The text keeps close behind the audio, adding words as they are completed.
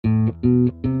My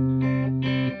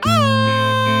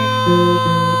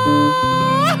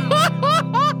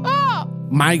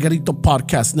Garito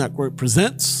Podcast Network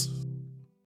presents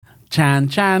Chan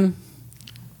Chan.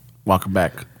 Welcome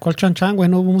back. ¿Cuál Chan Chan, güey?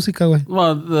 No hubo música, güey.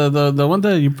 Well, the one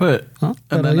that you put. Huh?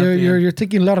 Pero you're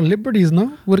taking a lot of liberties,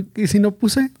 ¿no? ¿Y si no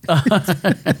puse?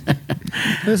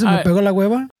 ¿Se me pegó la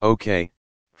hueva? Okay,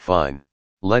 fine.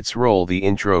 Let's roll the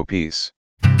intro piece.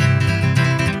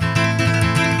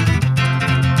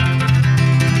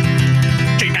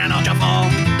 Chicano chafo,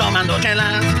 tomando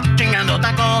chelas, chingando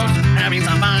tacos, having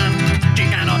some fun.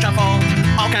 Chicano chafo,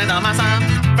 all kinds of masa,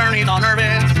 Bernie's all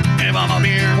nervous, give him a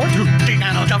beer.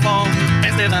 Chicano chafo,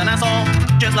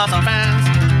 Estebanazo, just lost some fans,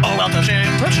 oh well to shit.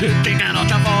 Chicano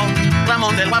chafo,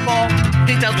 Ramon del Guapo,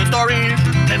 he tells good stories,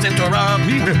 let's interrupt.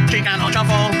 Chicano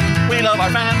chafo, we love our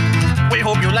fans, we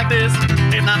hope you like this,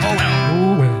 if not, oh well.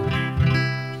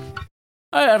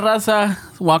 All right, Raza,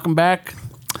 welcome back.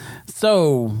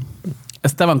 So,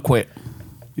 Esteban quit.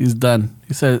 He's done.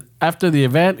 He said, after the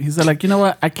event, he said, like, you know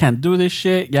what? I can't do this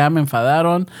shit. Ya me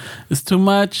enfadaron. It's too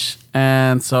much.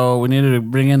 And so we needed to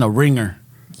bring in a ringer.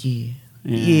 Yeah.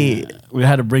 We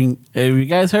had to bring... you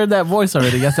guys heard that voice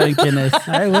already. Ya saben quién es.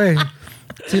 Ay, güey.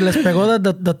 Si les pegó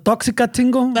the tóxica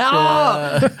tingo.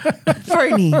 Oh,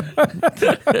 Fernie.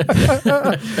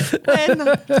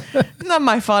 Not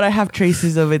my fault. I have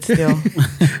traces of it still.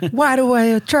 Why do I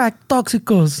attract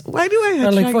toxicos? Why do I They're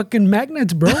attract... like fucking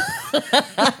magnets, bro.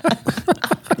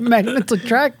 Magnets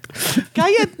attract.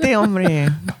 Cállate, hombre.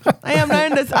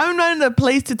 I'm not in the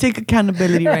place to take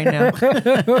accountability right now.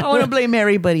 I want to blame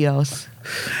everybody else.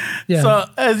 Yeah. So,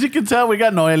 as you can tell, we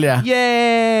got Noelia.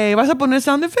 Yay. ¿Vas a poner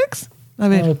sound effects? A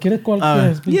ver. ¿Quieres cuál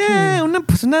quieres? Yeah, una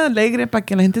alegre para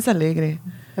que la gente se alegre.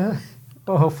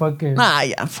 Oh, fuck it. Ah,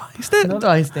 yeah, fine.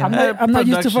 I'm not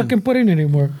used to fucking putting it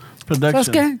anymore. Production. ¿Sabes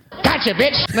qué? Gotcha,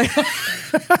 bitch.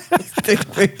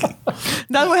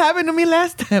 That's what happened to me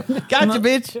last time. Gotcha,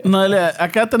 bitch. Noelia,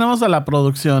 acá tenemos a la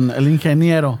producción, el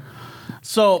ingeniero.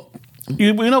 So,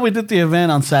 you know we did the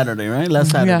event on Saturday, right?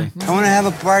 Last Saturday. Yeah. I want to have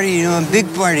a party, a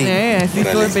big party. Yeah, sí,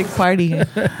 tuve a big party.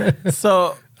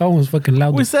 So, That one was fucking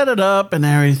loud. we set it up and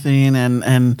everything,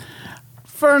 and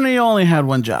Fernie only had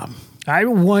one job. I have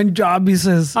one job, he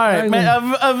says. All right, man,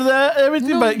 of the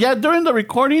everything, but yeah, during the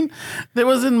recording, there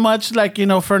wasn't much like, you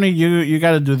know, Fernie, you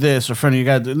got to do this, or Fernie, you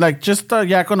got to do, like, just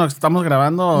ya cuando estamos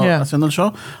grabando, haciendo el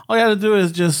show, all you got to do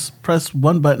is just press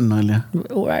one button, Noelia.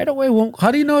 Right away.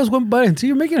 How do you know it's one button? See,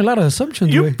 you're making a lot of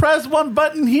assumptions. You güey. press one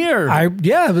button here.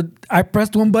 But I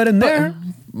pressed one button there.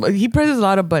 But he presses a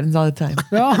lot of buttons all the time.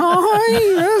 Oh,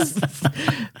 yes.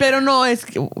 Pero no,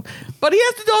 but he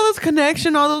has to do all those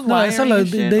connection, all those wiring and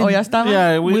shit. Ya estaba?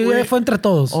 Yeah, Fue entre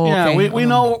todos. Oh, yeah, okay. we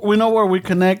know where we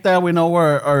connect that. We know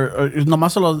where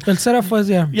nomás solo. El setup was,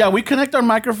 yeah. Yeah, we connect our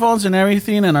microphones and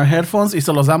everything and our headphones y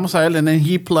se los damos a él and then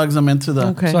he plugs them into the...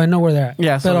 Okay. So I know where they're at.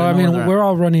 Yeah, so Pero I I know mean, where they're we're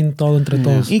all running todo entre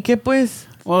todos. ¿Y qué pues?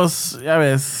 Well, ya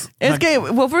ves. Es que,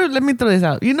 well, first, let me throw this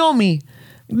out. You know me.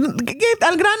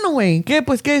 Al grano, güey. ¿Qué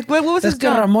pues? What was his Es que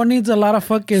job? Ramon needs a lot of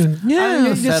fucking...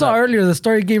 Yeah. You saw earlier, the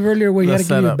story he gave earlier where you had to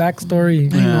give you a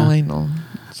backstory. I know.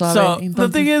 So the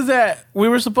thing is that we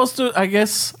were supposed to, I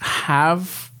guess,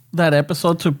 have that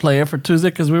episode to play it for Tuesday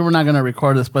because we were not going to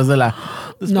record después de la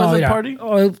party.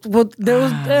 Oh, well, there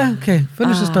was... okay,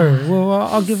 finish the story. Well,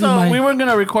 I'll give you So my... we were going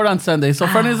to record on Sunday. So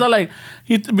Fernie's all like,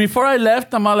 before I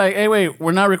left, I'm all like, hey, wait,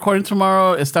 we're not recording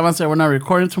tomorrow. Esteban said we're not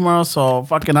recording tomorrow. So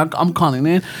fucking, I'm calling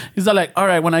in. He's all like, all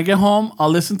right, when I get home, I'll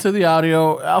listen to the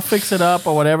audio. I'll fix it up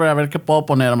or whatever. A ver qué puedo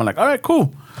poner. I'm like, all right,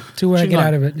 cool. See what I get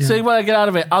out of it. Yeah. See what I get out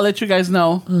of it. I'll let you guys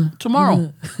know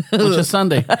tomorrow, which is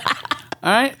Sunday.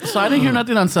 All right. So I didn't hear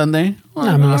nothing on Sunday.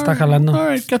 Nah, me la está jalando. All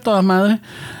right. Que toda madre.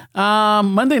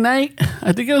 Monday night.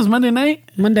 I think it was Monday night.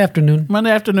 Monday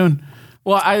afternoon.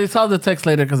 Well, I saw the text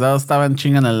later because I estaba en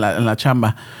chinga en la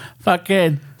chamba.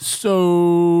 Fucking.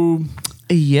 So.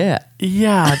 Yeah.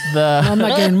 Yeah. I'm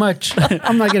not getting much.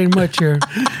 Here.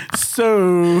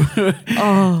 So.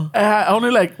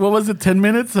 Only like, what was it, 10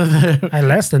 minutes?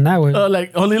 Less than that, güey.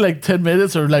 Like, only like 10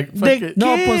 minutes or like.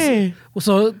 No,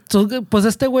 pues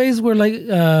este güey's were like,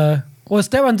 well,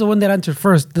 Esteban's the one that answered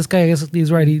first. This guy, I guess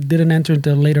he's right. He didn't answer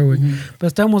until later, güey. But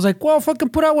Esteban was like, well, fucking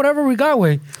put out whatever we got,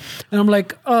 güey. And I'm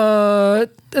like,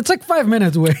 it's like 5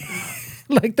 minutes, güey.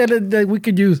 Like that we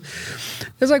could use.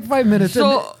 It's like 5 minutes.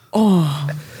 So,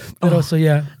 But also,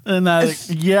 yeah. And I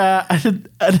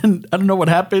don't know what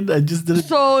happened. I just didn't.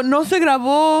 So, no se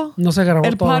grabó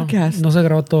el todo. podcast. No se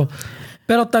grabó todo.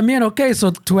 Pero también, okay,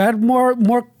 so to add more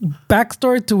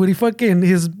backstory to what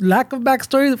his lack of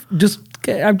backstory,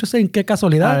 I'm just saying, qué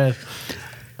casualidad.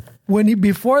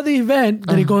 before the event,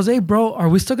 then he goes, "Hey, bro, are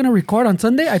we still gonna record on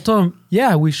Sunday?" I told him,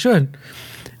 "Yeah, we should."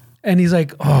 And he's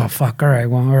like, "Oh, fuck, all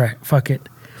right, fuck it."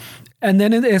 And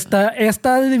then esta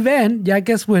event, yeah, I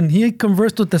guess when he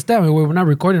conversed with Esteban, we're not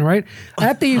recording, right?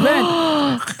 At the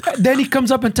event, then he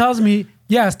comes up and tells me,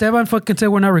 "Yeah, Esteban fucking said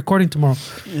we're not recording tomorrow."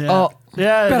 Yeah. Oh.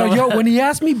 Yeah. But when he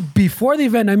asked me before the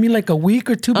event, I mean like a week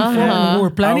or two before when we were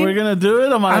planning. Are we going to do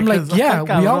it? I'm like, yeah,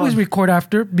 we always record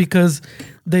after because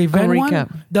the event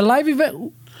one, the live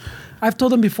event, I've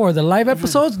told them before, the live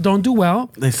episodes don't do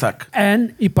well. They suck.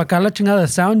 And y pa' acá la chingada, the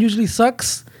sound usually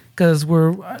sucks because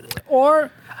or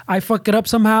I fuck it up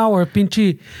somehow or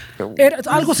pinche.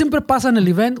 Algo siempre pasa en el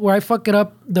event where I fuck it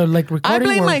up, the like recording. I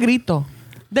blame my grito.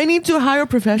 They need to hire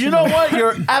professionals. You know what?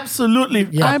 You're absolutely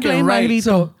I blame my right. grito.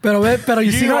 So, pero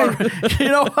you see You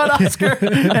know what, Oscar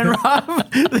and Rob?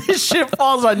 This shit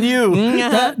falls on you.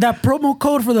 that promo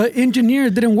code for the engineer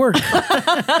didn't work.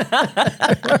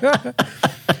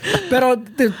 Pero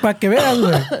para que veas,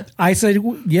 güey. I said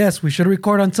yes, we should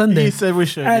record on Sunday. He said we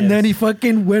should. And yes. then he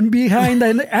fucking went behind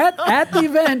at the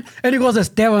event and he goes,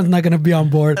 "Esteban's not gonna be on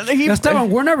board." Esteban,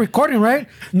 we're not recording, right?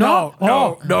 No.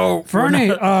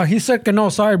 Fernie, he said no.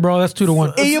 Sorry, bro, that's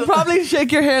 2-1. And you probably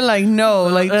shake your head like no,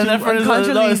 like And then Fernie's like,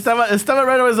 no, Esteban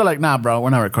right away is like, "Nah, bro,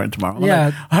 we're not recording tomorrow." I'm Yeah.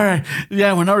 like, all right.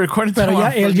 Yeah, we're not recording Pero tomorrow.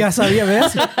 ya él ya sabía,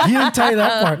 ¿ves? He didn't tell you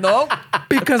that part. No.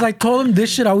 Because I told him this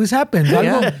shit always happens.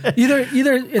 Yeah. Either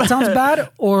it sounds bad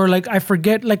or like I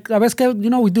forget. Like a veces que,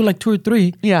 we do like 2 or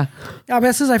 3. Yeah. A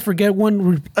veces I forget one,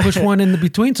 we push one in the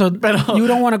between. So you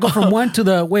don't want to go from one to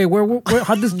the wait. Where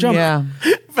how'd this jump? Yeah.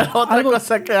 Pero otra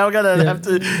cosa que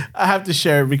I have to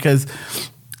share because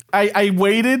I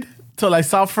waited till I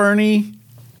saw Fernie.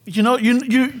 You know Sí,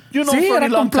 Fernie era a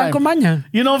long con plan time. con maña.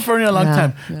 You know Fernie a long Yeah,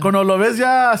 time. yeah. Cuando lo ves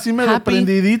ya así medio Happy.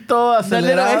 prendidito, acelerado.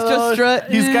 little extra strut.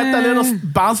 He's got that little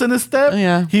bounce in his step.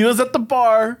 Yeah. He was at the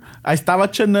bar. Ahí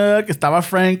estaba Chinook, estaba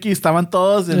Frankie, estaban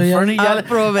todos. And Yeah. Fernie ya...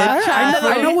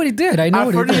 I know what he did. I know A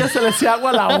what he Fernie ya did. se le hacía agua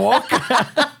a la boca.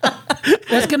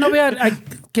 Es que no había.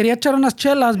 Quería echar unas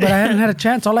chelas, but I hadn't had a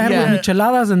chance. All I had Yeah.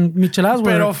 was micheladas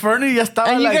were. Pero Fernie ya estaba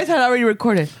And you like... guys had already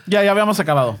recorded. Ya habíamos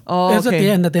acabado. Oh, It's at the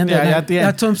end. Yeah, at the end.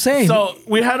 That's what I'm saying. So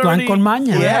we had Plan already... con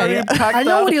maña. we Yeah, already yeah. packed I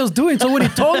know up. what he was doing. So when he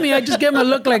told me, I just gave him a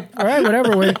look like, all right,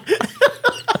 whatever, way.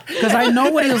 Because I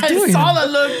know what he was doing. I saw the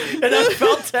look and I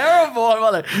felt terrible. I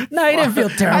was like, No, he didn't feel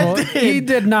terrible. I did. He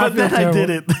did not But feel then terrible. I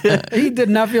didn't. He did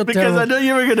not feel Because terrible. I knew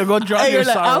you were going to go drop Hey, your you're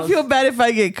like, I'll sorrows. feel bad if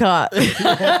I get caught.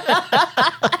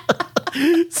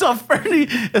 So Fernie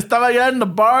estaba ya en the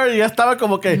bar y ya estaba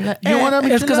como que, you want a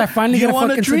It's because I finally you got to want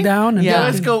a fucking sit drink? down. And Yeah.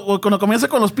 Ya ves que cuando comienza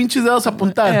con los pinches dedos a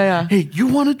apuntar. Yeah. Hey, you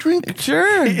want a drink?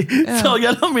 Sure. So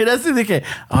ya lo miré así y dije,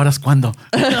 ahora es cuando.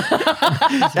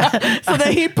 So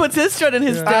then he puts his strut in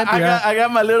his step. I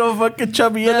got my little fucking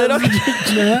chubby ass.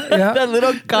 yeah. That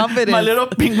little confidence. My little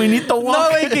pingüinito walk. No,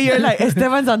 way que you're like,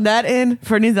 Esteban's on that end,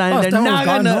 Fernie's on. Oh, They're Esteban not was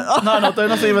gone, gonna. No, todavía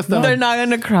no se iba a estar. They're not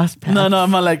gonna cross paths. No,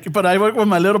 I'm like, but I work with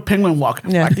my little penguin walk.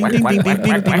 Yeah. Ding, ding, ding, ding,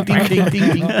 ding, ding, ding, ding,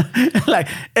 ding, ding. Like,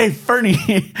 hey,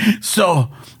 Fernie, so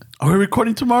are we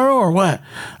recording tomorrow or what?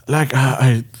 Like,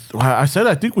 I said,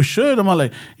 I think we should. I'm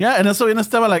like, yeah. And then so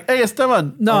Esteban like, hey,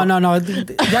 Esteban. No. Ya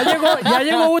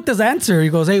llegó with his answer. He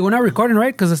goes, hey, we're not recording,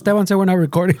 right? Because Esteban said we're not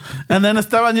recording. And then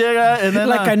Esteban llega. And then,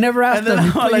 Like, I never asked and then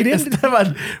him. I'm like, He didn't.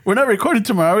 Esteban, we're not recording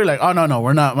tomorrow. We're like, oh, no,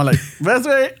 we're not. I'm like, best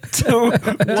way, 2,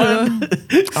 1.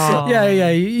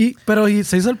 Yeah. Pero he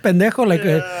se hizo el pendejo. Like,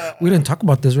 we didn't talk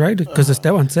about this, right? Because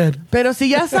Esteban said. Pero si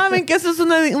ya saben que eso es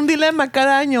un dilema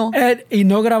cada año. Y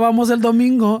no grabamos el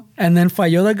domingo. And then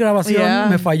falló la grabación. Yeah.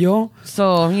 Me falló.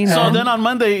 So, you know. So then on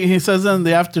Monday, he says in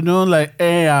the afternoon, like,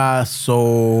 hey,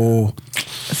 so...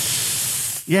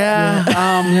 Yeah,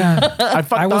 I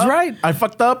fucked up. I was right. I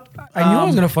fucked up. I knew I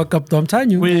was going to fuck up, though. I'm telling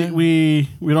you. We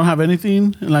don't have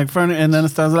anything. And like, and then it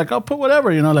starts like, I'll put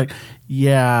whatever, like,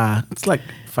 yeah, it's like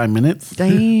 5 minutes.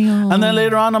 Damn. And then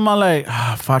later on, I'm all like,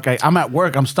 fuck, I'm at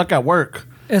work. I'm stuck at work.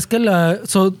 Es que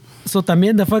so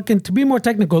también the fucking, to be more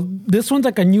technical, this one's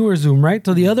like a newer Zoom, right?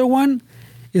 So the other one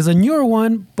is a newer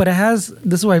one, but it has,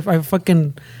 this is why I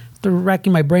fucking, they're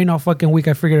racking my brain all fucking week.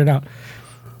 I figured it out.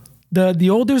 The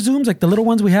older Zooms, like the little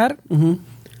ones we had,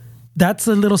 that's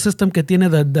a little system que tiene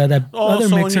the other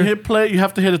so mixer. when you hit play, you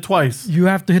have to hit it twice. You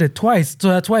have to hit it twice. So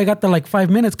that's why I got the like 5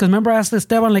 minutes. Because remember I asked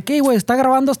Esteban, like, hey, güey, ¿está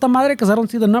grabando esta madre? Because I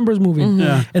don't see the numbers moving.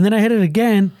 Yeah. And then I hit it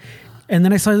again. And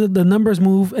then I saw the numbers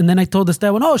move. And then I told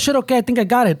Esteban, oh, shit, okay, I think I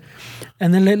got it.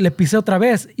 And then le pisé otra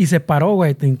vez. Y se paró,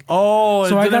 güey, I think. Oh,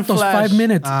 So I got those 5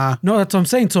 minutes. No, that's what I'm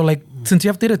saying. So like, since you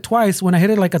have to hit it twice, when I hit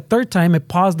it like a third time, it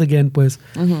paused again, pues.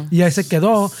 Y ahí se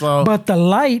quedó. So- But the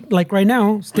light, like right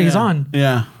now, stays on.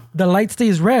 Yeah. The light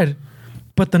stays red,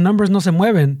 but the numbers no se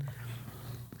mueven.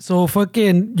 So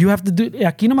fucking, you have to do.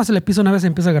 Aquí nomás se le pisa una vez y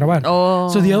empieza a grabar. Oh.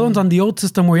 So the other one's on the old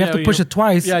system where you have to push it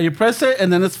twice. Yeah, you press it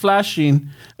and then it's flashing.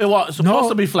 It's supposed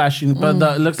to be flashing, but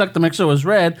it looks like the mixer was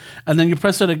red. And then you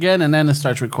press it again and then it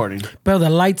starts recording. But the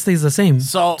light stays the same.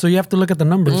 So you have to look at the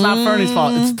numbers. It's not Fernie's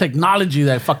fault. It's technology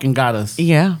that fucking got us.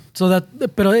 Yeah. So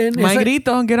that, pero My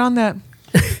grito, get on that.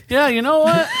 Yeah, you know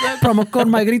what? promo code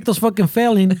My Grito's fucking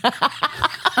failing.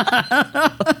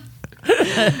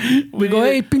 We go,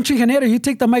 hey, pinche ingeniero, you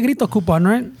take the My Grito coupon,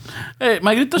 right? Hey,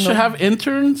 My Grito should have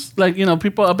interns, like,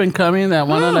 people up and coming that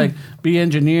want to, like, be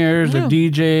engineers or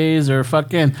DJs or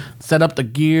fucking set up the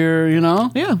gear,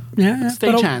 Yeah. Yeah.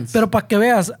 Stage hands. Pero pa' que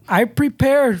veas, I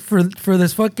prepared for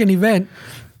this fucking event.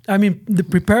 I mean,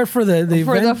 prepared for the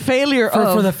For event. the failure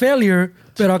for the failure.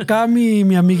 Pero acá mi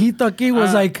amiguito aquí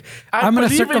was like, I'm going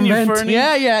to circumvent.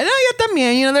 Yeah. No, yo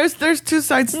también. There's two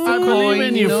sides to I believe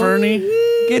in you, Fernie.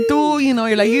 Que tú,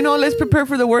 you're like, let's prepare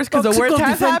for the worst because the worst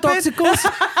has happened.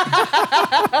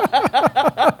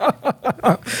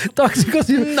 Tóxicos.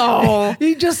 No.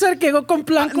 Y just said que go con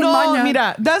plan con No, maña.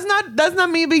 mira, that's not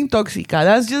me being tóxica.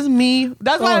 That's just me.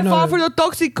 That's why I fall for the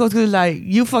tóxicos, because like,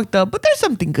 you fucked up, but there's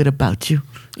something good about you.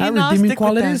 Redeeming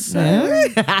qualities.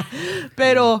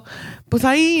 Pero, pues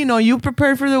ahí, you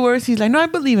prepare for the worst. He's like, no, I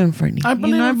believe in Fernie. I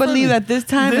believe that this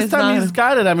time he's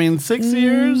got it. I mean, 6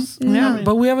 years. Yeah,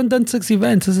 but we haven't done 6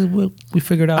 events. This is what we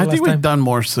figured out I last think time. we've done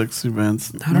more 6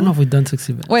 events. I don't know if we've done 6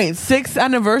 events. Wait, 6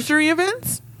 anniversary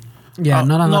events? Yeah,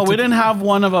 not on No, we didn't have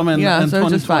one of them in so 2020.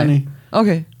 just 5.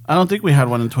 Okay. I don't think we had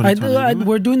one in 2020.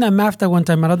 We're doing that math that one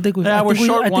time. I don't think we. Yeah, we're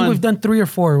short I think one. we've done 3 or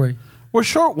 4. Wait, We're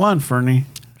short one, Fernie.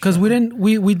 because we didn't.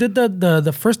 We did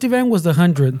the first event was the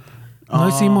 100. No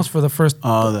hicimos for the first.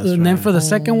 Oh, that's and then right. for the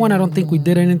second one, I don't think we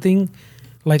did anything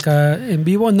like en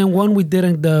vivo. And then one we did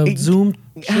in the Zoom.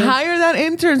 Hire that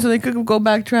intern so they could go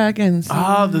backtrack and see.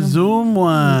 The Zoom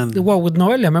one. Well, with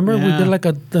Noelia, remember we did like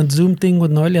a Zoom thing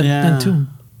with Noelia then too.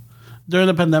 During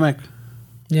the pandemic.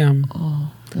 Yeah.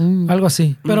 Algo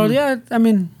así. Pero yeah, I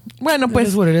mean, Bueno, it pues,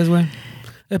 is what it is, güey.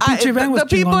 El pinche event was the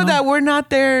people chingón, that were not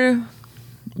there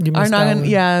You are missed not out, gonna,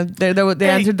 güey. they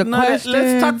answered the questions.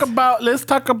 Let's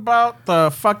talk about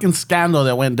the fucking scandal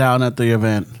that went down at the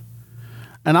event.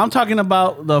 And I'm talking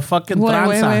about the fucking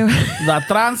tranza. Wait. The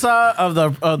tranza of the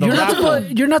raffle.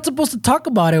 You're not supposed to talk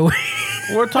about it, güey.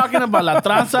 We're talking about la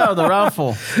tranza of the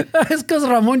raffle. It's because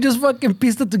Ramon just fucking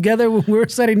pieced it together when we were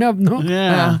setting up, no?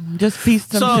 Yeah. Just piece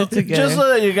some shit together. Just so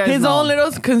that you guys His know. own little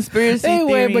conspiracy Hey,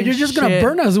 theory. wait, but you're just going to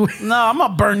burn us, güey. No, I'm going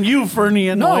to burn you, Fernie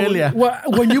and No, Noelia.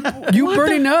 when you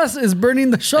burning us is burning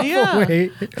the shuffle, Yeah.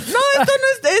 güey.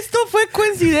 No, esto fue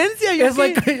coincidencia.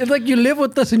 It's like you live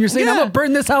with us and you're saying, I'm going to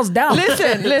burn this house down.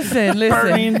 Listen.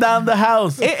 Burning down the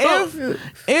house.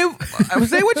 If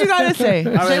say what you gotta say,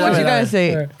 say what you gotta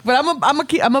say. But I'm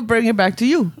gonna bring it back to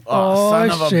you. Oh, son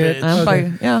of a shit. bitch.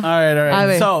 Okay. Yeah. All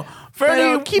right. So,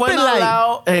 Fernie keep went it all light.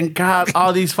 out and got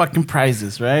all these fucking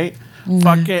prizes, right?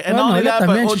 Fucking, and Well, not only Noelia that,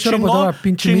 también, but she showed up with all her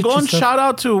pinche Michi chingón stuff. shout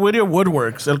out to Whittier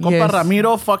Woodworks. El compa Yes.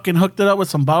 Ramiro fucking hooked it up with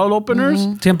some bottle openers.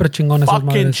 Siempre chingones esas Fucking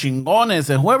madres. chingones.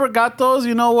 And whoever got those,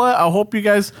 you know what? I hope you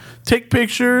guys take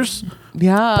pictures,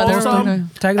 Yeah. post they're-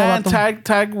 them, Tag the and vato.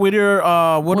 tag Whittier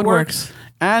Woodworks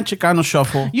and Chicano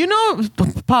Shuffle. You know,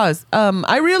 pause.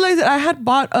 I realized that I had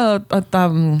bought a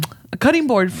cutting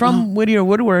board from Whittier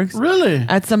Woodworks. Really?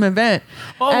 At some event.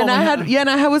 Oh, and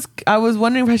I was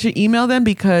wondering if I should email them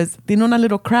because they know a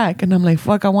little crack. And I'm like,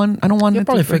 fuck, I don't want They'll it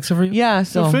probably to fix it for you. Yeah,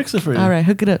 so. They'll fix it for you. All right,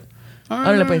 hook it up. All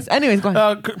Órale, pues. Anyways, go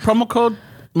ahead. Promo code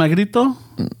Magrito.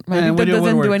 That Whittier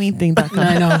doesn't do Woodworks. anything.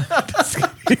 I know.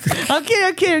 I'm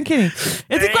kidding.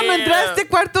 Es que cuando entré a este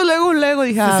cuarto, luego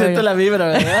dije, Se a siente ver. la vibra,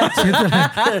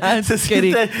 ¿verdad? se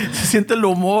siente el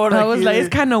humor. I was aquí. like, it's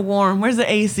kind of warm. Where's the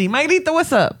AC? Magrito,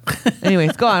 what's up?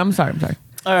 Anyways, go on. I'm sorry.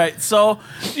 All right, so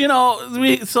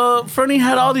Fernie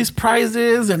had all these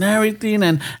prizes and everything,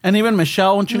 and even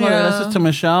Michelle, un chingo de gracias to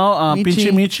Michelle,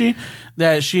 Pinche Michi,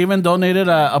 that she even donated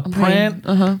a print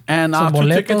and Some 2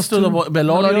 boletos tickets to the too.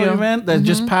 Velorio event that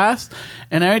just passed,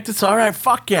 and everything. So all right,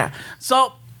 fuck yeah.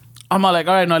 So I'm all like,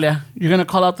 all right, Noelia, you're gonna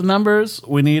call out the numbers.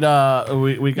 We need we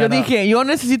Yo got. dije, yo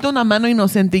necesito una mano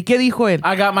inocente. ¿Y qué dijo él?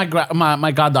 I got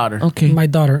my goddaughter. Okay. My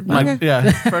daughter. Yeah,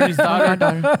 Fernie's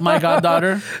daughter, my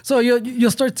goddaughter. So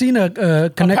you'll start seeing a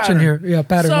connection pattern. here. Yeah,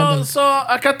 pattern. So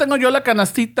acá tengo yo la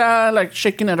canastita, like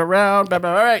shaking it around, blah, blah.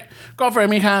 All right, go for it,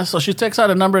 mija. So she takes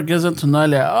out a number, gives it to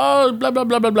Noelia. Oh, blah, blah,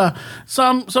 blah, blah, blah.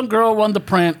 Some girl won the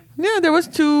print. Yeah, there was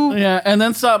 2. Yeah, and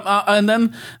then some, and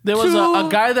then there was a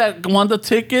guy that won the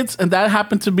tickets, and that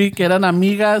happened to be que eran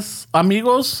amigos,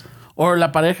 or la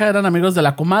pareja eran amigos de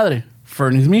la comadre,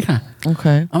 Fernie's mija.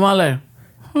 Okay. I'm all like,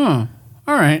 all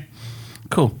right,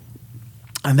 cool.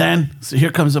 And then, so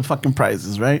here comes the fucking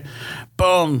prizes, right?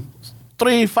 Boom.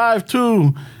 3, 5,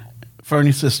 2.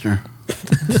 Fernie's sister.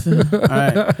 All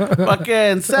right.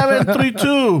 Fucking 7, 3,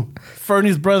 2.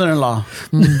 Fernie's brother-in-law.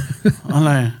 I'm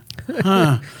like,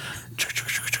 huh.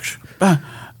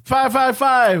 5, 5,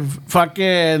 5.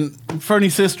 Fucking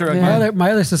Fernie's sister again.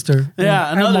 My other sister. Yeah, I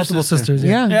have another multiple sister. sisters.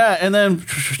 Yeah. Yeah,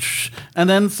 and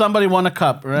then somebody won a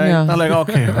cup, right? Yeah. I'm like,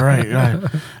 okay, all right.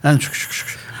 And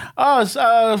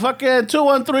fucking 2,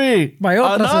 1, 3. My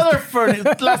otra Another Fernie.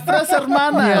 Las tres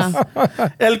hermanas.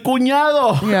 El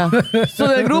cuñado. Yeah. So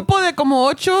del grupo de como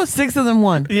 8, 6 of them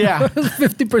won. Yeah.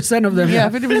 50% of them. Yeah,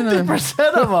 50% of them.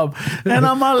 50% of them. And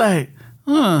I'm all like,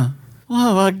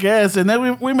 well, I guess. And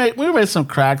then we made some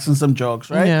cracks and some jokes,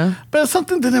 right? Yeah. But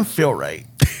something didn't feel right.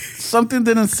 Something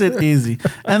didn't sit easy.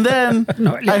 And then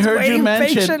I heard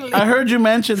you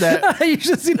mention that. You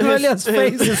should see Noelia's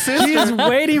face. his sister- She is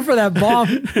waiting for that bomb.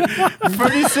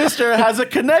 Fernie's sister has a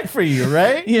connect for you,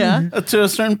 right? Yeah. To a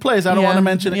certain place. I don't want to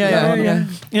mention it. 'cause I don't wanna-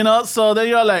 You know, so then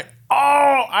you're like,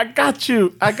 oh, I got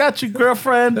you,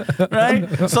 girlfriend, right?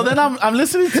 So then I'm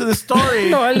listening to the story,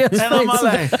 Noelia's and I'm all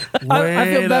face. like, I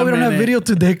feel bad we don't have video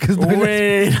today because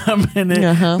Wait a minute.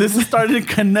 Uh-huh. This is starting to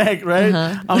connect, right?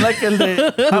 I'm like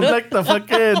the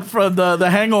fucking from the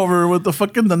Hangover with the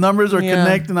fucking the numbers are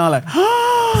connecting. I'm like,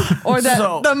 Or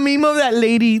that the meme of that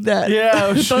lady that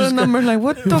told the numbers like,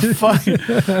 what the fuck?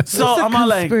 So I'm all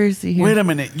like, conspiracy here? wait a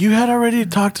minute. You had already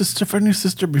talked to Stephanie's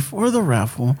sister before the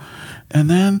raffle, and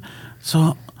then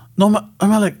I'm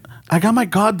like, I got my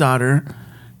goddaughter.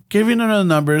 Giving her the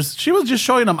numbers. She was just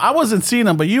showing them. I wasn't seeing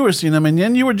them, but you were seeing them. And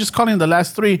then you were just calling the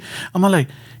last 3. I'm like,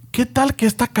 ¿qué tal que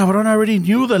esta cabrona already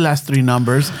knew the last 3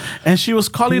 numbers? And she was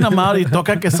calling them out y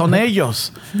toca que son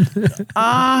ellos.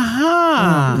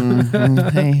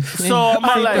 Hey. So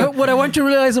I'm like, what I want you to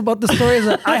realize about the story is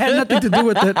that I had nothing to do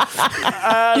with it.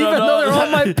 Even though they're all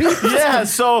my people. yeah,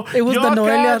 so It was yo the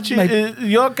Noelia, acá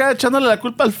yo acá echándole la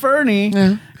culpa al Fernie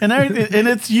and everything, and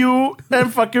it's you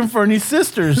and fucking Fernie's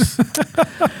sisters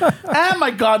and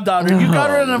my goddaughter. You got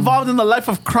her involved in the life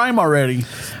of crime already.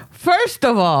 First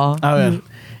of all, A ver.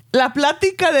 la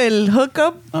plática del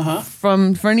hookup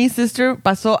from Fernie's sister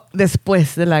pasó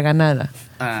después de la ganada.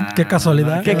 Qué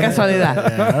casualidad. Qué casualidad.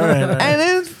 All right. And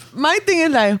then my thing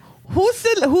is like, who's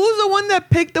the one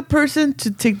that picked the person to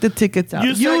take the tickets out?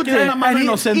 You said que era la mano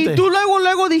inocente. Y tú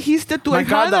luego dijiste tu My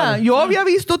hijada. goddaughter. Yo había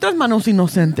visto otras manos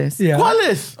inocentes. Yeah.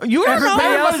 ¿Cuáles? You don't know.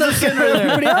 Everybody's a sinner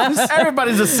there.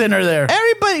 Everybody's a sinner there.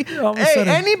 Everybody, All of a hey, sudden.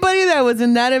 anybody that was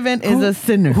in that event is a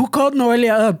sinner. Who called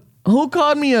Noelia up? Who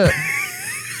called me up?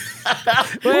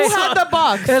 Who had the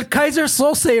box? El Kaiser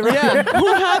Sose, right? Yeah.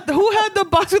 Who had the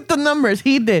box with the numbers?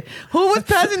 He did. Who was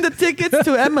passing the tickets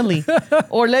to Emily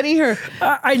or letting her?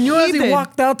 I knew as he did.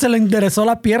 walked out, se le enderezó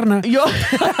la pierna. Yo,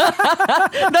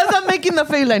 that's not making the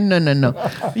face like no.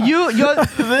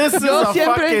 This is yo a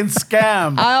fucking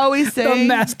scam. I always say The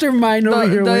mastermind over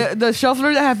here. güey. the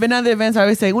shufflers that have been at the events, I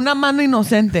always say una mano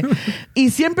inocente, y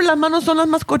siempre las manos son las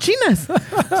más cochinas.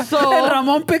 And So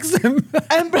Ramon picks him.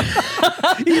 and,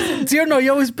 ¿Sí o no? He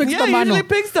always picks yeah, the he mano. usually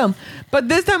picks them. But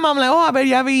this time I'm like, oh, a ver,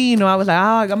 ya vi. I was like,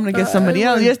 I'm gonna get somebody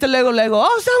else. Y este luego,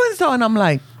 oh, so and so, and I'm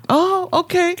like, oh,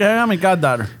 okay. Que haga mi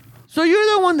goddaughter. So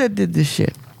you're the one that did this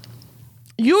shit.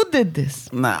 You did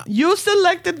this. Nah. You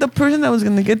selected the person that was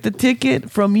gonna get the ticket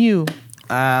from you.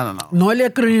 I don't know.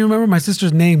 Noelia couldn't even remember my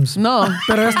sister's names. No.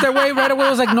 Pero este way right away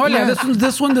was like, Noelia, Yeah.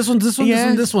 this one.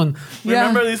 Yeah. This one. Yeah.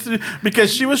 Remember these three?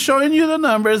 Because she was showing you the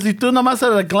numbers. Y tú nomás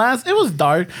at a glance. It was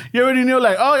dark. You already knew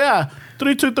like, oh yeah,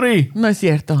 323. No es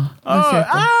cierto. No es Oh,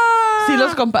 cierto. Sí,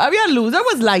 los había luz. There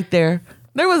was light there.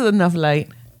 There was enough light.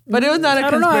 But it was not a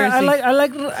I don't know.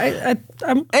 conspiracy.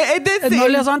 It did seem,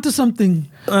 Noelia's onto something.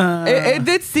 it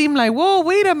did seem like, whoa,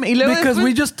 wait a minute. Y luego Because después-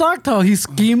 we just talked how he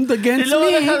schemed Y against luego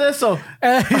me. deja de eso.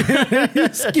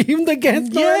 He schemed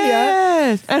against Noelia.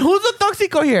 Yes. And who's the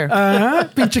tóxico here?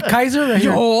 Pinche Kaiser right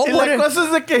here. Yo, Y la cosa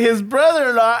es de que his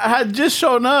brother-in-law had just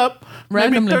shown up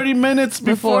Randomly. maybe 30 minutes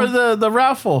before the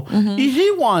raffle. Y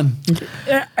he won.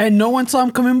 And no one saw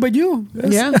him coming but you.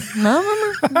 Yeah. No.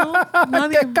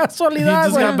 Qué He casualidad,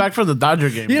 just güey. got back from the Dodger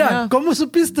game. Mira, Yeah. ¿cómo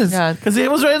supiste? Yeah. Because he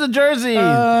was wearing the jersey.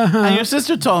 And your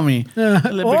sister told me.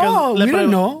 Oh, we didn't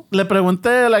know. Le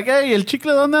pregunté, like, hey, el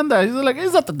chicle, ¿dónde anda? He's like,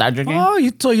 he's at the Dodger game. Oh,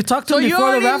 so you talked to So him you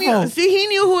before the already raffle. knew. See, he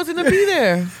knew who was going to be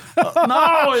there. No,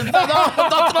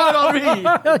 don't throw it on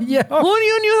me. Yeah. Who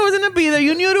knew who was going to be there?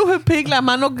 You knew who picked la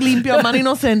mano limpia, mano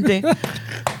inocente.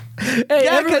 Hey,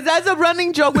 Yeah, because that's a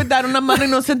running joke with that. Una mano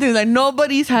inocente. Like,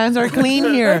 nobody's hands are clean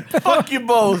here. Fuck you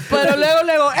both. Pero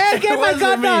luego, I get my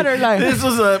goddaughter? Like, this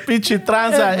was a pinche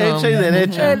tranza hecha y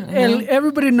derecha.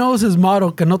 Everybody knows his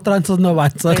motto, que no tranzas no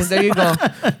avanzas. there you go.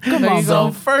 Come on, So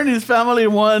bro. Fernie's family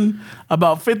won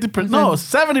about 50%, no,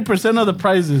 70% of the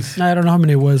prizes. I don't know how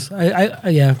many it was.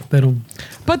 Yeah, pero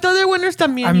But the other winners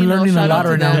también. I'm learning a lot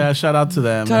right now. Yeah, shout out to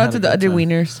them. Shout out to the other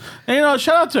winners. And,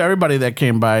 shout out to everybody that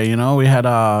came by. We had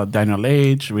Daniel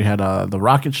H. We had the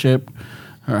Rocket Ship.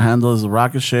 Her handle is the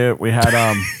Rocket Ship. We had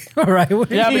all right.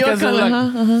 yeah, because it was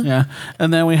like, yeah.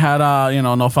 And then we had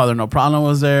No Father No Problem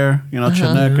was there.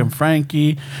 Chinook and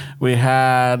Frankie. We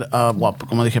had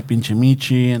como dije, Pinche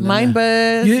Michi and Mind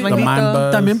Buzz. You- the Mind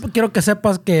Buzz. También quiero que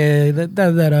sepas que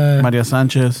that Maria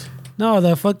Sanchez. no,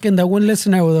 the one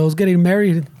listener that was getting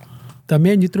married.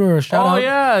 También you threw her a shout out.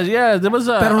 Yeah. There was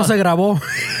a. Pero no se grabó.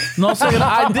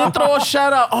 I did throw a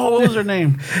shout out. Oh, what was her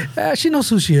name? She knows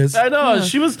who she is. I know.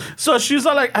 She was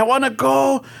all like, I want to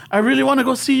go. I really want to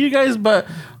go see you guys, but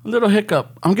little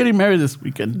hiccup. I'm getting married this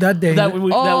weekend. That day. That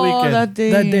weekend. That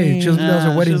day. That day. That was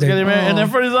her wedding she's day. getting married. And then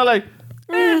Freddie's all like,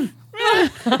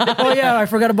 Oh yeah, I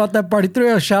forgot about that party. Threw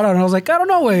her a shout out, and I was like, I don't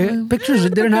know, way pictures.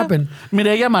 It didn't happen.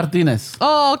 Mireya Martinez.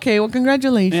 Oh, okay. Well,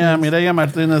 congratulations. Yeah, Mireya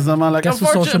Martinez. I'm like, Guess her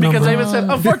social unfortunately, because I number. even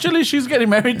said, unfortunately, she's getting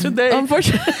married today.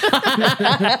 Unfortunately.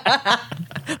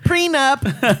 Prenup.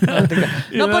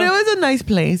 No, but it was a nice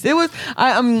place. It was.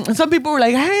 Some people were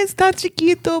like, "Hey, está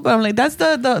chiquito," but I'm like, "That's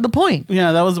the point."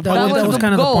 Yeah, that was the point. That was the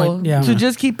kind of the goal, point, yeah. to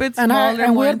just keep it And smaller.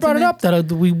 we more had brought it intimate. up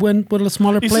that we went with a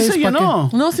smaller Y sí place. se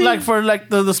llenó. No, sí. Like for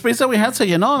the space that we had se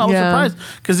llenó, and I was Yeah. surprised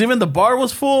because even the bar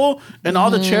was full and all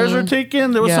the chairs were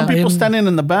taken. There was some Yeah. people standing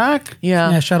in the back.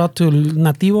 Yeah. Yeah, shout out to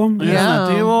Nativo. Yeah.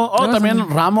 Nativo. Oh, It was también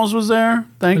Ramos was there.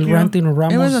 Thank you. Rantino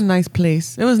Ramos. It was a nice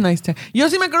place. It was nice to. Yo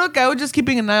sí me acuerdo que I was just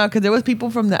keeping an eye out because there was people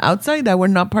from the outside that were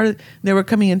not part of. They were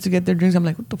coming in to get their drinks. I'm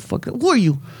like, what the fuck? Who are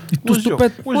you? Where's your-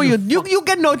 stupid. Who are you? You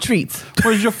get no treats.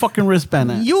 Where's your fucking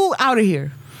wristband at? You out of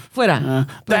here. Fuera.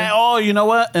 You know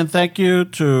what? And thank you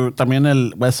to también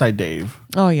el Westside Dave.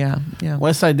 Oh yeah.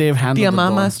 Westside Dave handled Tia the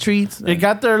Mama's door. treats. It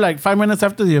got there like 5 minutes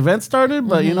after the event started,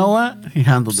 but you know what? He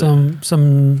handled it.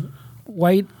 Some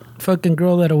white fucking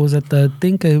girl that was at the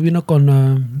thing que vino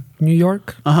con New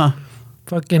York.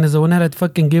 Fucking is the one that had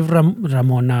fucking give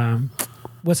Ramon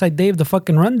Westside Dave the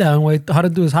fucking rundown how to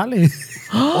do his jale.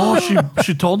 Oh,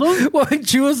 she told him? Well,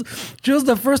 she was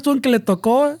the first one que le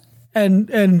tocó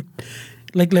and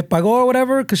like le pagó or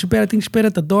whatever because I think she paid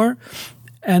at the door.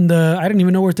 And I didn't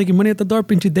even know we were taking money at the door.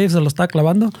 Pinche Dave se lo está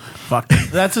clavando. Fuck.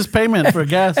 That's his payment for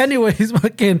gas. Anyways,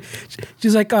 fucking,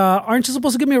 she's like, aren't you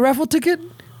supposed to give me a raffle ticket?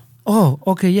 Oh,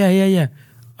 okay, yeah.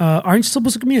 Aren't you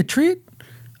supposed to give me a treat?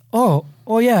 Oh,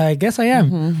 yeah, I guess I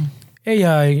am.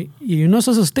 Hey, you know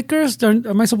those stickers?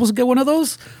 Am I supposed to get one of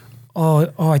those? Oh,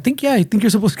 I think you're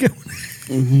supposed to get one.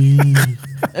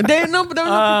 But there was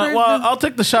Well, I'll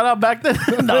take the shout out back then.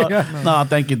 No,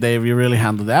 thank you, Dave. You really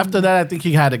handled it. After that, I think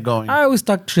he had it going. I always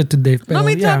talk shit to Dave. No, Pero,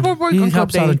 me yeah, talk por he Uncle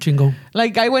helps out a Dave. chingo.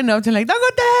 Like I went up to like, Uncle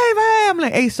Dave, hey. I'm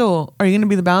like, hey, so are you gonna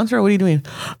be the bouncer or what are you doing?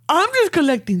 I'm just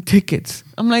collecting tickets.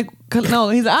 I'm like, no,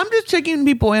 he's I'm just checking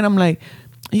people in. I'm like,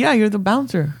 yeah, you're the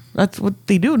bouncer. That's what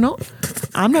they do, no?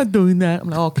 I'm not doing that. I'm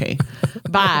like, okay,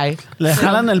 bye. Le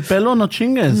jalan el pelo, no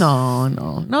chingues.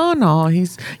 No.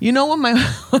 He's, you know what my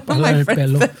one of my el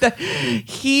friends pelo. said that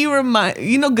he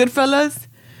Goodfellas.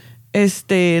 El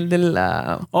de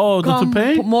la... Oh, the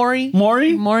toupee? Maury,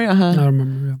 I ajá. don't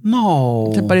remember.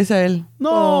 No. Se parece a él.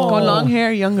 No. Con long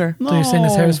hair, younger. No. So you're saying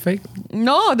his hair is fake?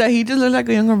 No, that he just looks like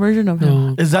a younger version of him.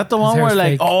 No. Is that the one hair where is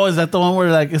like, fake. is that the one where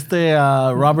like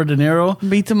Robert De Niro?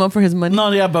 Beats him up for his money.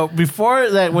 No, yeah, but before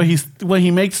that, when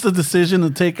he makes the decision to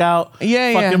take out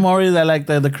Yeah. fucking Maury, that like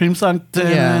the cream song.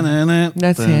 Yeah.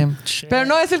 That's him. Pero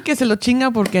no es el que se lo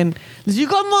chinga porque you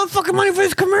got motherfucking money for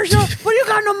this commercial? Well, you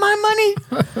got no my money.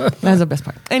 That's the best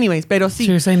part. Anyways, pero So sí.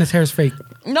 you're saying his hair is fake?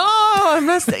 No,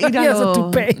 no es, He has a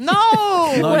toupee. No.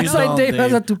 No, you Westside don't, Dave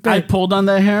has a toupee. I pulled on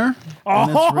that hair. And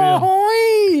it's real.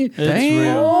 Oy! It's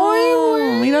real.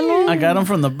 Míralo. I got him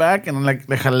from the back and like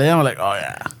le jalé. I'm like, oh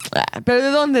yeah. Ah, ¿pero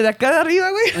de dónde? ¿De acá de arriba,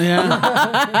 güey?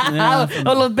 Yeah.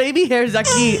 O los baby hairs de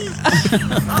aquí.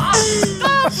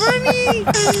 Stop, Bernie!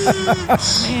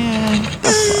 Man,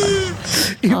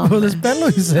 Y por his pelo,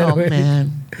 he said, oh güey.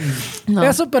 man. No.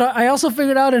 Eso, pero I also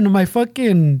figured out in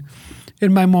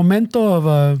my momento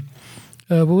of,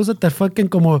 what was it, that fucking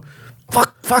como,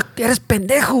 fuck, eres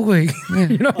pendejo, güey.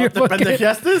 You know, you're ¿Te fucking,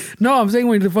 pendejeaste? no, I'm saying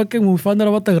when we found out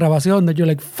about the grabación, that you're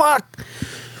like, fuck,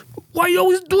 why you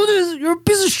always do this? You're a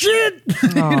piece of shit.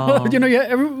 You know,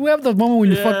 we have that moment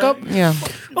when you fuck up. Yeah.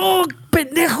 Oh,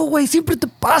 pendejo, güey, siempre te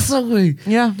pasa, güey.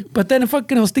 Yeah. But then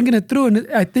I was thinking it through, and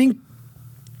I think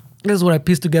this is what I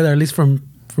pieced together, at least from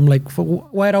from like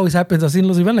why it always happens así en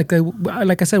los eventos.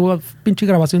 Like I said, well, pinche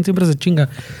grabación siempre se chinga.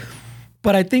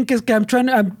 But I think it's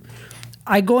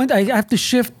I have to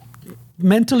shift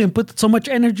mentally and put so much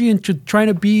energy into trying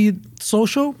to be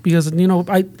social because, you know,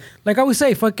 I always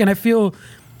say, I feel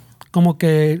como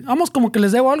que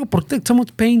les debo algo porque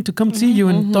someone's paying to come see you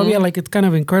and todavía like it's kind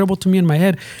of incredible to me in my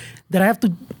head that I have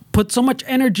to put so much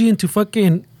energy into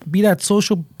fucking be that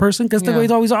social person because the way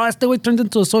is always, este way turns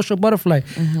into a social butterfly.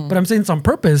 But I'm saying it's on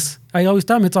purpose. I always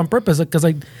tell them it's on purpose because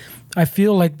I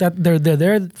feel like that they're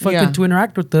there fucking to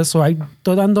interact with us. So I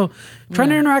trying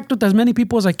to interact with as many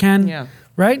people as I can,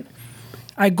 right?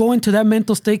 I go into that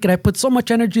mental state and I put so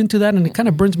much energy into that and it kind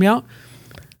of burns me out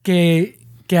que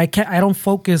I don't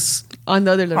focus on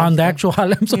the other on the actual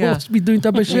jale I'm supposed to be doing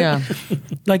type of shit.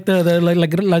 Like like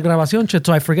grabación shit.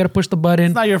 So I forget to push the button.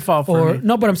 It's not your fault for me.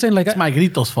 No, but I'm saying like it's my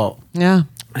grito's fault. Yeah.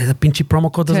 The pinchy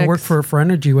promo code doesn't work for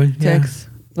energy, way. Text.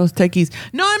 Those techies.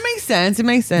 No, it makes sense. It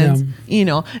makes sense. You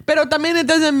know. Pero también it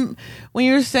doesn't, when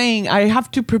you're saying I have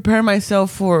to prepare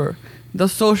myself for the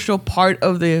social part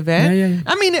of the event.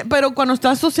 I mean, pero cuando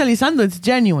estás socializando, it's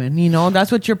genuine, you know?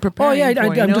 That's what you're preparing for,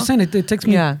 I'm just saying, it takes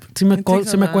me, se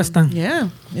me cuesta. Yeah,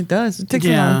 it does. It takes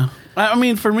a lot. I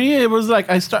mean, for me, it was like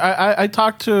I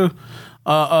talked to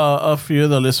a few of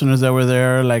the listeners that were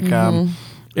there. Like,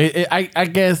 I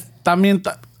guess, también,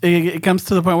 it comes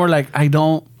to the point where, like, I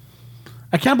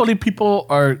can't believe people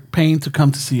are paying to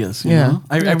come to see us, you know?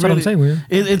 That's what I'm saying.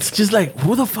 It's just like,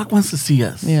 who the fuck wants to see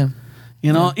us? Yeah.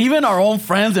 You know, even our own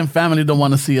friends and family don't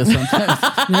want to see us sometimes.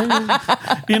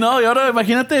 You know, y ahora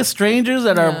imagínate strangers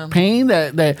that are paying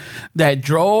that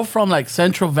drove from like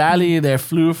Central Valley, they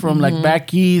flew from like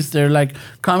back east, they're like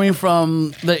coming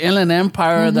from the Inland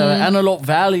Empire, the Antelope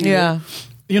Valley. Yeah.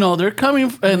 You know, they're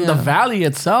coming in the valley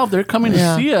itself. They're coming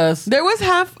to see us. There was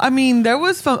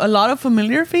a lot of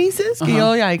familiar faces que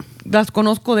yo las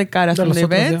conozco de cara from the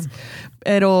events.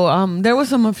 Pero there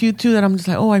was a few too that I'm just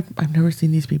like, oh, I've never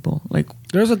seen these people. Like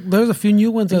there's a few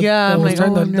new ones. We have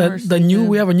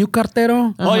a new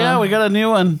cartero. Oh yeah, we got a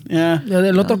new one. Yeah.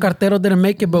 El otro cartero didn't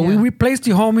make it, but we replaced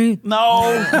you, homie. No.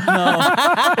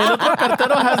 El otro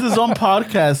cartero has his own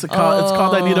podcast. It's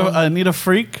called I Need a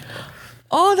Freak.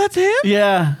 Oh, that's him?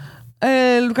 Yeah.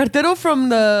 El cartero from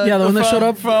the... Yeah, the one that showed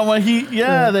up. From when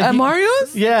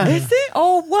Mario's? Yeah. Is it?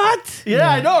 Oh, what? Yeah,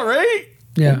 I know, right?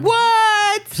 Yeah.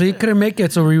 What? So he couldn't make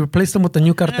it, so we replaced him with the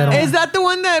new cartero. Is that the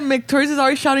one that McTours is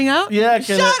always shouting out? Yeah.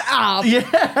 Shut up.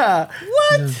 Yeah.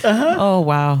 What? Uh-huh. Oh,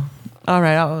 wow. All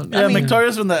right.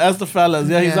 Victoria's from the As the Fellas.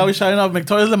 Yeah, he's always shouting out.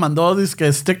 Victoria's le mandó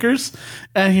these stickers,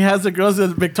 and he has the girls that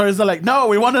Victoria's are like, no,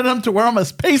 we wanted them to wear them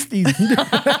as pasties.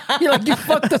 You're like, you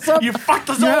fucked us up. You fucked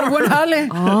us You over. had one jale.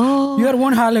 Oh. You had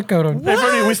one jale, cabrón. Hey,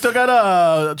 Fernie, we still got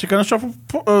Chicano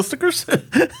Shuffle stickers?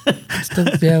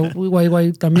 Yeah,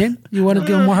 why también? You want to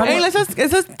give them more jale? Hey,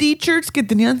 esas t-shirts que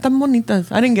tenían tan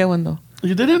bonitas. I didn't get one, though.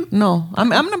 You didn't? No. I'm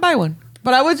going to buy one.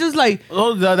 But I was just like...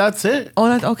 Oh, that's it. Oh,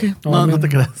 that's okay. No te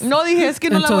creas. No, dije, es que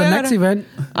no la Until voy the a next event.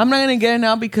 I'm not going to get it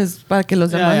now because para que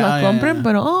los demás la compren.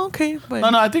 But, okay.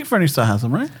 But, No, I think Fernie still has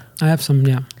them, right? I have some,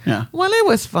 yeah. Well, it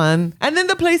was fun. And then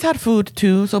the place had food,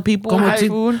 too. So people had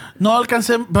food. No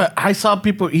alcancé, but I saw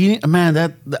people eating.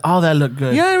 Man, all that looked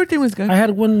good. Yeah, everything was good. I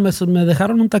had one, me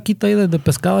dejaron un taquito ahí de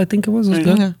pescado, I think it was. It was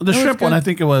good. Yeah. The shrimp one, I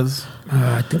think it was.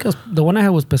 I think the one I had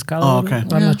was pescado. Oh, okay.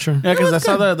 I'm not sure. Yeah, because I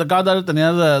saw the goddaughter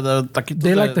tenía the taquito.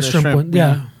 They like the shrimp one,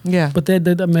 yeah. But they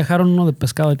me dejaron uno de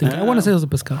pescado, I think. I want to say it was de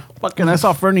pescado. Fucking, I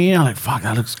saw Fernie eating. I'm like, fuck,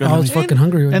 that looks good. I was fucking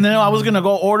hungry. Right? And then I was gonna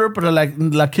go order, but like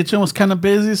the kitchen was kind of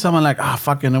busy, so I'm like,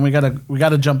 fuck it, and we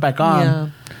gotta jump back on. Yeah.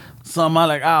 So I'm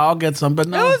like, I'll get some, but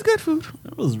no, It was good food.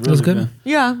 It was really good.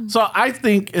 Yeah. So I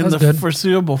think in the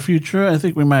foreseeable future, I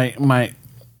think we might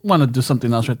want to do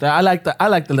something else right there. I like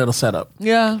the little setup.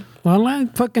 Yeah. Well,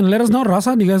 fucking let us know,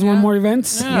 Raza. Do you guys want more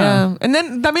events? Yeah. And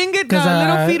then también get a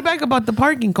little feedback about the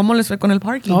parking. ¿Cómo les fue con el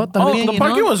parking? Oh, the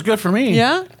parking was good for me.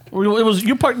 Yeah? It was,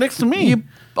 you parked next to me.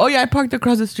 I parked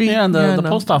across the street. Yeah, the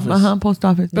post office. Post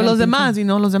office. But los demás,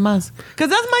 los demás.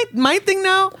 Because that's my thing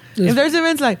now. If there's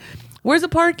events like, where's the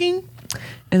parking?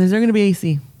 And is there going to be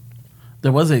AC?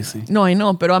 There was AC. No, I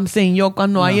know. Pero I'm saying,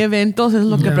 cuando hay eventos, es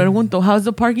lo que pregunto. How's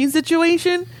the parking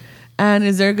situation? And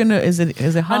is it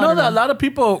hot? I know that a lot of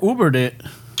people Ubered it.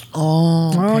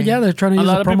 Oh, yeah, they're trying to use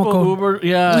a promo code. Uber,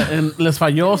 and les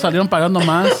falló, salieron pagando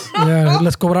más. Yeah,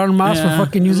 les cobraron más for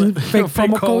fucking using fake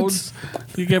promo codes.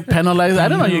 You get penalized. I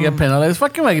don't know you get penalized.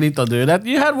 Fucking Magrito, dude.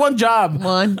 You had one job.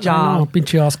 One job. Oh,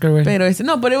 pinche Oscar,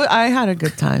 güey. But I had a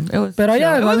good time. It was Pero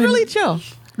chill. It was really chill.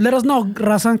 Let us know,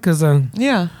 Razan, because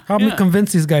help me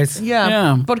convince these guys.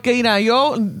 Yeah. Porque,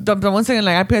 the one second,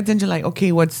 like, I pay attention, like,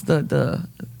 okay, what's the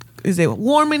is it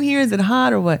warm in here? Is it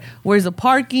hot or what? Where's the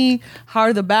parking? How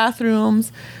are the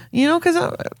bathrooms? You know, because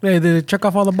Did it check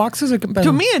off all the boxes? Or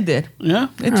to me it did. Yeah.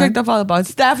 It checked off all the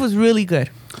boxes. Staff was really good.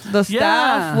 The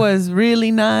staff was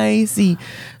really nice. Y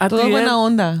todo buena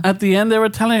onda. At the end, they were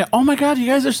telling me, "Oh my God, you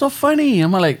guys are so funny."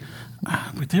 I'm like,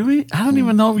 did we? I don't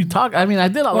even know if we talked. I mean, I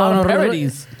did a lot of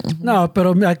parodies. No,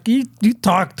 pero aquí you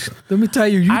talked. Let me tell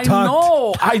you, you talked. I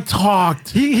know, I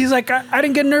talked. He's like, I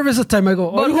didn't get nervous this time. I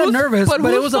go, you got nervous,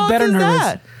 but it was a better nervous.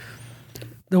 That?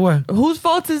 The what? Whose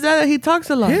fault is that he talks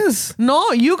a lot? His.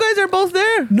 No, you guys are both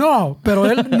there. No, pero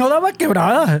él no daba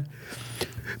quebrada.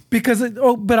 Because,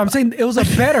 but I'm saying it was a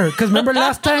better. Because remember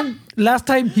last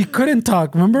time he couldn't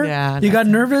talk. Remember? Yeah. He got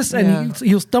nervous and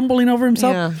he was stumbling over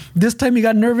himself. Yeah. This time he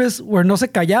got nervous where no se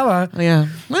callaba. Yeah.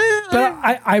 But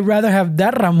I rather have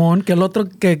that Ramon que el otro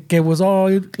que was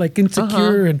all like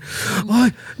insecure and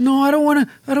no, I don't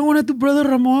wanna do Brother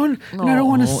Ramon and I don't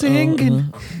wanna sing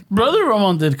and Brother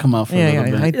Ramon did come out for a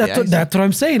little bit. that's what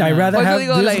I'm saying. I rather have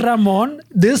this like, Ramon,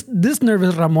 this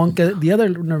nervous Ramon que the other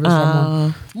nervous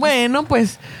Ramon. Bueno,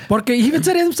 pues. Porque he even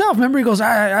said it himself. Remember, he goes,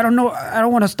 I don't know, I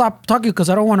don't want to stop talking because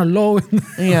I don't want to low.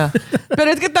 Yeah.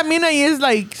 Pero es que también ahí is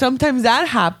like, sometimes that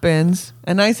happens.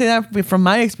 And I say that from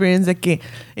my experience, that que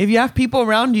if you have people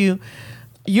around you,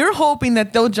 you're hoping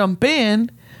that they'll jump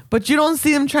in, but you don't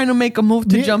see them trying to make a move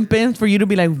to jump in for you to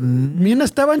be like, Me and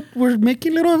Esteban were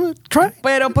making little try.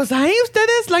 Pero pues ahí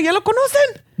ustedes like, ya lo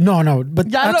conocen. No, but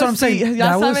that's what I'm saying.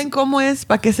 Ya saben cómo es,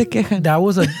 ¿para qué se quejan? That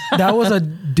was a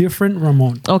different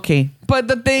Ramon. Okay. But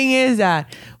the thing is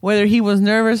that whether he was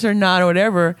nervous or not or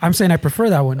whatever. I'm saying I prefer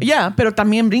that one. Yeah, pero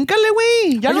también bríncale,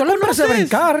 güey. Ya lo conoces.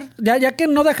 Brincar. Ya que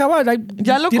no dejaba.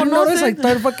 Ya lo conoces. I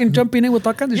started fucking jumping in with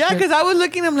all kinds of shit. Yeah, because I was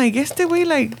looking, I'm like, este güey,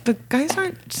 like, the guys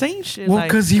aren't saying shit. Well,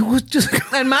 because he was just...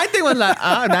 And my thing was like,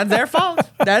 that's their fault.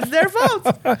 That's their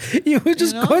fault. He was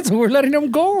just going, so we're letting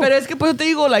him go. Pero es que pues te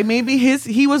digo, like, maybe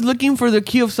he was looking for the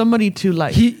cue of somebody to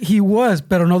like... He was,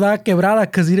 pero no daba quebrada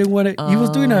because he didn't want to... He was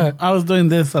doing I was doing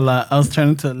this a lot. I was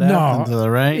turning to the left and to the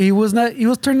right. He was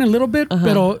turning a little bit,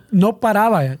 pero no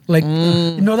paraba. Like,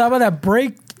 no daba that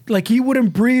break. Like, he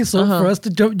wouldn't breathe. So for us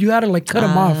to jump, you had to like cut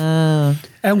him off.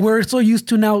 And we're so used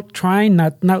to now trying,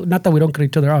 not that we don't cut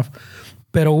each other off,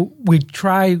 pero we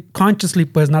try consciously,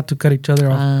 pues, not to cut each other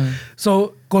off.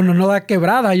 So, cuando no da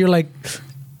quebrada, you're like...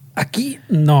 Aquí,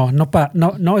 no,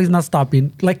 he's not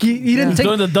stopping. Like he didn't take.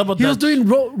 Doing the double he was doing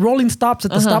rolling stops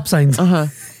at the stop signs.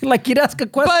 Like he'd ask a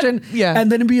question, and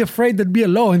then be afraid there'd be a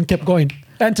low, and kept going.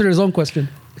 Answer his own question.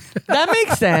 That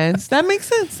makes sense.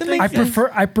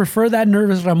 I prefer that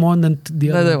nervous Ramon than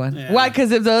the other one. Yeah. Why?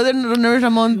 Because if the other nervous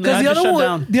Ramon, because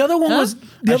the other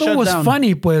one was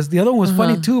funny. Pues the other one was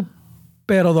funny too.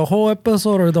 Pero the whole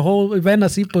episode or the whole event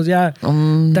así, pues ya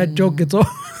that joke gets old.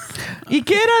 ¿Y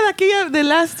qué era de aquella de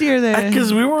last year?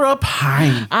 Because we were up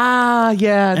high.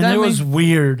 Yeah. And it was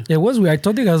weird. It was weird. I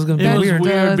told you guys it was going to be weird. It was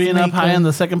weird being up high on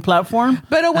the second platform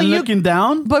and looking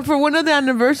down. But for one of the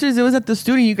anniversaries, it was at the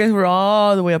studio. You guys were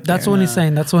all the way up there. That's what he's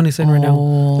saying. That's what he's saying right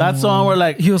now. That's the one where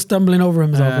like... He was stumbling over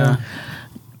himself.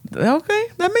 Okay,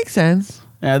 that makes sense.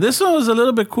 Yeah, this one was a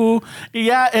little bit cool.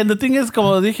 Yeah, and the thing is,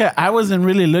 como dije, I wasn't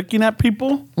really looking at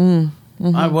people.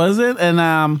 I wasn't, and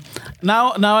now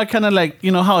I kind of like,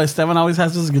 you know how Esteban always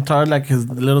has this guitar, like his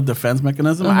little defense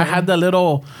mechanism. I had the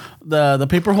little the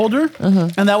paper holder,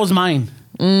 and that was mine.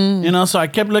 You know, so I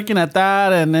kept looking at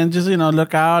that, and then just, you know,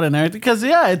 look out and everything. Because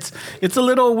it's a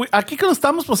little aquí cuando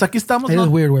estamos, pues aquí estamos. It is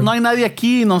weird. No hay nadie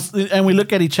aquí, and we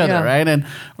look at each other, right? And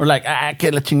we're like, que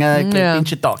la chingada, que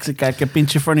pinche tóxica, que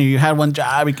pinche funny. You had one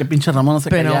job, y que pinche Ramón no se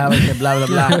callaba, que bla bla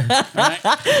bla. Right?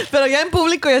 Pero ya en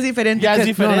público ya es diferente. Ya es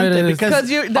diferente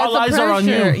because all eyes are on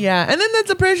you. Yeah, and then that's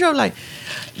the pressure of like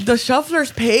the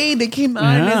shufflers paid. They came out,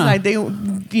 and it's like they,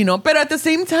 you know. But at the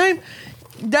same time,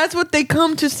 that's what they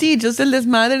come to see. Just el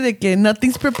desmadre de que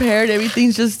nothing's prepared.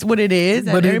 Everything's just what it is.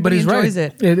 And everybody enjoys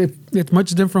it. It's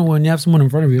much different when you have someone in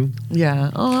front of you. Yeah.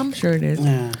 Oh, I'm sure it is.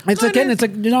 Yeah. It's like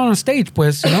you're not on stage,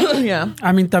 pues, you know? Yeah.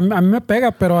 I mean, a mí me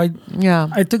pega, pero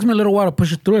it took me a little while to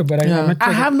push it through it, but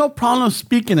I have no problem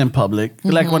speaking in public.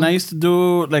 Like when I used to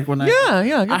do, like when I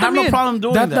have no problem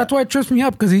doing that. That's why it trips me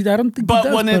up, because I don't think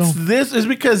but when it's this, it's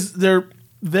because they're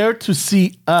there to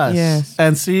see us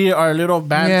and see our little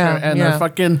banter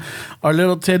and our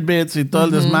little tidbits y todo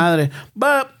el desmadre.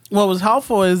 But what was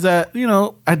helpful is that, you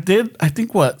know, I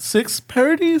think 6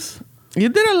 parodies? You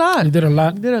did a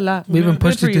lot. We even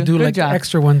pushed you to do like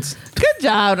extra ones. Good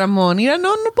job, Ramon. Mira,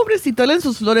 no, pobrecito, le en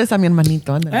sus flores a mi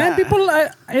hermanito. And people,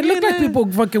 it looked like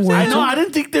people fucking were. I know, I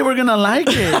didn't think they were going to like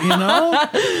it, you know?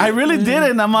 I really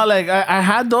didn't. I'm all like, I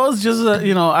had those just,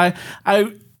 you know,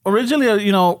 I originally,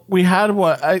 you know, we had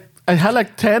I had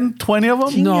like 10, 20 of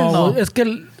them. No, es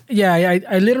que, yeah,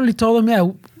 I literally told them, yeah,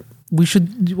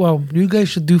 you guys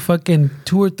should do fucking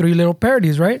 2 or 3 little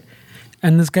parodies, right?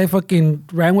 And this guy fucking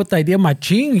ran with the idea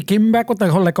machine. He came back with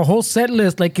a whole set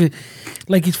list, like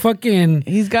he's fucking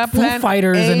He's got Foo plan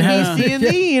Fighters A, and B, C, and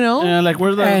D, you know? Yeah, like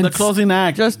where's the closing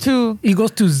act? Just to... He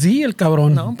goes to Z, el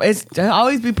cabrón. No, it's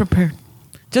always be prepared.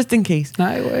 Just in case.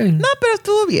 Ay, güey. No, pero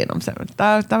estuvo bien.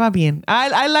 Estaba bien.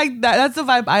 I like that. That's the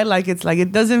vibe I like. It's like,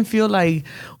 it doesn't feel like,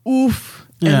 oof.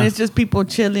 Yeah. And it's just people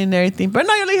chilling and everything. But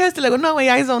no, yo le dije este, like, no,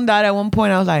 I zoned out at one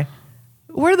point. I was like,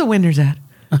 where are the winners at?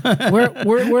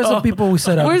 Where's the people we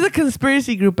set up? Where's the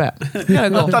conspiracy group at? Gotta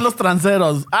No go. están los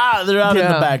tranceros. They're out in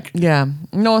the back. Yeah.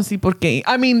 No, sí, porque...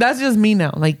 I mean, that's just me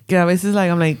now. Like, a veces, like,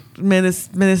 I'm like, me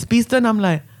despisto and I'm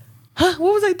like, huh?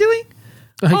 What was I doing?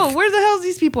 Oh, where the hell's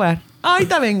these people at?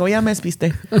 Ahorita vengo, ya me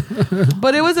despiste.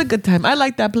 But it was a good time. I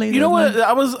like that place. You know what?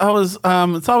 I'm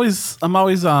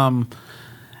always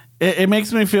it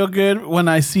makes me feel good when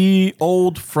I see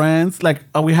old friends. Like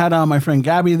we had my friend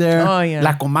Gabby there. Oh, yeah.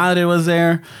 La Comadre was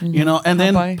there. You know, and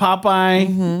then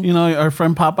Popeye, you know, our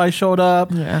friend Popeye showed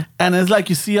up. Yeah. And it's like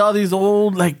you see all these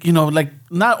old, like, you know, like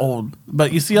not old,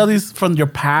 but you see all these from your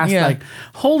past. Yeah. Like,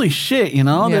 holy shit, you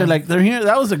know? Yeah. They're here.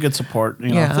 That was a good support.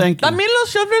 You know, thank you. También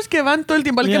los shoppers que van todo el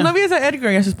tiempo. El que no vi es a Edgar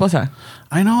y a su esposa.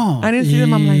 I know. I didn't see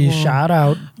them. I'm like, whoa. Shout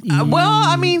out. Well,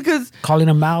 I mean, because... Calling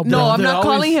him out. No, bro. I'm not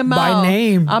calling him out. By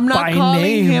name. I'm not By calling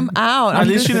name. him out. At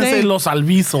least she didn't say Los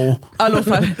Alviso.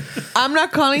 I'm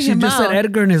not calling She him just out. said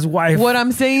Edgar and his wife. What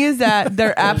I'm saying is that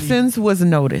their absence was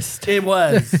noticed It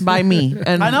was. by me.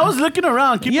 And I was looking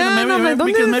around, keeping Yeah, maybe, no, I'm like,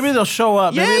 because ¿dónde maybe they'll show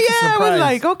up. yeah, Maybe it's a I surprise. was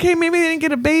like, okay, maybe they didn't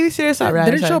get a babysitter. It's all right.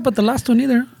 They didn't show up at the last one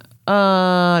either.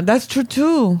 That's true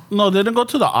too. No, they didn't go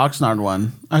to the Oxnard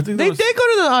one. I think They did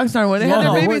go to the Oxnard one. They had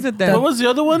their babies at there. What was the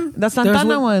other one? The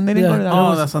Santana one. They didn't go to that Oh,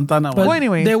 one. the Santana But one. Well,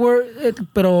 anyways. they were,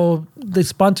 pero they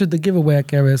sponsored the giveaway, I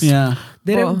guess. Yeah.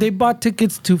 They bought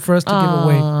tickets for us to give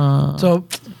away. So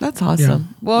That's awesome.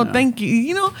 Yeah. Well, thank you.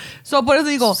 You know, so por eso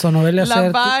digo, So Noelia la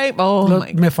said, vibe. Oh,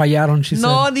 my me fallaron, she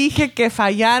No said. dije que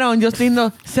fallaron. Yo estoy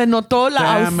diciendo, se notó la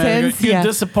Damn, man, you ausencia.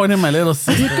 disappointed my little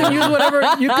sister. You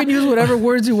can use whatever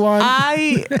words you want.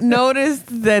 I noticed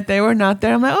that they were not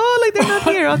there. I'm like, oh, like they're not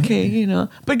here. Okay, you know.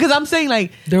 Because I'm saying,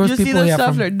 like, There was you see people, the yeah,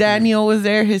 stuff. from- Daniel was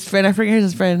there, his friend. I forget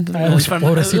his friend.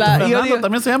 Pobrecito. Yo digo-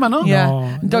 También se llama, ¿no? Yeah.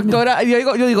 No. Doctora,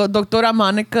 yo digo, Doctora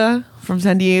Monica from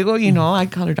San Diego, you know, I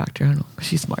call her doctor. I don't know, 'cause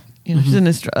she's smart. You know,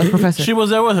 she's a professor. She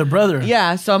was there with her brother.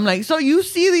 Yeah, so I'm like, so you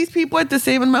see these people at the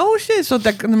same, I'm like, oh shit, so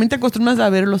también te acostumbras a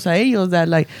verlos a ellos, that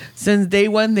like, since day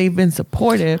one, they've been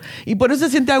supportive. Y por eso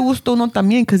se siente a gusto uno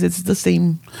también, because it's the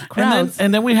same crowds.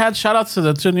 And then we had shout outs to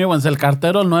the 2 new ones. El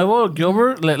cartero nuevo,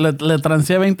 Gilbert, le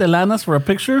trancé 20 lanas for a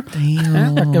picture.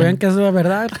 Para que vean que es la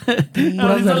verdad. Puras He's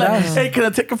like, verdades. hey, can I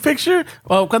take a picture?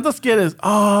 Well, ¿cuántos quieres?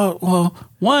 Oh, well,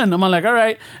 1. I'm like, all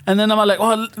right. And then I'm like,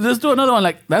 well, let's do another one.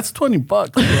 Like, that's $20, bro.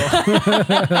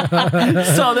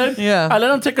 So then I let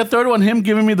him take a third one, him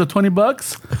giving me the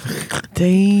 $20.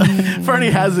 Damn. Fernie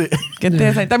has it. Qué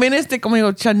interesante. También como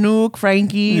digo, Chanook,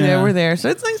 Frankie, they were there. So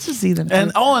it's nice to see them.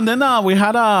 And then we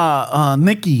had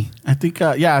Nikki. I think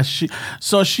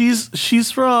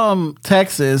she's from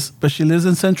Texas, but she lives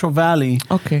in Central Valley.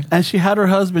 Okay. And she had her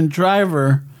husband drive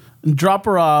her and drop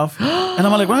her off. And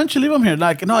I'm like, why don't you leave him here?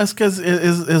 Like, no, it's because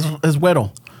it's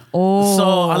güero. Oh. So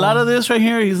a lot of this right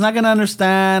here, he's not gonna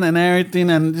understand and everything.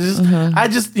 And I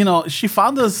just, you know, she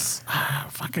found us.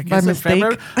 Fuck, I guess By in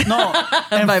February. mistake? No,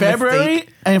 in By February.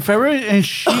 In February, and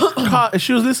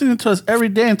she was listening to us every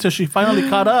day until she finally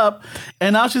caught up.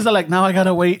 And now she's like, now I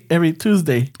gotta wait every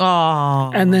Tuesday.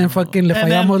 Oh. And then fucking le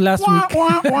fallamos last week.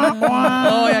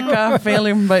 Oh, y acá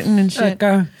failing button and shit.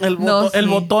 Acá. El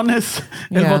botones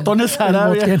Yeah.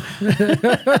 Arabia.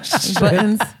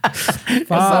 Buttons.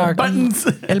 Fuck. Buttons.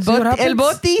 El See what happens?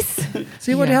 botis.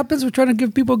 See what happens? We're trying to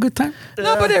give people a good time.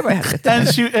 No, but everybody has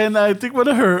it. And I think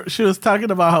she was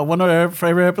talking about how one of her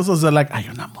favorite episodes are like, hay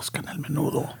una mosca en el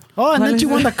menudo. Oh, and then she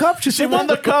won the cup. She won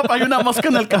the cup. Hay una mosca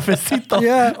en el cafecito.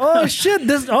 Yeah. Oh shit!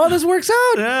 This works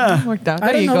out. Yeah. Worked out. I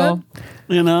There didn't you know go.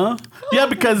 You know? Yeah,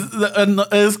 because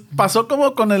pasó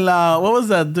como con el, what was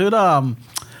that dude?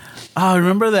 I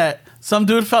remember that some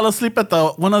dude fell asleep at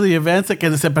one of the events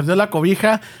que se perdió la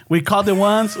cobija. We called it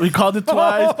once, we called it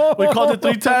twice, we called it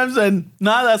 3 times, and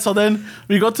nada. So then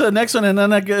we go to the next one, and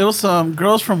then it was some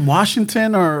girls from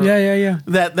Washington or Yeah.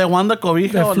 that won the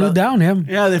cobija. That flew down him.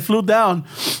 Yeah, they flew down.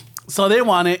 So they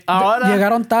won it. Ahora,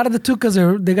 Llegaron tarde too because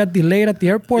they got delayed at the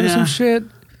airport or some shit.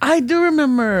 I do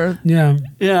remember. Yeah.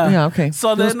 Yeah. Okay.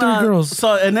 So Those then, three girls.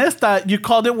 So in esta, you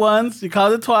called it once, you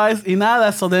called it twice, y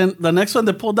nada. So then the next one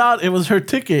they pulled out, it was her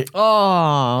ticket.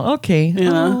 Oh, okay.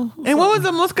 You know? And what was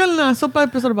the mosca en la sopa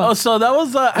episode about? Oh, so that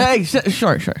was. Hey,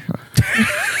 sure.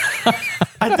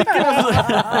 I think it was.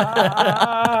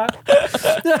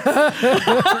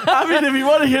 I mean, if you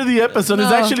want to hear the episode,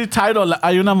 it's actually titled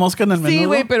 "Hay una mosca en el Sí, menudo."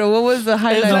 wait, pero what was the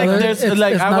highlight? It's like of it? there's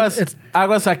like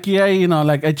aguas aquí, you know,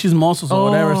 like hay chismosos or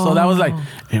whatever. So that was like,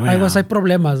 hey, wait, Hay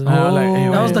problemas. like, hey,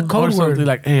 that was wait, the code or something word.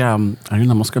 like, hey, hay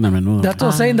una mosca en el menudo. That's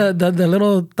what I'm saying. The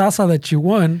little taza that you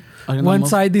won. One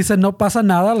side they said no pasa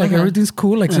nada, like everything's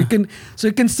cool, like so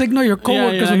you can signal your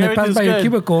coworkers when they pass by your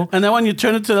cubicle. And then when you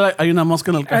turn it to like, hay una mosca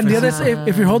en el café. And the other,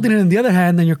 if you're holding it in the other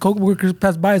hand, then your coworkers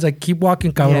pass by, it's like keep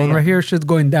walking, cabrón. Right here, shit's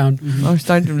going down. Oh,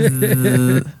 starting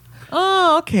to.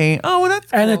 Oh, okay. Oh, well,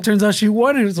 that's cool. And it turns out she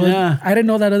won it. So I didn't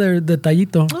know that other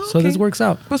detallito. So this works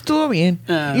out. Pues estuvo bien.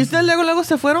 Yeah. ¿Y ustedes luego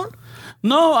se fueron?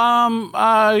 No,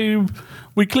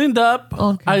 we cleaned up.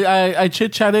 Okay. I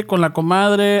chit-chatted con la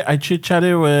comadre. I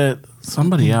chit-chatted with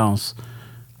somebody else.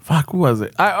 Fuck, who was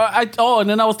it? And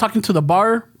then I was talking to the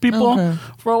bar people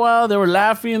for a while. They were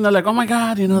laughing. They're like, oh my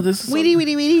God, you know, this is...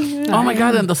 Weedy. Oh my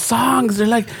God, and the songs, they're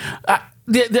like...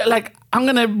 They're like, I'm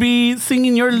gonna be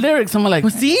singing your lyrics. I'm like...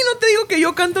 Pues sí, no te digo que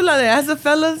yo canto la de As the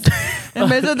Fellas en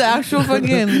vez de the actual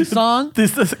fucking song.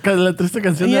 La triste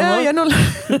canción de amor. Ya no la...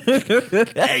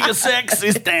 Ellos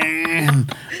existen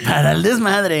para el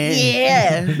desmadre.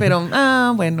 Yeah. Pero,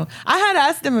 bueno. I had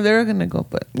asked them if they were going to go,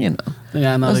 but, you know.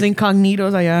 Yeah, no. Los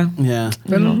incognitos allá. Yeah.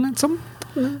 I'm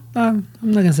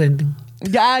not going to say anything.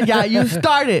 Ya, you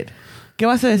started. ¿Qué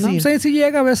vas a decir? I'm saying si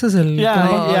llega a veces el...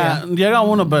 Yeah. Llega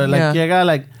uno, but like, llega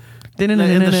like in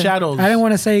the shadows. I didn't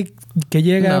want to say que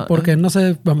llega porque no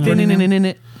sé...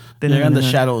 They're in the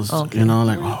shadows, you know,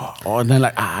 like, and then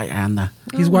like, anda.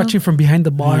 He's watching from behind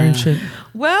the bar and shit.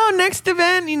 Well, next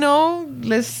event, you know,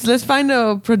 let's find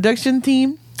a production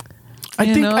team. I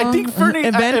think Fernie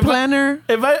event planner.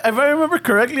 If I remember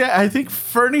correctly, I think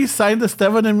Fernie signed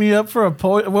Esteban and me up for a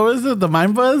what was it? The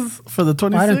Mind Buzz for the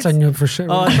 26th? I didn't sign you up for sure.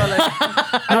 Oh, I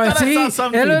thought I saw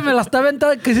something. Él me la está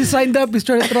aventando que sí signed up. He's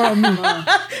trying to throw on me.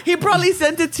 He probably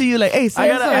sent it to you like, hey, I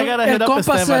gotta hit up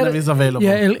Esteban if he's available.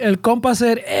 Yeah, el compa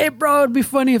said, hey, bro, it'd be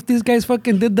funny if these guys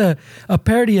fucking did a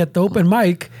parody at the open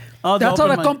mic. Oh, that's all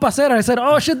the compa said. I said,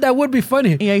 oh, shit, that would be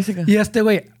funny. Y ahí se quedó. Y este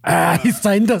güey, he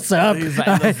signed us up.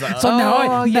 So now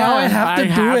I have to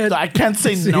do it. I can't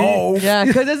say no. Yeah,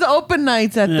 because there's open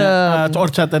nights at the...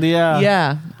 Horchateria.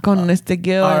 Yeah, con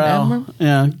Gil and Amber.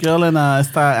 Yeah, Gil and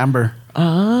esta Amber.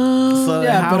 So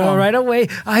yeah, but right away,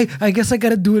 I guess I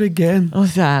gotta do it again. O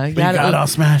sea, we got all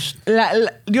smashed.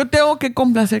 Yo tengo que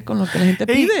complacer con lo que la gente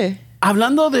pide.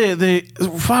 Hablando de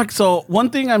fuck, so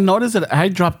one thing I've noticed that I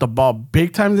dropped the ball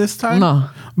big time this time. No.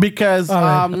 Because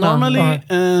normally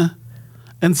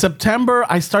in September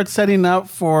I start setting up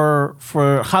for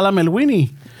Jala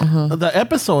Melwini, the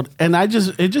episode, and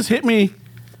it just hit me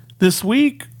this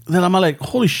week that I'm like,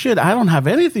 holy shit, I don't have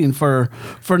anything for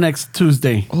next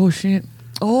Tuesday. Oh shit.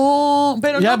 Oh,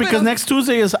 because next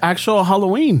Tuesday is actual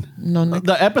Halloween. No,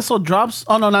 the episode drops.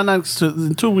 Oh no, not next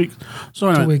in 2 weeks.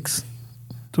 Sorry, 2 weeks.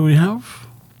 Do we have?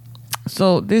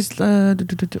 So this,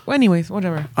 anyways,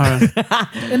 whatever. All right.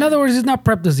 In other words, it's not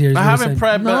prepped this year. I haven't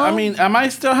prepped, but I mean, I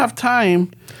might still have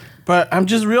time, but I'm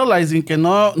just realizing que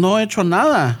no he hecho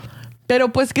nada. Pero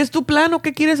pues, ¿qué es tu plan o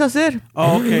qué quieres hacer?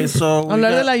 Oh, okay, so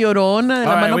hablar de la llorona, de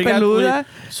la mano peluda.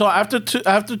 So after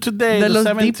today, de the los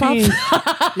 17th,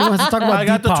 he wants to talk about I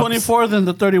got the 24th and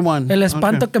the 31. El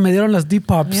espanto que me dieron las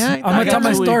Depop. Yeah, I'm gonna tell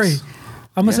my story.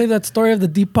 I'm gonna save that story of the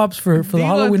Depops for the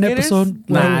Halloween episode.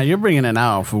 Nah, you're bringing it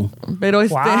out, fool. Pero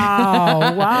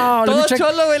wow. Todo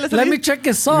cholo, güey. Let me check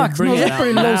his socks. No, those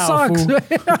pretty low socks.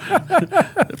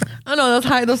 Oh no,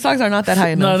 those socks are not that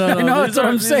high enough. No. I know, that's what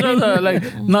I'm saying.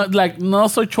 No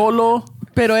soy cholo.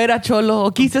 Pero era cholo,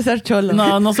 o quise ser cholo.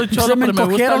 No soy cholo, Se me pero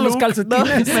me gusta los Luke.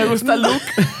 calcetines. Me gusta Luke.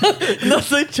 No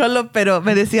soy cholo, pero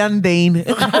me decían Dane.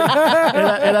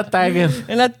 Era Tiger.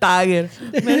 Era Tiger.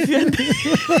 Me decían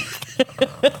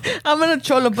I'm not a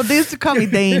cholo, but they used to call me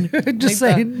Dane. Just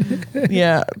saying.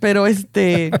 Yeah, pero pues,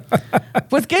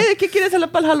 ¿qué quieres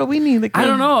hacer para el Halloween? I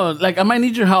don't know. Like, I might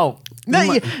need your help. This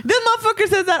motherfucker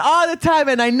says that all the time,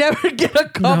 and I never get a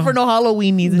call for no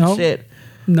Halloweenies and shit.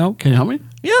 No. Can you help me?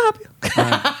 Yeah, I'll help you.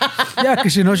 Yeah,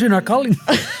 because she knows you're not calling.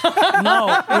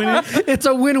 No. It's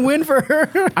a win-win for her.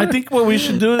 I think what we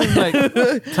should do is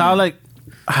tell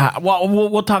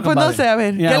we'll talk pues about no sé, a ver.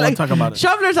 it. Yeah, we'll talk about it.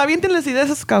 Shovelers, aviéntenles ideas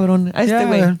a esos cabrón. A este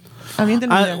güey.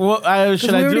 Aviéntenles ideas.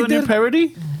 Should I do a new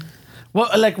parody?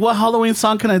 What Halloween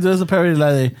song can I do as a parody?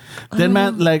 Like, Dead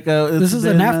Man, like This is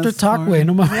an after talk, güey.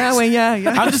 No mames. Yeah, güey,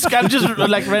 yeah. I'm just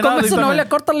like right now. Con eso, Noelia,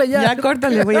 córtale ya. Ya,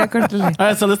 córtale, güey, ya, córtale. All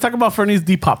right, so let's talk about Fernie's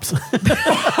Depop.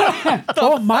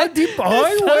 Oh, my deep.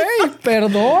 Ay, güey.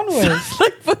 Perdón, güey. It's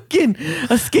like fucking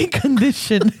a skin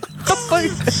condition.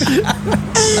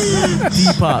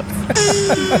 Depop.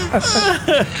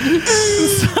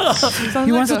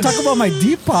 He wants to talk about my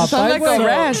Depop. Sounds like a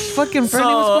rash. Fucking Fernie,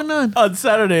 what's going on? On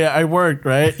Saturday, I worked,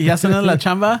 right? Ya se en la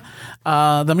chamba.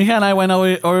 The mija and I went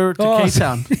over to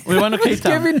K-Town. We went to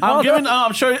K-Town.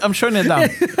 I'm showing it down.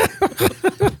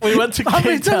 We went to K-Town. How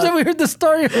many times have we heard the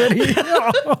story already?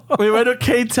 We went to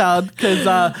K-Town because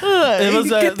it was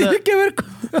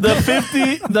the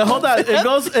 50. Hold on,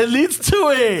 it leads to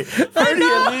it. Fernie,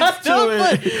 it leads to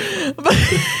it. But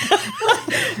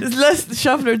it's less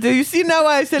shuffler. Do you see now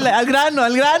why I said like al grano?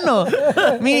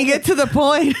 Meaning get to the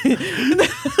point.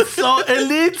 So it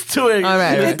leads to it. All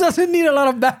right. It doesn't need a lot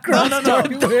of background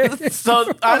story, güey. So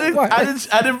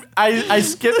I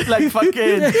skipped like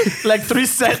fucking like 3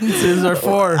 sentences or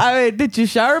 4. I mean, did you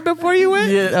shower before you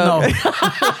went? Yeah, no.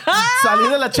 Salí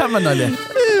de la chamba, Noelia.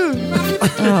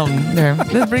 There.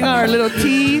 Let's bring on our little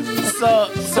tea.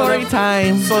 Story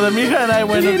time. So the mija and I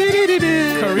went to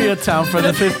Koreatown for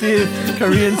the 50th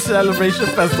Korean Celebration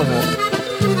Festival.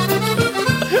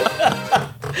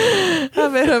 A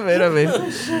ver.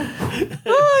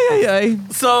 Ay.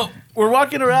 So we're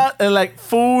walking around and like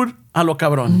food a lo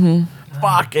cabrón.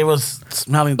 Fuck, it was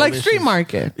smelling Like delicious. street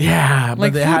market. Yeah, but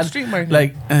Like they food had street market.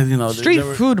 like Street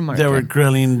food market. They were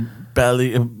grilling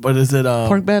belly. What is it?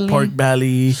 Pork belly. Pork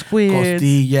belly. Squids.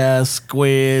 Costillas,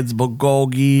 squids,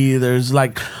 bulgogi. There's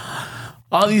like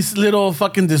all these little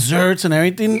fucking desserts and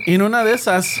everything. In una de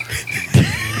esas.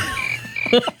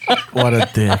 What a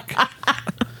dick.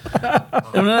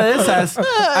 In una de esas,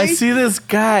 I see this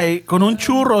guy con un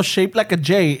churro shaped like a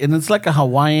J, and it's like a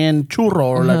Hawaiian churro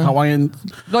or like Hawaiian.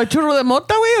 ¿Lo churro de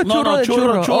mota, güey? ¿O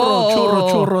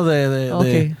Churro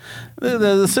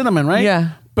de cinnamon, right?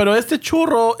 Yeah. Pero este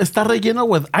churro está relleno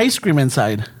with ice cream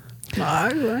inside.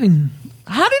 Ay, güey.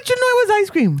 How did you know it was ice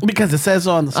cream? Because it says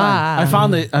so on the side. I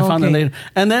found it later.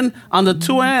 And then on the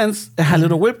 2 ends, it had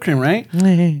little whipped cream, right?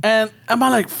 And I'm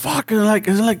like, fuck. And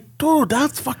it's like, dude,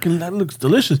 that looks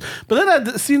delicious. But then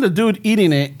I seen the dude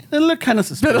eating it. It looked kind of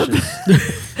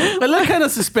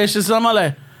suspicious. So I'm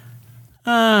like,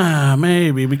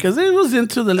 maybe. Because it was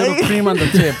into the little cream on the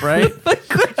tip, right?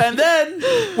 And then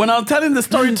when I'm telling the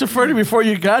story to Ferdy before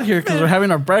you got here, because we're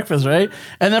having our breakfast, right?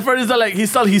 And then Ferdy's like, he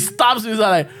stops and he's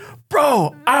like,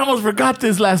 bro, I almost forgot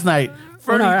this last night.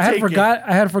 No, I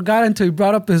had forgot until he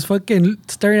brought up his fucking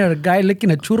staring at a guy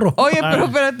licking a churro. Oye, pero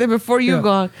espérate, before you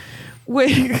go.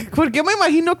 Güey, porque me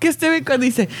imagino que este güey cuando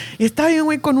dice, está bien,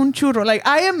 güey, con un churro. Like,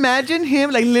 I imagine him,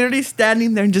 like, literally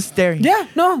standing there and just staring. Yeah,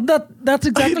 no, that's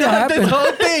exactly what happened. The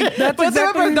whole thing. That's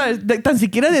exactly... Tan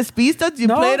siquiera despistas, you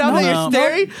play it out that you're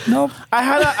staring. No. I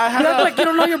had You act like you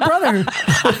don't know your brother.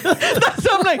 So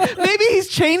I'm like, maybe he's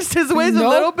changed his ways a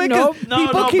little bit because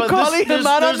people keep calling him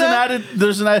out on that.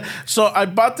 There's an added. So I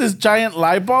bought this giant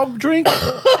light bulb drink.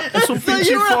 So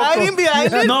you were hiding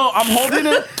behind it? No, I'm holding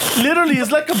it. Literally,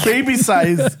 it's like a baby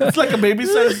size. It's like a baby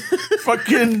size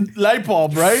fucking light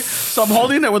bulb, right? So I'm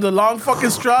holding it with a long fucking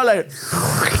straw, like.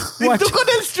 Y tú con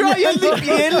el straw y el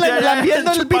bien, like,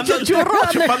 lambiendo el pinche churro.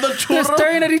 Chupando el churro. They're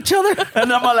staring at each other.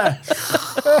 And I'm like.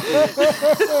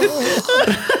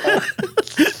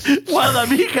 While the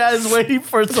mija is waiting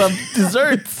for some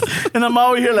desserts. And I'm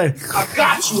over here like, I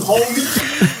got you, homie.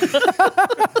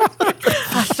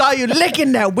 I saw you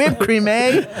licking that whipped cream,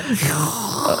 eh?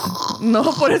 No,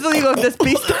 por eso digo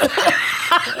despista.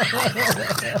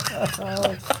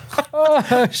 Oh,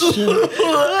 shit.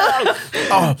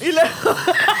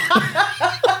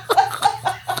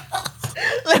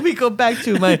 Let me go back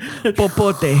to my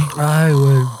popote. Ay,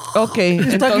 güey. Okay.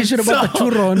 He's talking shit about the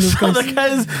churro. So the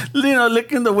guy's,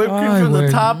 licking the whipped cream from the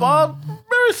top off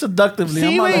very seductively.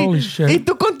 Sí, I'm like, oh, güey. shit. Y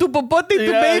tú con tu popote y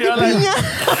tu baby you're like- piña.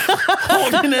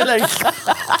 holding it like,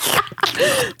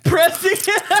 Pressing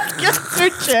it against her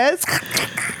chest.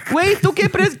 Güey, ¿tú qué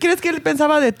crees que él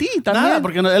pensaba de ti también? nada,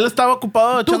 porque él estaba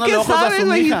ocupado ¿Tú echándole qué ojos a sabes, su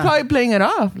güey? He's mija. probably playing it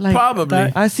off. Like,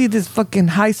 Probably. I see this fucking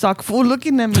high sock fool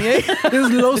looking at me, eh? His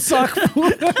low sock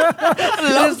food.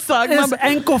 Low sock. His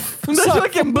ankle Those sock.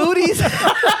 fucking booties.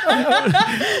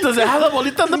 Does it have a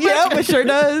bolita in the Yeah, back? it sure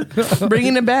does.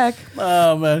 Bringing it back.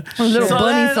 Oh, man. little So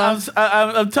bunny then socks.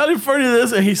 I'm telling Fernie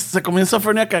this, and se comienza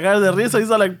Fernie a cagar de risa. He's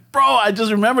like, bro, I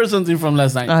just remembered something from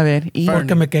last night. A ver. Y...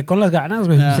 Porque me quedé con las ganas,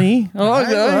 güey. Yeah. Sí.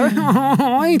 Oh,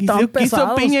 Ay, tan quiso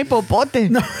pesados. piña y popote.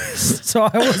 No, so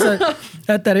I was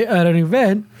at an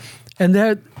event, and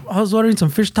there was ordering some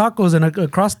fish tacos and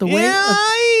across the way.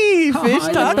 Ay, fish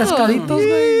tacos. Pescaditos,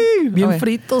 güey. Bien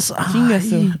fritos.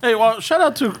 Ay. Hey, well, shout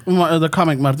out to the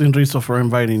comic Martin Rizzo for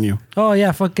inviting you. Oh,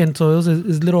 yeah, fucking. So it was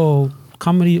his little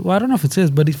comedy. Well, I don't know if it's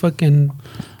his, but he's fucking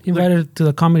invited to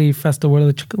the comedy festival,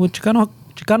 the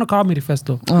Chicano Comedy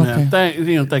Festival. Okay.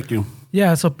 Yeah, thank you.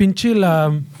 Yeah, so pinchil.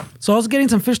 So I was getting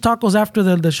some fish tacos after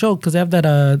the show because they have that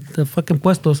the fucking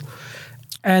puestos.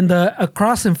 And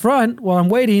across in front, while I'm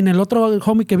waiting, el otro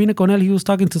homie que vine con él, he was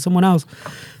talking to someone else.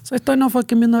 So estoy no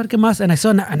fucking viendo a ver qué más. And I saw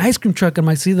an ice cream truck and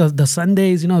I see the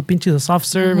sundaes, the pinche, the soft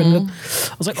serve. And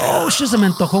I was like, oh, shit, se me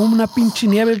antojó una pinche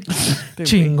nieve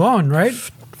chingón, right?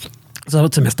 So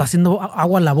se me está haciendo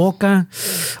agua la boca.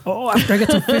 Oh, after I get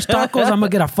some fish tacos, I'm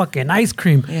going to get a fucking ice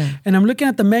cream. Yeah. And I'm looking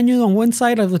at the menu on one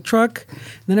side of the truck.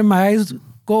 And then my eyes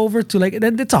go over to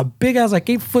then it's a big ass,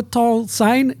 8-foot tall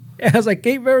sign. It has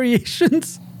 8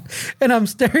 variations. And I'm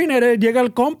staring at it. Llega el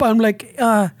compa. I'm like,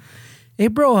 hey,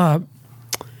 bro, am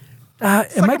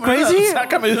I crazy?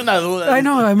 Sácame de una duda. I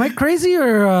know. Am I crazy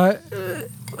or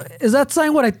is that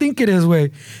sign what I think it is,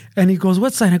 way? And he goes,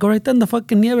 what sign? I go, right there in the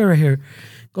fucking nieve right here.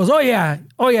 Goes, oh yeah.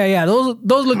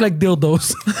 Those look like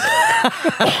dildos.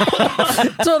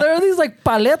 So there are these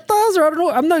paletas, or I don't know.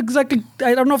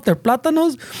 I don't know if they're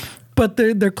plátanos, but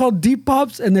they're called deep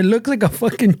pops, and it looks like a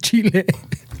fucking chile.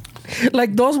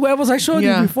 Like those huevos I showed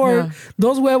you before. Yeah.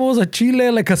 Those huevos a chile,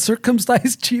 like a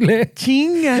circumcised chile.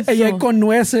 Chingas. Y hay con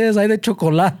nueces, hay de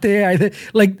chocolate, hay de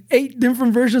 8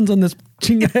 different versions on this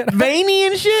chingadera. Veiny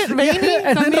and shit. Veiny.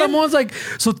 And then Ramon's like,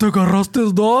 so te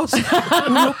agarraste 2,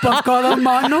 uno para cada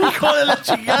mano. Hijo de la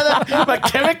chingada. ¿Para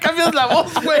qué me cambias la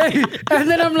voz, güey? And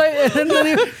then I'm like, le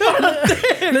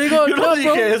digo, Yo no no,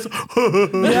 dije bro. eso.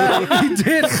 Yeah, he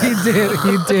did.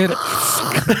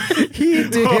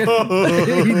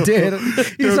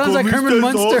 He sounds like Herman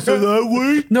Munster.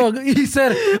 No, he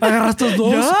said, agarraste 2,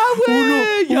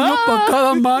 uno para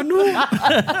cada mano.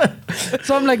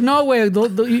 So I'm like, no way,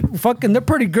 they're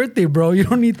pretty girthy, bro. You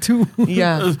don't need 2.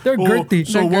 Yeah. They're girthy.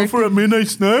 So They're one girthy. for a midnight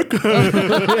snack?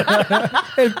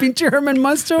 El pinche Herman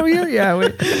Munster over here? Yeah,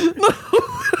 güey.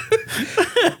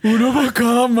 Uno para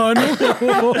cada mano.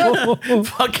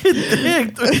 Fucking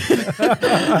dick.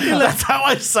 That's how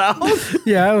I sound.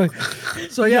 Yeah, güey.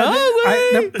 So yeah,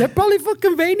 they're probably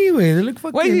fucking veiny, güey. They look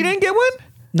fucking... Wait, you didn't get one?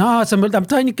 No, I'm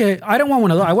telling you, que I don't want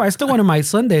one of those. I still wanted my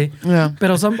Sunday. Yeah.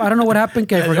 Pero I don't know what happened,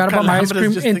 que I forgot about my ice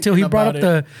cream just until he thinking brought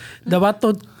up about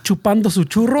the vato chupando su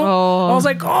churro. Oh. I was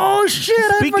like, oh shit,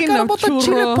 Speaking I forgot of about the churro,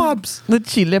 chile pops. The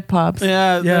chile pops.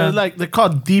 Yeah, Yeah. they're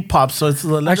called D pops. So it's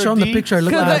the letter I showed him the D. picture. It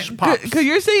looked like pops. Because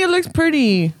you're saying it looks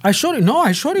pretty. I showed it. No,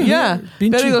 I showed it. Yeah.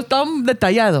 Pinche- Pero digo, está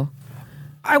detallado.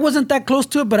 I wasn't that close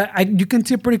to it, but you can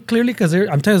see it pretty clearly because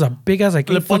I'm telling you, it's a big ass Le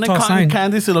 8-foot ponen tall cotton sign.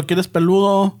 candy si lo quieres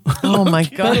peludo. Oh my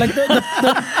But God. like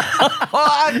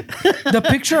the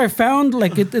picture I found,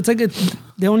 it's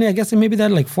they only, I guess maybe they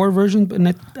had 4 versions, and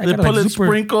I They got put in super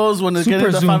sprinkles when they get super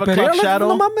into zoom. 5 Pero o'clock era shadow.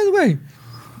 No mames, güey.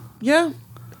 Yeah.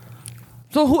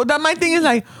 So my thing is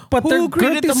But who they're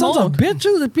created girthy the sons of mold?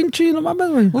 bitches, the pinche, no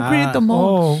mames, güey. Who created the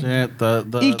mold? Oh. Shit,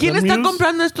 ¿Y quién está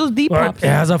comprando estos deep Well, pops? it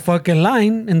has a fucking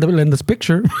line in this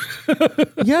picture.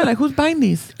 Yeah, like who's buying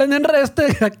these? And then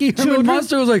aquí, Herman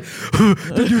Monster was like,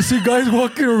 did you see guys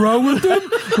walking around with them?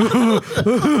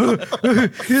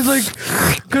 He's like,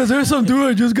 because there's some dude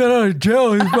I just got out of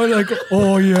jail. He's probably like,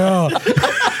 oh yeah.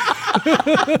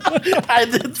 I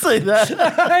did say that.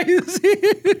 You see?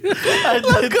 I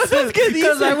did say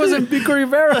Because I was in Pico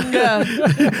Rivera. Yeah.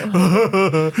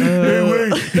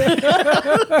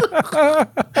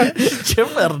 Che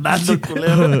Fernando,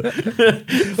 culero.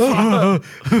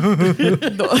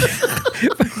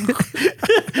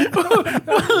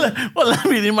 Well, let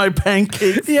me eat my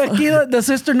pancakes. Y aquí the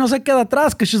sister no se queda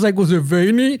atrás because she's like, was it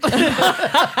veiny? Did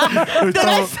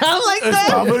I sound like that?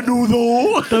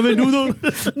 Está venudo.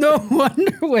 No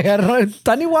wonder, güey.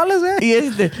 Están iguales, eh. Y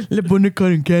le pone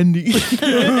cotton candy.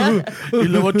 Y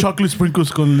luego chocolate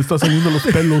sprinkles con le está saliendo los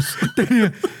pelos.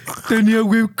 Tenía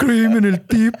whipped cream en el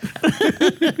tip.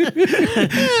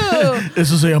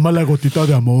 Eso se llama la gotita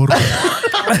de amor.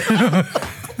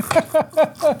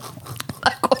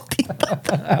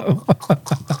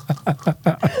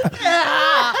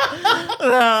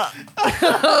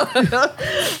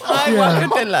 Ay,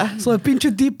 guácatela. So the pinche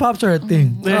deep pops are a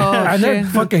thing. Oh, And they're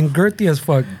shit. fucking girthy as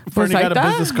fuck. Bernie got a ahí está.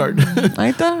 business card.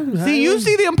 Ahí está. See, you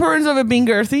see the importance of it being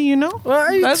girthy, you know?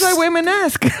 Right. That's why women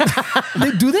ask.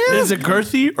 They do this? Is it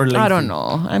girthy or lazy? I don't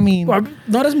know. I mean,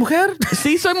 ¿No eres mujer?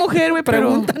 sí soy mujer, güey, pero...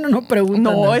 ¿Preguntan o no preguntan?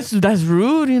 No, that's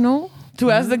rude, you know? To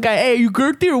ask the guy, hey, are you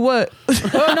girthy or what?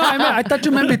 Oh, no, I thought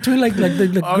you meant between like the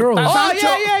girls. Oh,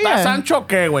 yeah. ¿Estás ancho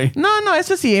qué, güey? No,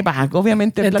 eso sí,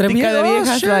 obviamente Entre plática de amigos,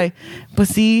 viejas, shit. like, pues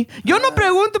sí. Yo no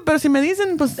pregunto, pero si me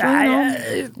dicen, pues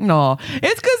no.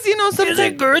 It's because, you know, sometimes... Is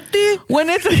it girthy? When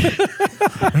it's...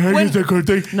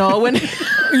 No, when...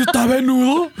 ¿Está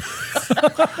venudo?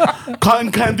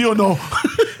 Cotton candy or no?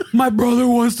 My brother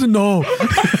wants to know.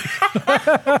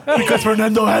 Because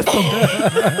Fernando asked him.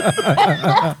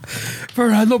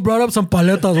 Fernando brought up some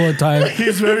paletas one time.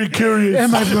 He's very curious.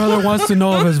 And my brother wants to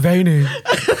know of his veining.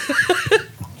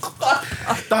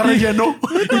 ¿Está relleno?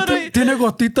 ¿Tiene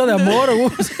gotita de amor? ¿O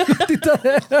gotita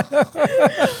de...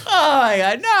 Oh my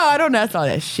God. No, I don't ask all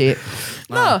that shit.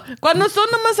 No, cuando son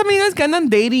nomás amigas que andan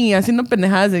dating y haciendo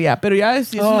pendejadas de ya, pero ya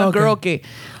es una okay. girl que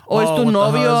o es tu with the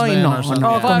novio y husband no. or something.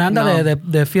 no, Oh, con anda no.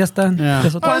 de fiesta. Yeah.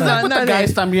 Eso Pues, está- with the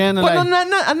guys también. Cuando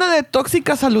like- anda de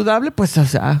tóxica saludable, pues, o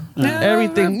sea,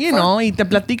 everything, you know, y te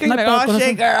platican No y hay like, pedo oh, con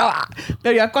shit, girl.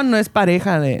 Pero ya cuando es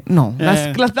pareja de, no,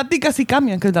 Yeah. las pláticas sí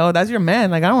cambian, because that's your man,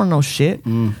 like, I don't want to know shit,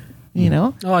 you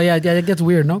know? Oh, yeah, it gets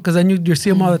weird, no? Because then you see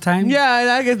him all the time.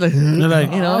 Yeah, I guess, like, You're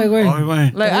like, you know? Ay, güey. ay,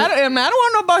 güey. Like, I don't want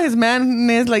to know about his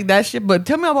manness, like that shit, but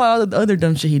tell me about all the other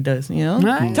dumb shit he does, you know?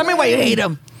 Right. Tell me why you hate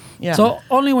him. Yeah. So,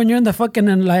 only when you're in the fucking,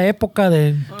 en la época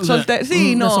de...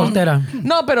 Sí, de no. soltera.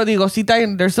 No, pero digo, sí,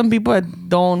 there's some people that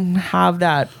don't have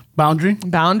that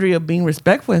boundary of being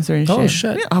respectful and certain Oh, shit.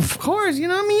 shit. Yeah, of course, you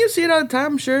know what I mean? You see it all the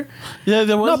time, I'm sure. Yeah,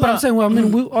 there was No, but I'm saying, well, I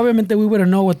mean, obviamente we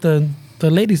wouldn't know what the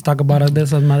ladies talk about de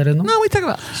esas madres, ¿no? No, we talk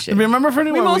about shit. Remember,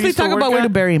 Freddie, We when mostly used to talk work about where to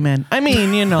at- bury men. I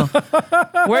mean, you know,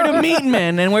 where to meet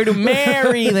men and where to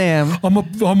marry them. I'm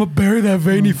a bury that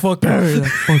veiny fucker.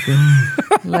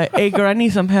 Like, hey, girl, I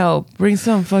need some help. Bring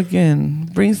some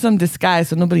disguise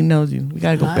so nobody knows you. We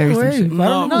gotta go bury some shit.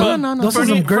 No, No. Those are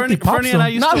some girthy pops, Fernie and I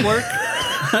though. used to work.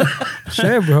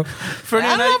 Shit, bro. Fernie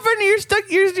I and don't know, Bernie, you're stuck.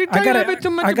 You're talking a bit too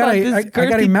much about this I got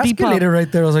girthy emasculated Depop.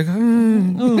 right there. I was like,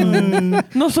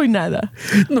 No soy nada.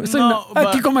 no, soy No, but-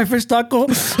 aquí con my fish taco.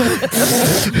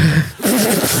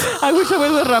 I wish I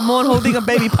was with Ramon holding a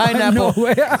baby pineapple. No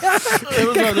way. It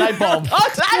was a light bulb.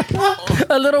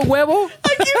 A little huevo.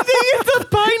 I keep saying it's a He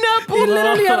pineapple.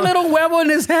 literally had a little huevo in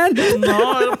his hand.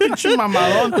 No, era pinche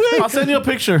mamadón. I'll send you a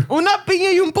picture. Una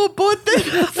piña y un popote.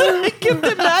 I kept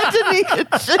imagining it.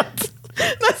 Shit.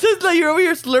 That's just like you're over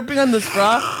here slurping on the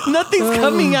straw. Nothing's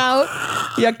coming out.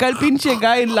 Y acá el pinche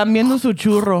guy lamiendo su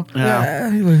churro. Yeah.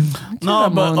 Ay, güey. No,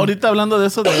 but Ramon. ahorita hablando de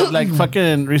eso, de like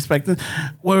fucking respecting.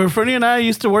 Where Fernie and I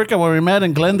used to work at where we met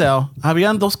in Glendale,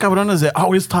 habían dos cabrones that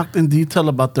always talked in detail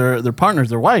about their partners,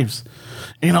 their wives.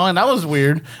 You know, and that was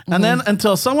weird. And then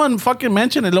until someone fucking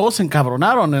mentioned it, luego se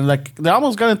encabronaron and like they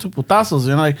almost got into putazos. You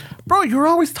know, like, bro, you're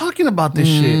always talking about this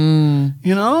shit.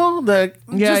 You know, like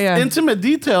just intimate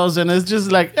details, and it's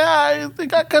just like, yeah, it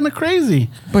got kind of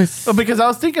crazy. Pues, But because I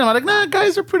was thinking about it, like, nah,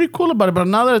 guys are pretty cool about it. But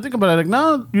now that I think about it, like,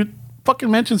 no, you fucking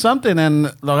mention something and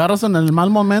lo agarras en el mal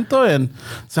momento and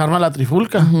se arma la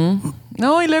trifulca.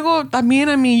 no, y luego también,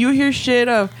 I mean, you hear shit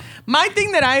of... My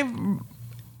thing that I've,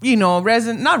 you know,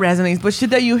 not resonates, but shit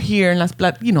that you hear in las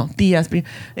tías,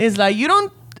 is like, you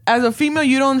don't, as a female,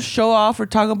 you don't show off or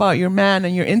talk about your man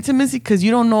and your intimacy because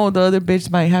you don't know the other bitch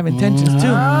might have intentions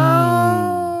too.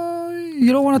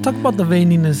 You don't want to talk about the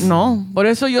veininess. No, por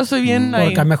eso yo soy bien, like...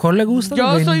 Porque a mejor le gusta. Yo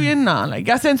el soy vein. bien, no, like,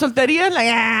 ya sea en soltería,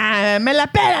 like, me la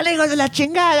pela, hijos de la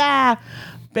chingada.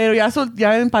 Pero ya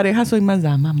en pareja soy más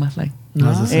dama, más like,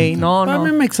 hey, no. I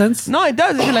mean, it makes sense. No, it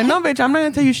does. It's like, no, bitch, I'm not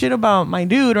gonna tell you shit about my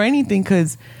dude or anything,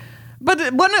 cause, but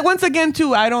once again,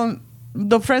 too,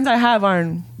 the friends I have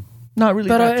aren't not really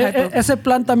Pero that type of. ese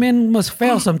plan también must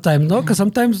fail sometimes, no? Because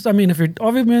sometimes, I mean, if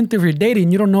you're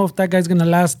dating, you don't know if that guy's gonna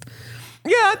last.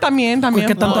 Yeah, también.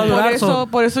 ¿Qué tanto va a durar?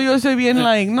 Por eso yo soy bien,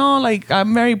 like, no, like,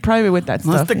 I'm very private with that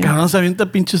No, stuff. este cabrón se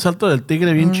avienta pinche salto del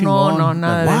tigre bien chingón. No,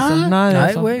 nada de What? eso. Nada de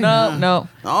Ay, eso. güey. No.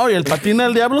 No, y el patín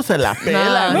del diablo se la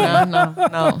pela.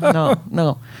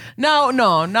 No.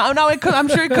 I'm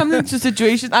sure it comes into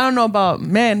situations. I don't know about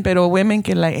men, pero women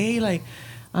que like, hey, like,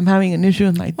 I'm having an issue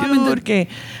with my dude, que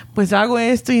pues hago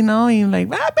esto, you know, and like,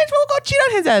 bitch, we'll go cheat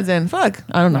on his ass then. Fuck.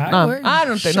 I don't know. I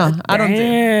don't think.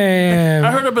 Damn.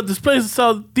 I heard about this place that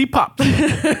sells Depop.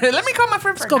 Let me call my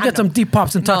friend. Let's go get some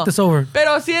Depops and talk this over.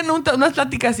 Pero sí en unas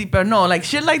pláticas así, pero no, like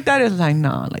shit like that is like,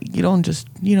 no, like you don't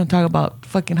talk about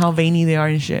fucking how veiny they are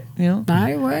and shit, you know?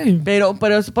 Ay, güey. Pero por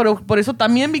eso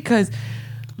también, because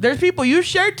there's people you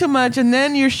share too much and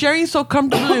then you're sharing so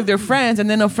comfortably with their friends and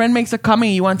then a friend makes a comment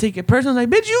and you want to take it personal. Like,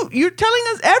 bitch, you're telling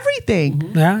us everything.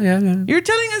 Yeah. You're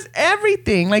telling us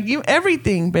everything. Like,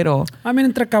 everything, pero... I mean,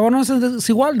 entre cabrones es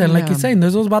igual, then, like you're saying.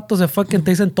 There's those vatos that fucking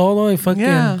te dicen todo y fucking...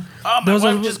 Yeah. my Those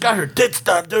wife are- just got her tits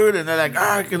done, dude. And they're like,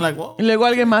 like, whoa. Y luego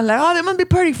alguien más, like, oh, they must be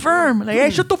pretty firm. Like, hey,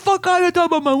 shut the fuck up. You're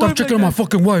talking about my Stop wife. checking like on my that.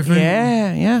 fucking wife, eh?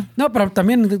 Yeah, yeah. No, pero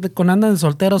también con andan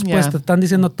solteros, pues Yeah. te están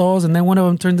diciendo todos, and then one of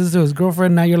them turns into his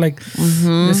girlfriend. Now you're like,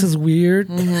 this is weird.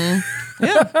 Yeah.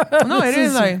 No, it This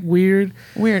is like weird.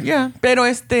 weird. Yeah. Pero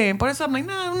por eso I'm like,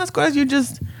 nah, unas cosas you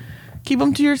just keep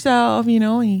them to yourself, you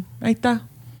know, y ahí está.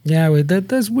 Yeah, wait,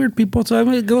 there's weird people. So I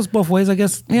mean, it goes both ways, I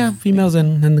guess. Yeah. Females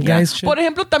and the Yeah. guys. Shit. Por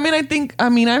ejemplo, también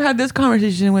I've had this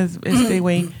conversation with este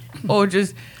güey. Or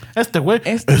just Este güey.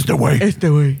 este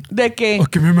güey. De que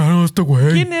que me mano este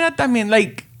güey. ¿quién era también?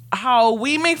 Like how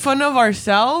we make fun of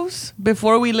ourselves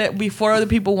before other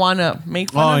people wanna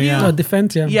make fun Oh, of yeah. you.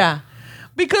 Defense, yeah. Yeah.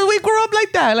 Because we grew up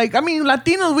like that. Like, I mean,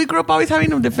 Latinos, we grew up always having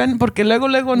to defend. Porque luego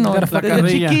no. gotta fuck Desde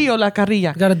carrilla. chiquillo, la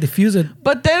carrilla. You gotta diffuse it.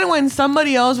 But then when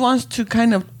somebody else wants to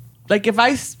kind of, like if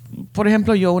por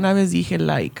ejemplo, yo una vez dije,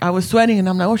 like, I was sweating and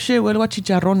I'm like, oh shit, huelo a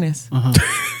chicharrones.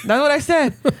 That's what I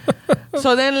said.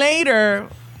 So then later,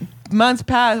 months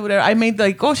passed, whatever, I made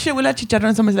like, oh shit, huele a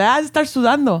chicharrones. Somebody's like, estar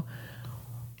sudando.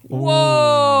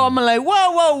 Whoa. I'm like, whoa.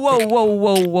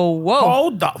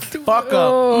 Hold the fuck up.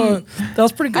 Oh, that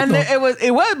was pretty good. And though. then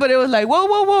it was like,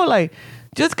 whoa. Like,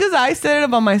 just because I said it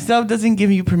about myself doesn't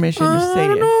give you permission to say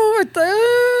it.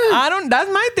 I don't, that's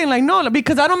my thing. Like, no,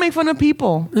 because I don't make fun of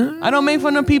people. I don't make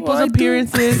fun of people's I do.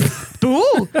 appearances. Tú.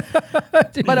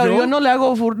 Pero yo no le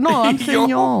hago no, I'm saying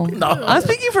yo. No. I'm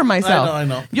speaking for myself. I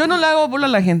know. Yo no le hago burla a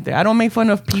la gente. I don't make fun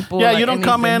of people. Yeah, like you don't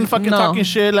come in anything. fucking No. talking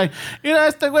shit like, mira,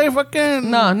 este güey fucking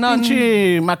No.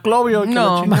 pinche Maclovio. que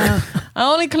la No. chingada. I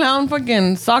only clown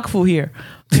fucking sock fool here.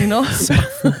 You know?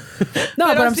 No,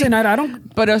 Pero but I'm sí. saying I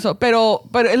don't. Pero es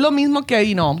lo mismo que,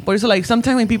 you know, por eso, like,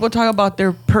 sometimes when people talk about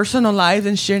their personal lives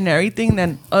and shit and everything,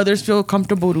 then others feel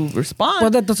comfortable to respond.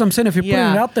 Well, that's what I'm saying. If you're putting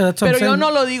it out there, that's what Pero I'm saying. yo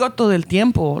no lo digo todo el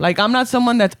tiempo. Like, I'm not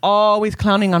someone that's always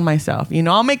clowning on myself. You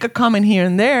know, I'll make a comment here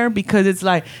and there because it's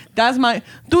like, that's my...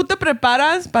 Tú te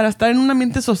preparas para estar en un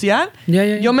ambiente social. Yeah.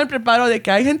 Yo me preparo de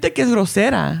que hay gente que es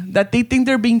grosera. That they think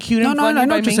they're being cute No, and I funny know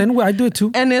by what you're me. saying. I do it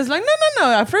too. And it's like,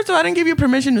 no. First of all, I didn't give you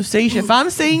permission to say shit. If I'm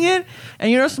saying it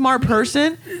and you're a smart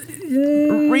person,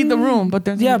 read the room. But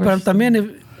there's Yeah, another but también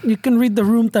if you can read the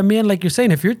room también, like you're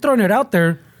saying, if you're throwing it out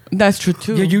there, That's true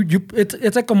too. yeah,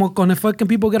 it's like como con fucking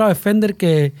people get all offended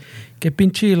que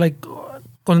pinche like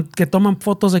que toman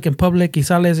fotos like in public y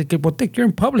sales y que well, you're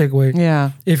in public, güey.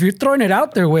 Yeah. If you're throwing it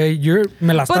out there, güey,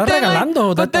 me la estás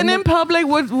regalando. But then in public,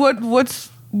 what's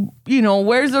you know,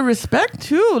 where's the respect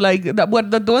too? Like the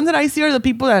ones that I see are the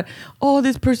people that, oh,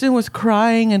 this person was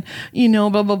crying and you know,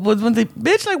 blah blah blah.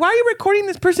 Bitch, like, why are you recording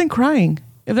this person crying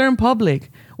if they're in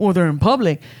public? Well, they're in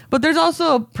public, but there's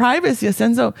also privacy, a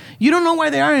sense of you don't know why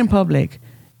they are in public.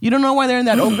 You don't know why they're in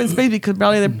that open space because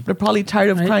probably they're probably tired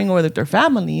of crying over their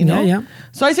family, you know? Yeah.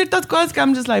 So I ciertas cosas que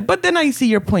I'm just like, but then I see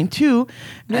your point too.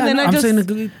 And Yeah, then no, I I'm just saying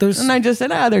and I just said,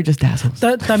 they're just assholes.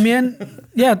 También,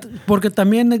 yeah, porque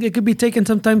también it could be taken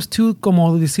sometimes too,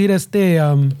 como decir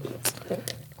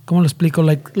 ¿cómo lo explico?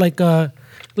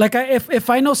 If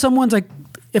I know someone's like,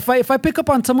 if I pick up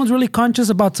on someone's really conscious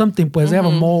about something, pues they have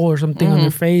a mole or something on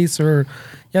their face or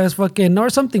it's fucking or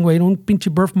something, güey, un pinche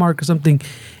birthmark or something.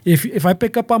 If I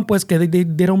pick up on pues que they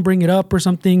don't bring it up or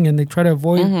something and they try to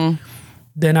avoid,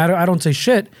 then I don't say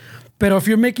shit. But if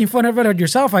you're making fun of it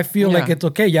yourself, I feel like it's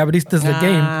okay. Ya abriste the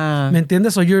game. ¿Me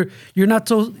entiendes? So you're not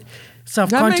so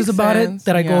self-conscious about sense, it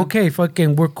that I go, okay,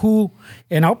 fucking, we're cool.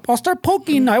 And I'll start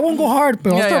poking. I won't go hard,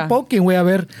 but I'll start poking. Güey, a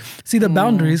ver, see the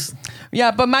boundaries.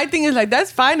 Yeah, but my thing is like,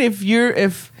 that's fine if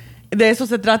de eso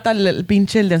se trata el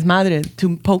pinche el desmadre,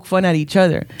 to poke fun at each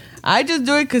other. I just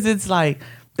do it because it's like,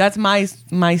 that's my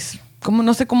como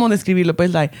no sé cómo describirlo, but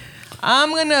it's like,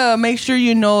 I'm gonna make sure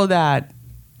you know that,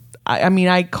 I mean,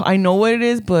 I know what it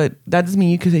is, but that doesn't mean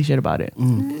you can say shit about it.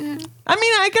 I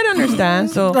mean, I can understand,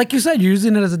 so. Like you said, you're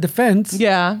using it as a defense.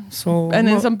 Yeah. So, and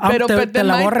then some, pero, te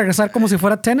la voy a regresar como si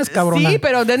fuera tenis, cabrona. Sí,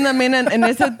 pero then I mean,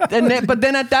 but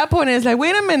then at that point it's like,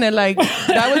 wait a minute, like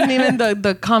that wasn't even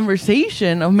the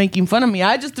conversation of making fun of me.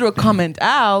 I just threw a comment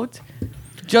out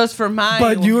just for my.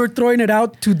 But you were throwing it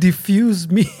out to diffuse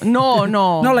me. No.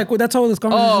 No, like that's how this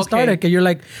conversation started. Que you're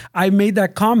like, I made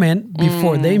that comment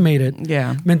before they made it.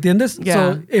 Yeah. ¿Me entiendes? Yeah.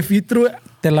 So if you threw it,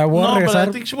 te la voy a No, but regresar.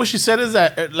 I think what she said is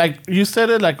that, like, you said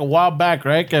it like a while back,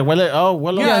 right? Que huele,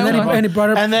 Yeah, and he brought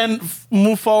up. and then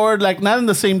move forward, like, not in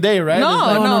the same day, right? No,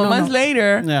 It's like, no, months no.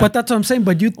 later. Yeah. But that's what I'm saying.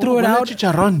 But you threw it huele out.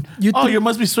 chicharrón. You Oh, threw- you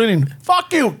must be sweating.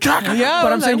 Fuck you. Yeah, But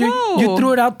I I'm was saying like, you whoa.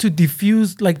 threw it out to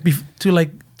diffuse, like, to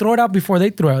like throw it out before they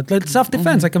threw it out. Like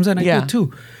self-defense, like I'm saying, I do Yeah. it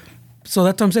too. So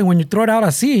that's what I'm saying. When you throw it out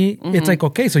así, it's like,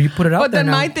 okay, so you put it out But there then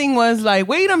now. my thing was like,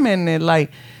 wait a minute,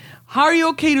 like, how are you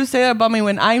okay to say that about me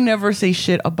when I never say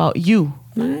shit about you?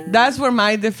 That's where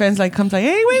my defense like comes like,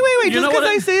 hey, wait. You Just know because what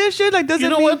I say this shit like doesn't You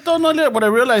know mean... what though, Noelia? What I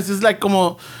realized is like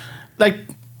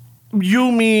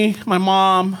you, me, my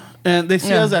mom, and they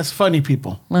see us as funny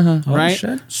people, right?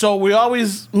 shit. So we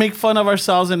always make fun of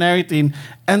ourselves and everything,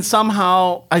 and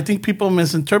somehow I think people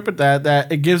misinterpret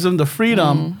that it gives them the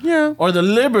freedom or the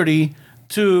liberty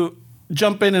to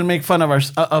jump in and make fun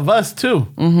of us too.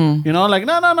 You know, like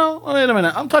no, wait a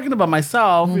minute, I'm talking about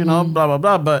myself, you know, blah blah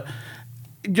blah, but.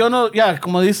 Yo no,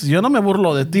 como dices, yo no me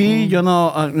burlo de ti, yo no,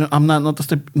 no te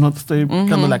estoy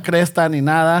picando la cresta ni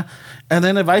nada. And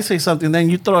then if I say something, then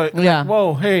you throw it, like,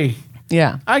 whoa, hey.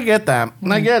 Yeah. I get that.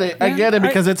 I get it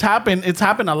because it's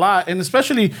happened a lot. And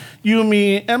especially you,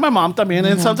 me, and my mom también.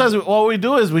 And sometimes what we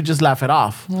do is we just laugh it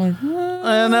off.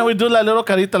 And then we do that little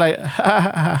carita like,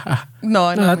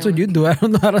 No, that's what you do. I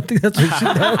don't know. I don't think that's what she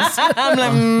does. I'm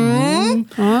like,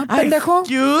 pendejo.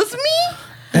 excuse me?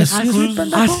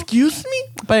 Excuse me?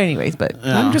 But anyways,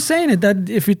 I'm just saying it that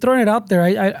if you're throwing it out there,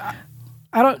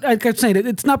 I don't. I kept saying it.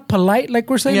 It's not polite, like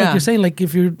we're saying. Like you're saying, like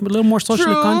if you're a little more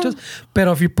socially conscious. But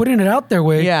if you're putting it out there,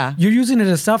 you're using it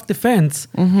as self-defense.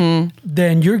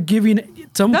 Then you're giving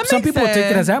some people will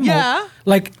take it as ammo. Yeah.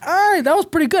 Like, all right, that was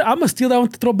pretty good. I'm gonna steal that one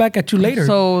to throw back at you later.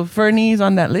 So Fernie's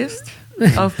on that list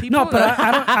of people. No, but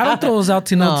I don't throw those out.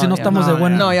 Si no estamos de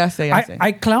buena. No, ya sé.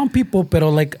 I clown people, pero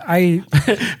like I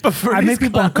make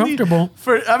people uncomfortable.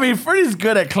 Fernie's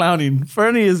good at clowning.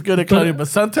 Fernie is good at clowning, but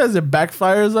sometimes it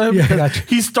backfires on him Yeah, because gotcha.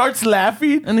 he starts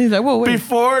laughing And he's like, whoa, wait.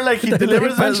 before like he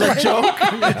delivers the joke.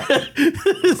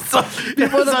 So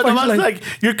Before the nomás, punchline. like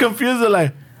you're confused,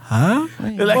 like, huh?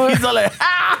 Like he's all like,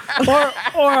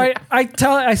 or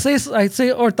I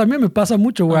say, or también me pasa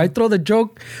mucho where I throw the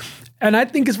joke and I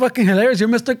think it's fucking hilarious. Yo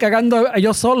me estoy cagando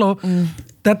yo solo.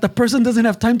 That the person doesn't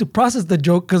have time to process the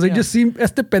joke because they just see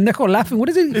este pendejo laughing. What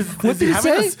is he? What did he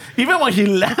say? Even when he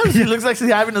laughs, he looks like he's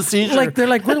having a seizure. Like they're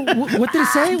like, what did he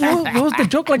say? What was the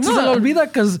joke? Like, se lo olvida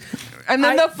because. And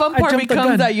then the fun part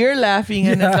becomes that you're laughing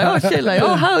and it's like, oh shit, like,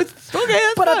 oh, how it's okay,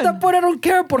 that's But at that point, I don't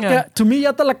care porque to me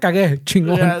ya te la cagué,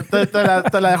 chingón. Yeah,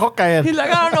 te la dejó caer. He's like,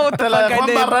 I don't know what the Te la fuck dejó I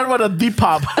did. embarrar with a deep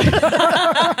pop.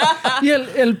 Y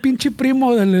el pinche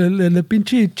primo, el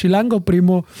pinche chilango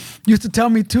primo, used to tell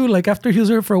me too, like after he was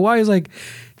here for a while, he's like,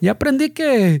 ya aprendí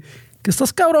que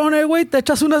estás cabrón, güey, te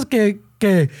echas unas que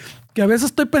a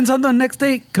veces estoy pensando el next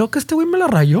day, creo que este güey me la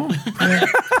rayó.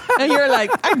 And you're like,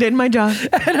 I did my job.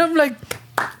 And I'm like,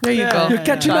 there you go. You're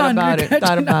catching on.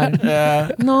 Thought about it.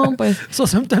 Yeah. No, pues. So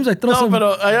sometimes I throw some.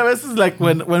 Pero I veces like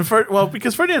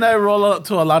because Fernie and I roll out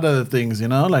to a lot of the things, you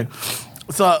know, like.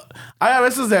 So, hay a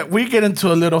veces that we get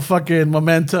into a little fucking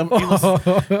momentum. But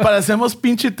hacemos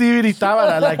pinche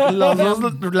tibiritábara. Like, los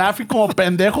dos laughing como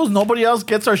pendejos. Nobody else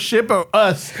gets our shit but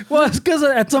us. Well, it's because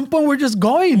at some point we're just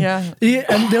going. Yeah.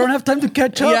 And they don't have time to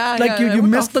catch up. Yeah, like yeah, you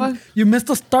what missed the the fuck? you missed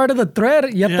the start of the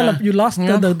thread. You lost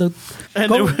the And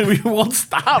go. we won't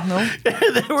stop. No.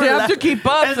 So you have to keep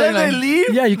up. And So then you're they like,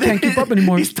 leave. Yeah, you can't keep up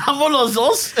anymore. Y estamos los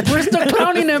dos. We're still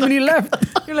clowning him and he left.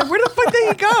 you're like, where the fuck did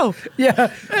he go?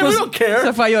 Yeah. And we don't care.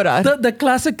 Se fue a llorar. The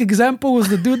classic example was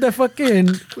the dude that fucking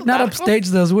not upstage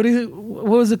does. What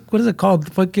is it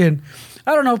called? Fucking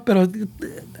I don't know, pero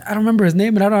I don't remember his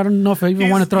name, and I don't know if I even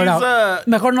want to throw it out.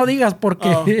 Mejor no digas porque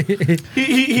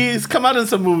He's come out in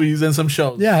some movies and some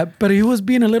shows. yeah, but he was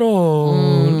being a little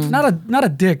not a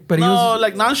dick, but he was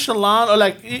like nonchalant, or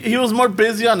like he was more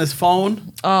busy on his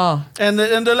phone. Oh. And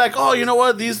they're like, oh, you know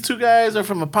what? These two guys are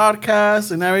from a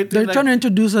podcast and everything. they're like, trying to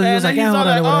introduce us. He was and like, he's all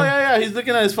like, whatever. oh yeah. He's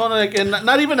looking at his phone like, and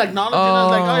not even acknowledging us,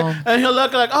 like, oh, yeah. And he'll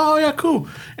look like, oh yeah, cool,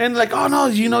 and like, oh no,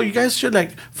 you guys should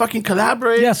like fucking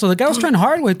collaborate. Yeah, so the guy was trying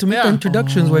hard way to make the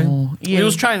introductions way. Yeah. He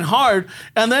was trying hard,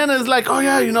 and then it's like, oh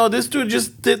yeah, this dude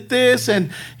just did this,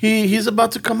 and he's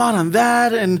about to come out on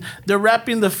that, and they're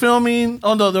wrapping the filming.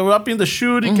 Oh no, they're wrapping the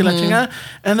shooting, que la chingada.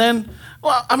 And then,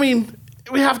 well, I mean,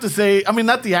 we have to say, I mean,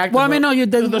 not the actor. Well, I mean, no, you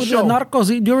did the show. Narcos.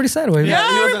 You already said it.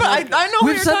 Yeah, he was I know who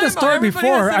We've you're said talking the story about. Everybody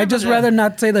before. has said I it, just but rather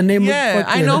not say the name. Yeah, of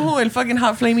fucking, I know who el fucking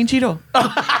hot flaming Cheeto.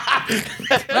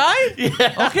 Right?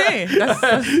 Yeah. Okay.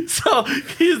 That's So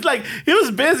he's like, he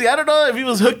was busy. I don't know if he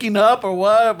was hooking up or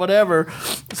whatever.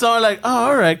 So I'm like, oh,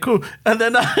 all right, cool. And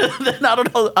then, then I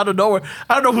don't know, out of nowhere,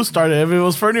 I don't know who started. If it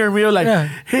was Fernie or me, like,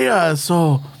 hey,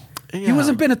 so. Yeah. He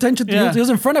wasn't paying attention to He was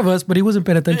in front of us, but he wasn't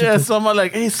paying attention to so I'm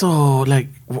like, hey, so like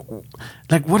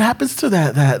what happens to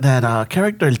that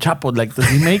character El Chapo? Like, does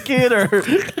he make it or?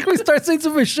 We start saying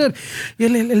some shit. Y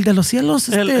el de los cielos,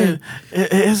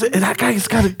 that guy's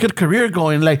got a good career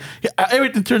going. Like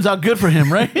everything turns out good for him,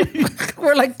 right?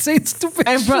 we're like saying stupid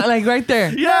In shit. front, like right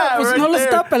there. Yeah, Pues right no lo there.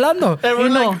 está pelando. And we're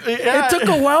You know, like, yeah. it took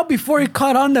a while before he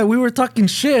caught on that we were talking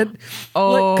shit.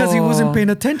 Because he wasn't paying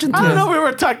attention to I don't us. know if we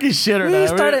were talking shit or We not.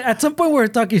 started, at some point we were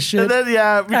talking shit. And then,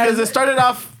 yeah, because it started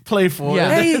off playful. Yeah.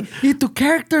 Hey, y tu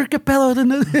character, qué pedo?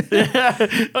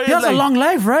 Oh, He has a long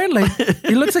life, right? Like,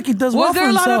 he looks like he does well Was there for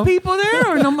a lot himself. of people there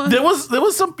or no? There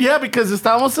was some, yeah, because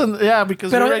estábamos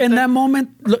because But we were right in there. that moment,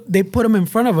 look, they put him in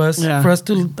front of us Yeah. for us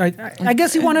to. I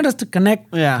guess he wanted us to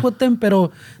connect Yeah. with them,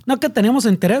 pero no que teníamos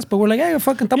interés. But we're like, hey,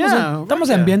 fucking, estamos Yeah, en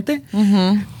yeah. ambiente.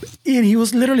 And he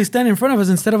was literally standing in front of us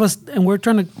instead of us, and we're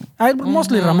trying to.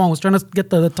 Mostly Ramon was trying to get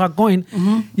the talk going.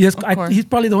 Yes, course. he's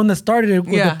probably the one that started it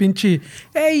with Yeah. the pinche.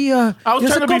 Hey, I was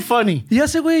trying to be funny. Y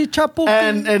ese güey, Chapo.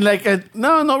 And like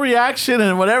no reaction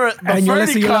and whatever. But And yo le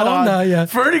Ferdy seguí la caught on. onda, yeah.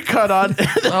 Ferdy caught on.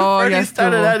 Oh, Ferdy ya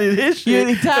started estuvo. adding his shit.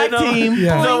 You tag team.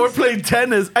 Yeah. No, we're playing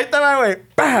tennis. Ahí estaba, güey.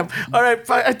 Bam. All right.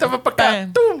 Ahí estaba para acá.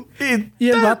 Bam. Tum. Y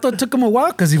el vato took him a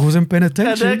while because he wasn't paying And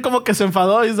attention. then como que se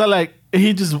enfadó. He's like,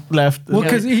 he just left. Well,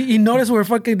 because he noticed we're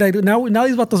fucking like now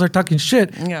these vatos are talking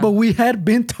shit, Yeah. but we had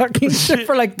been talking shit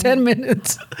for like 10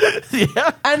 minutes.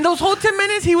 Yeah. And those whole 10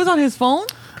 minutes, he was on his phone?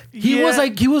 He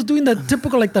was doing the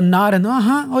typical like the nod and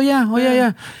oh yeah.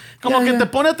 Como Yeah, que yeah. te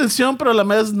pone atención, pero a la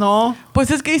vez no. Pues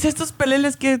es que dice estos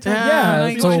peleles que... Yeah,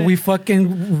 like, so shit. we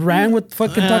fucking ran with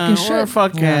fucking talking We're shit.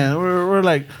 fucking, we're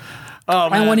like, oh,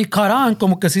 man. And when he caught on,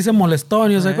 como que sí se molestó,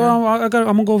 and he was like, "Oh, I'm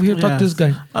gonna go over here and talk to this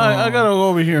guy." I gotta go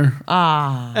over here.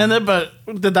 Ah. And then, but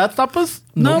did that stop us?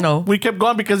 No. We kept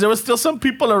going because there was still some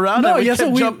people around No, and we yeah, so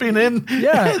kept we- jumping in.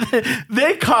 Yeah.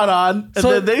 They caught on and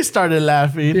So- then they started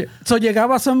laughing. So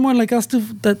llegaba someone like us to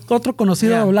that otro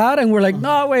conocido Yeah. a hablar, and we're like,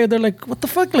 no, way. They're like, what the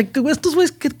fuck? Like, estos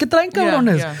güeyes, ¿qué traen,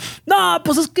 cabrones? yeah. No,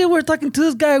 pues es que we're talking to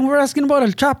this guy, and we're asking about El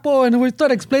Chapo, and we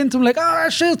started explaining to him, like,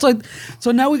 shit.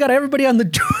 So now we got everybody on the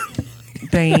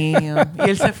Damn. Y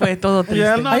él se fue todo triste.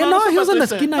 Yeah, no, I no, know, no, he was but in the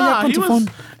listen, esquina ya con he su was, phone.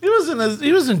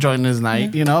 he was enjoying his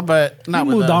night, you know, but not He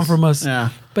with moved on us. from us. Yeah.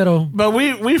 Pero, But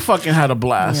we fucking had a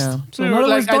blast. Yeah. so We in were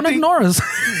other words, I don't think- ignore us.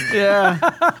 Yeah.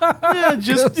 Yeah,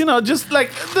 just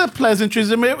like the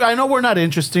pleasantries. I know we're not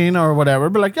interesting or whatever,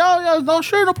 but like, yeah, no,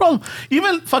 sure, no problem.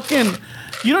 Even fucking,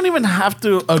 you don't even have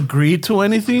to agree to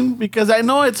anything because I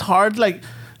know it's hard, like,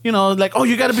 you know, like, oh,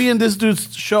 you got to be in this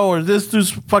dude's show or this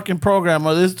dude's fucking program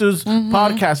or this dude's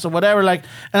podcast or whatever. Like,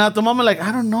 and at the moment, like,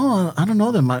 I don't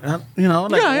know them. You know,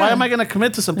 like, Yeah, why yeah. am I going to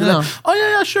commit to something? Yeah. Like, oh,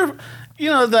 yeah, sure. You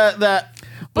know, that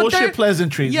But bullshit there-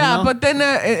 pleasantries. Yeah, you know? but then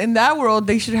in that world,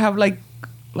 they should have like,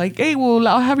 hey, well,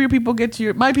 I'll have your people get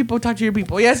to my people talk to your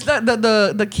people. Yes,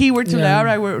 the key word to Yeah. la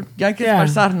hora where ya hay que Yeah.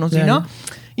 esforzarnos, Yeah. you know?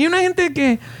 Y una gente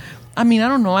que, I mean, I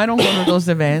don't know. I don't go to those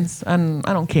events and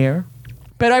I don't care.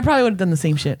 But I probably would have done the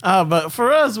same shit. But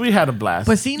for us, we had a blast.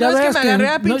 Pues sí, no Ya es que ves me que agarré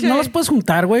a no, pinche... no los puedes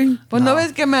juntar, güey. Pues no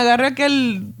ves que me agarré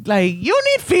aquel, like, you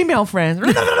need female friends.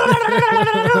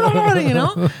 You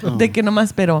know? De que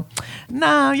nomás, pero,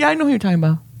 nah, yeah, I know who you're talking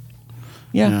about.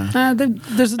 Yeah.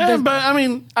 There's Yeah, but I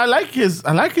mean, I like his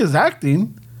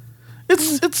acting.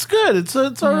 It's good. It's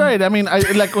all right. I mean, I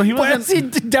like when he was Pues he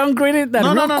downgraded that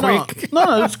real quick.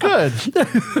 No, it's good.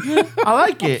 I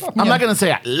like it. I'm not gonna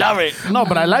say I love it. No,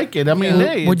 but I like it. I mean,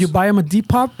 hey, Would you buy him a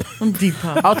Depop?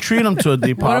 I'll treat him to a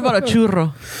deep What about a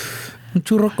churro? Un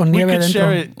churro con We nieve could dentro.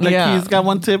 share it. Like Yeah. he's got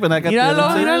one tip and I got Míralo, the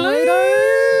other tip.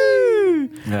 míralo.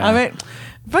 Yeah. A ver,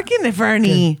 fucking de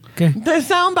Fernie. ¿Qué? The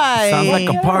soundbite. Sounds like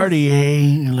a party, eh?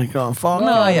 You're like, oh, fuck.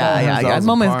 No, yeah. Sounds a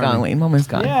Moment's party. gone, Wayne. Moment's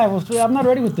gone. Yeah, well, I'm not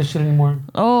ready with this shit anymore.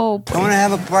 Oh, I want to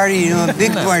have a party, you know, a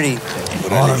big party.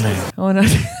 oh no.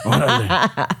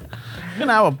 We're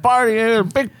gonna have a party, a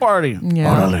big party.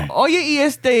 Yeah. Oye,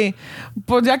 y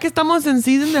pues ya que estamos en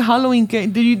season de Halloween, ¿qué?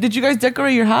 Did you guys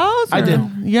decorate your house? I or- did.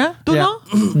 Yeah? ¿Tú Yeah.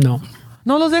 no? No.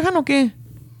 ¿No los dejan o qué?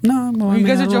 No, no. You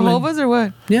guys are Jehovah's or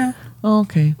what? Yeah. Oh,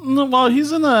 okay. No, well,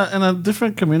 he's in a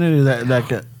different community that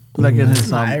like in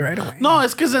his right away. No,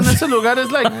 it's because en ese lugar es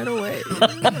like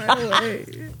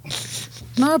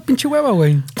No, pinche hueva,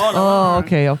 güey. Oh,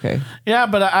 okay. yeah,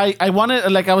 but I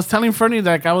wanted, like I was telling Fernie,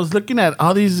 like I was looking at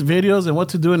all these videos and what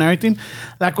to do and everything.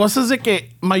 La cosa es de que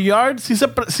my yard si se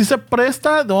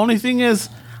presta. The only thing is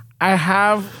I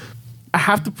have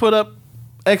to put up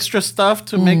extra stuff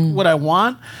to make what I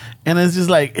want. And it's just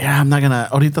like, yeah, I'm not gonna.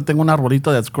 Ahorita tengo un arbolito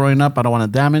that's growing up. I don't want to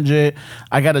damage it.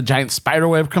 I got a giant spider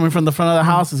web coming from the front of the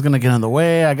house. It's gonna get in the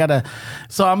way.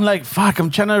 So I'm like, fuck.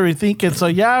 I'm trying to rethink it. So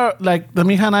yeah, like the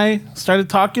mija and I started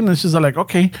talking, and she's like,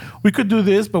 okay, we could do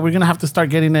this, but we're gonna have to start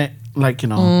getting it, like, you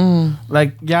know,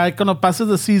 like yeah, cuando pases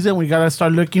the season, we gotta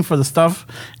start looking for the stuff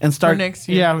and start next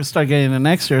year. Yeah, we start getting it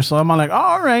next year. So I'm like, oh,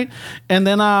 all right. And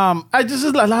then I just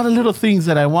a lot of little things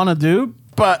that I want to do,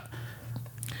 but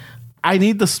I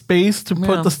need the space to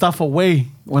put the stuff away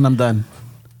when I'm done.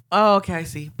 Oh, okay, I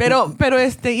see. Pero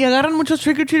 ¿y agarran muchos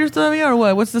trick-or-treaters todavía or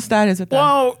what? What's the status of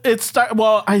that?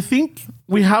 Well, I think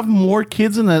we have more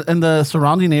kids in the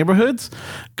surrounding neighborhoods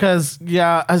because,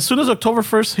 as soon as October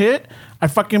 1st hit, I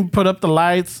fucking put up the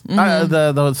lights,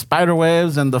 the spider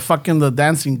webs, and the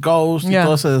dancing ghost, y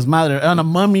todo ese desmadre, and a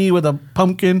mummy with a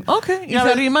pumpkin. Okay. ¿Y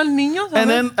se arriman niños? And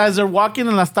then as they're walking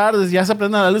in las tardes, ya se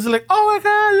prenden la luz, like, oh my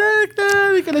God, look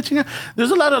that. Y que la chinga. There's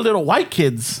a lot of little white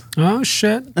kids Oh,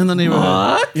 shit. in the neighborhood.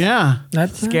 What? Yeah.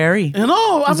 That's Scary. You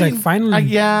know, I It's mean, like, finally.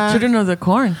 Children of the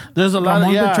Corn. There's a lot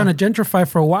Ramon been of, trying to gentrify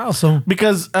for a while, so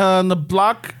because on the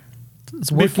block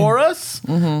it's working. before us,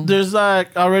 there's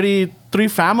like already three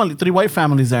white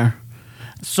families there.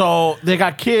 So they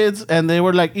got kids, and they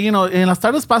were like, en las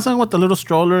tardes pasan with the little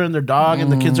stroller and their dog, and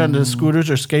the kids are on the scooters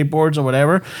or skateboards or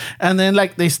whatever. And then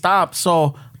like they stop.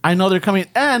 So I know they're coming.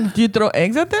 And Do you throw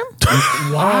eggs at them?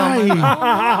 why?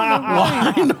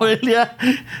 Why, Noelia?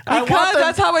 Because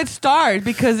that's how it starts.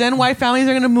 Because then white families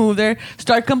are going to move there,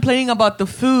 start complaining about the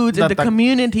foods in the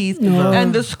communities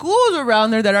and the schools around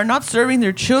there that are not serving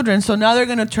their children. So now they're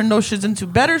going to turn those shits into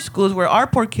better schools where our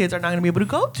poor kids are not going to be able to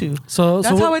go to. So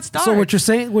that's how it starts. So what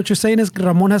you're saying is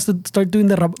Ramon has to start doing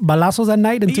the balazos at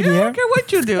night into the I air. don't care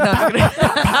what you do. No, I'm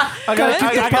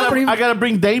kidding. I gotta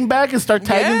bring Dane back and start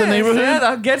tagging the neighborhood.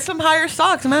 Yeah, get some higher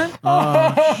socks, man.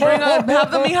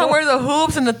 Have them wear the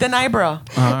hoops and the thin eyebrow.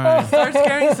 Start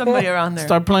scaring somebody around there.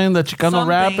 Start playing the Chicano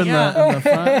rap in the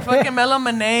front. Fucking Melo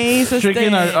Manes.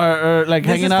 Drinking or like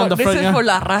hanging out in the front. This is for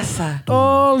la raza.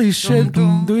 Holy shit,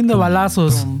 doing the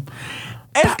balazos.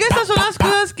 Es que esas son las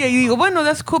cosas que digo, bueno,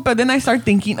 that's cool, but then I start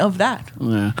thinking of that.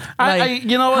 Yeah. Like,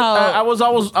 you know what? I was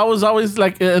always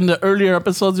like in the earlier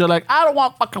episodes, you're like, I don't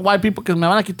want fucking white people because me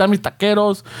van a quitar mis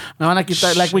taqueros. Me van a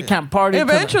quitar, like, we can't party.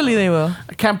 Eventually they will.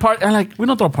 I can't party. And like, we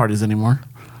don't throw parties anymore.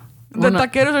 The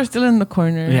taqueros are still in the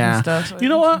corner and stuff. So you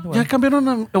know what? Ya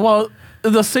cambiaron. Well,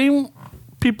 the same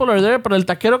people are there, pero el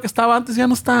taquero que estaba antes ya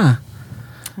no está.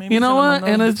 Maybe You know what?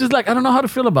 And it's just like, I don't know how to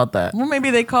feel about that. Well,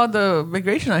 maybe they called the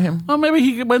migration on him. Well, maybe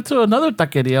he went to another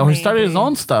taqueria or he started his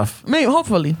own stuff. Maybe,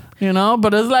 hopefully. You know,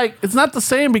 but it's like, it's not the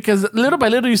same because little by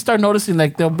little you start noticing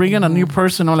like they'll bring in a new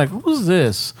person. I'm like, who's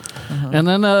this? And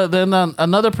then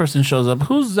another person shows up.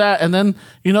 Who's that? And then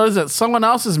you notice that someone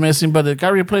else is missing, but the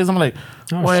guy replays. I'm like,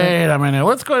 wait a minute,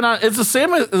 what's going on? It's the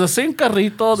same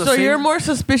carrito. So you're more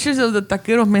suspicious of the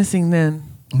taqueros missing than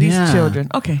these children.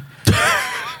 Okay.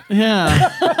 Yeah.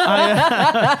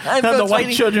 The white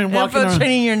children walking around.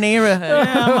 Infiltrating your neighborhood.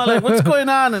 Yeah, I'm like, what's going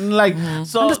on? And like,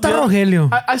 so ¿Dónde está Rogelio?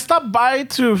 I stopped by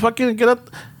to fucking get up.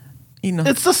 You know.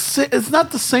 It's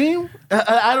not the same.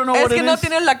 I don't know what it is. Es que no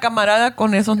tienes la camarada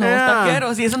con esos nuevos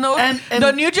taqueros. Y esos nuevos, And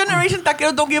the new generation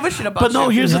taqueros don't give a shit about But no,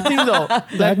 shit. here's the thing though.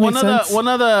 Like one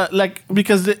of the like,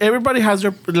 because everybody has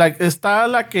their, like,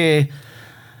 está la que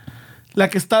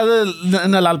está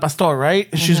en el al pastor, right?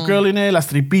 She's grilling it, las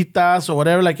tripitas or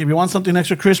whatever. Like if you want something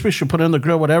extra crispy, she'll put it in the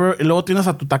grill, whatever. Y luego tienes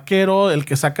a tu taquero, el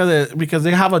que saca because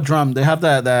they have a drum. They have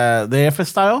the F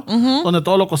style, donde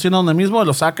todo lo cocina donde mismo,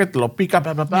 lo saca, te lo pica,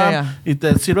 y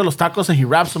te sirve los tacos and he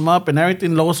wraps them up and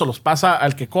everything. Luego se los pasa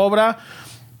al que cobra.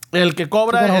 El que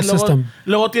cobra,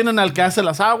 luego tienen al que hace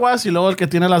las aguas y luego el que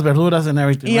tiene las verduras and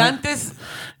everything. Y right? antes...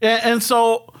 And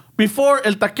so, before,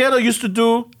 el taquero used to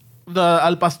do the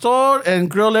al pastor and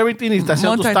grill everything y te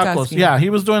hacían tus tacos. Yeah, he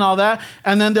was doing all that.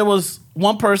 And then there was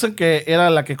one person que era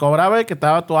la que cobraba y que te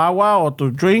daba tu agua o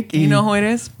tu drink. You know who it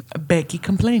is? Becky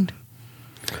complained.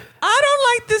 I don't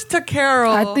like this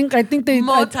taquero. I think they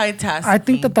multitasking. I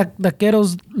think the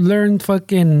taqueros learned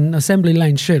fucking assembly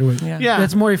line shit. Yeah.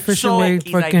 That's more efficient way.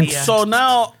 Fucking. idea. So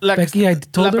now, like, Becky, I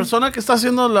told la her. persona que está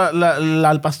haciendo la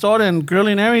al pastor and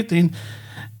grilling everything,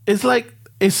 it's like,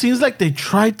 it seems like they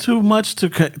try too much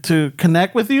to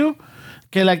connect with you.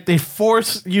 Que like they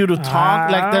force you to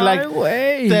talk. Like they're like,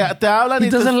 te hablan. He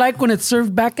doesn't like when it's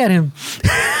served back at him.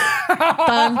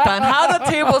 Tan, how the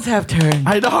tables have turned.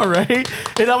 I know, right?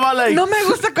 And I'm like, No me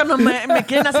gusta cuando me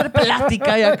quieren hacer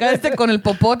plática y acá con el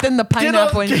popote and the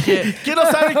pineapple and shit. ¿Quién no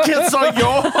sabe quién soy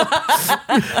yo?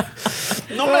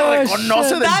 No me reconoce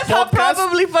del That's how podcast.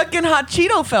 probably fucking Hot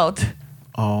Cheeto felt.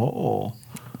 Oh.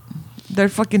 They're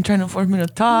fucking trying to force me to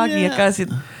talk. Y acá así...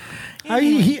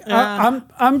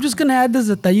 I'm just gonna add this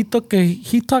detallito que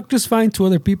he talked just fine to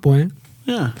other people, eh?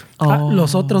 Yeah.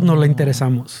 Los otros no le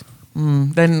interesamos.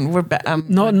 Then we're back.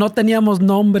 No teníamos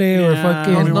nombre or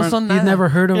fucking. No son He nada. never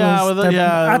heard of Yeah, us. with the-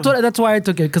 yeah. That's why I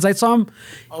took it because I saw him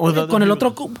With other con el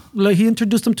otro. Like, he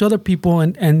introduced him to other people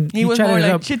and He was chatted more it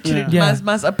like up. chit Yeah.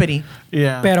 más uppity.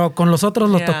 Yeah. Pero con los otros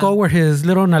los Yeah. tocó where his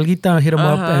little nalguita hit him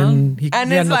up and he And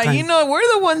he had it's no like, time. you know, we're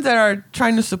the ones that are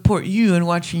trying to support you and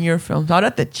watching your films. Ahora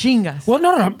te chingas. Well,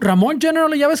 no, Ramon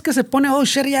generally, ya ves que se pone, oh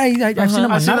shit, yeah, I've seen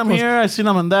him I on seen him Narcos. here. I seen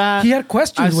him on that. He had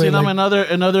questions, I seen güey, him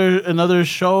like- in other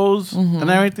shows and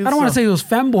everything. I don't want to say he was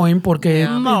fanboying porque he's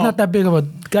No. not that big of a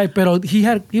guy, pero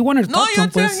he wanted to No, talk to yo him,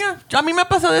 pues. yeah. A mí me ha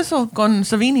pasado eso con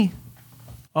Savini.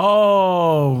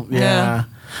 Oh, yeah. Yeah.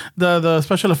 The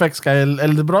special effects guy, el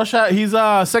de brocha, he's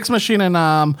a sex machine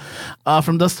and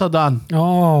From Dusk Till Dawn.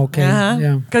 Oh, okay.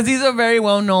 Yeah. Because he's a very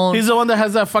well-known... He's the one that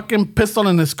has that fucking pistol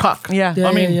in his cock. Yeah. Yeah,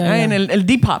 I mean, yeah, En el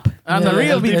Depop. and the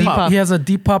real el deep pop. He has a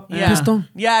Depop pistol.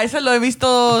 Yeah, ese lo he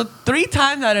visto 3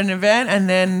 times at an event, and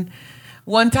then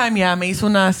one time, yeah, me hizo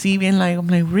una así bien like, I'm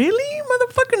like, really,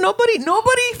 motherfucker?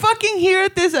 Nobody fucking here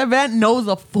at this event knows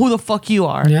who the fuck you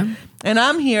are. Yeah. And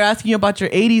I'm here asking you about your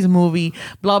 80s movie,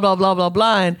 blah, blah, blah, blah,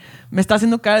 blah, and me está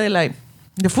haciendo cara de like,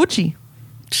 de fuchi.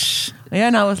 Yeah,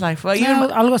 and I was like, well, Yeah,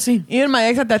 algo así. even my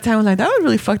ex at that time was like, that was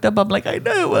really fucked up. I'm like, I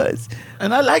know it was.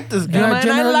 And I like this guy. Yeah, man,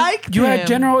 I liked You had him.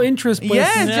 general interest, pues.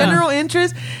 Yes, general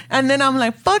interest. And then I'm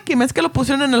like, fuck him. Es que lo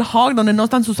pusieron en el hog donde no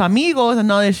están sus amigos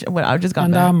and all this shit. Well, I just got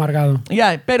Andaba that. amargado.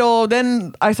 Yeah, pero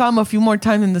then I saw him a few more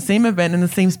times in the same event, in the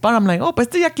same spot. I'm like, oh, pues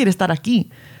este ya quiere estar aquí.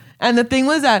 And the thing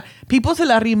was that people se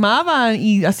la rimaban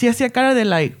y así hacía cara de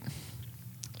like,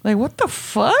 what the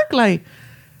fuck? Like,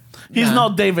 He's no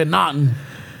David Naughton.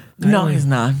 no, he's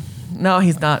not. No,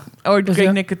 he's not. Or Pues Greg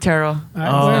ya- Nicotero.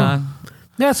 well.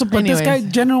 Yeah, so, but this guy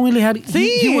Anyways. genuinely had...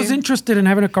 He was interested in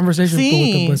having a conversation with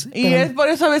Sí, him, pues. y es por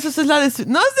eso a veces es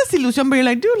no es desilusión, but you're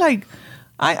like, dude, like,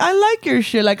 I like your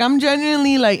shit. Like, I'm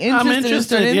genuinely like interested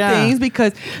in certain things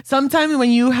because sometimes when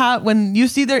you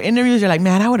see their interviews, you're like,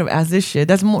 man, I would have asked this shit.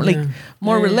 That's more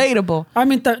more relatable. I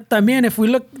mean, también if we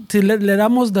look to le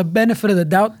damos the benefit of the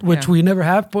doubt, which we never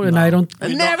have, and I don't...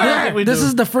 Never. I don't think we This do.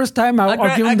 is the first time I'll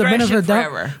give him the benefit of the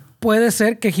doubt. Forever. Puede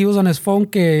ser que he was on his phone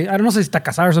que... I don't know si está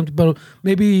casado or something, but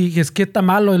maybe his kid está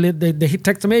malo y they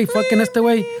text him, hey, fucking este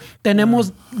güey,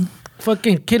 tenemos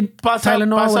fucking kid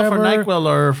Tylenol or pasa whatever. for NyQuil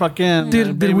or fucking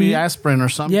Did baby we- aspirin or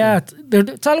something. Yeah,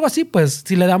 it's algo así, pues,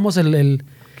 si le damos el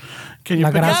Can you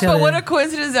La pick gracia Yeah, but de- what a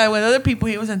coincidence that with other people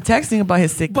he wasn't texting about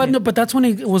his sick But kid. no, but that's when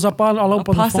he was up all up on the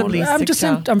phone. Possibly I'm sick just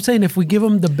saying. child. I'm saying if we give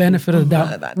him the benefit of the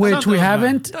doubt, which we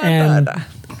haven't, and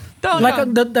like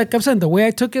I'm saying, the way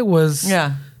I took it was,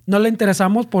 Yeah. no le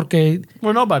interesamos porque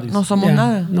We're nobodies. No somos yeah,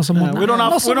 nada. no somos Yeah, nada. we don't No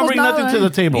somos bring nada, nothing to the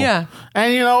table. Yeah.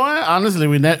 And you know what? Honestly,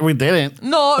 we didn't.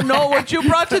 No, what you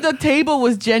brought to the table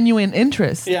was genuine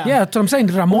interest. Yeah. Yeah, that's what I'm saying.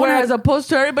 Ramon, Whereas opposed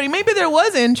to everybody, maybe there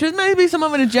was interest, maybe some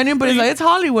of it is genuine, but it's like it's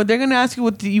Hollywood. They're gonna ask you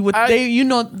what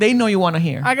they know you want to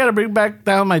hear. I gotta bring back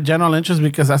down my general interest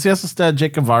because hacías usted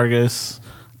Jacob Vargas.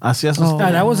 Hacías usted.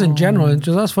 that was in general. It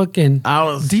just was fucking I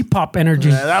was. Depop energy.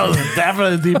 Yeah, that was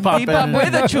definitely deep pop. Keep up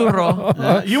with the churro.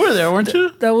 Yeah. You were there, weren't you?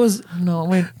 That was No,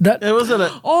 wait. that. It was at a.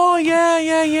 Oh yeah.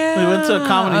 We went to a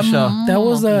comedy show. That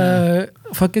was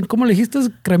fucking ¿cómo le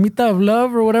dijiste? Cremita of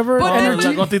love or whatever. But then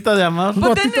energy. La gotita de amor.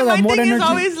 But then Gotita de my amor thing is energy.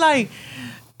 always like,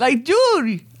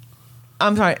 dude,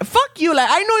 I'm sorry. Fuck you. Like,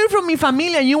 I know you from mi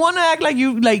familia and you want to act like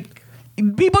you, like,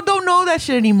 people don't know that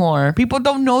shit anymore. People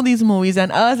don't know these movies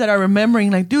and us that are remembering,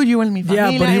 like, dude, you were in mi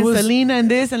familia but he and was- Selena and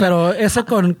this. And Pero ese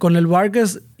con el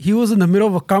Vargas, he was in the middle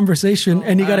of a conversation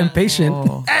and he got impatient.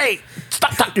 Hey,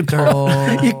 stop talking to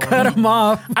her. He cut him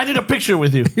off. I need a picture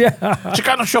with you. Yeah.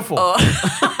 Chicano shuffle.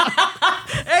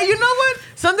 hey, you know what?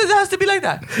 Sometimes it has to be like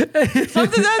that.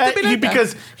 Sometimes it has to be like that.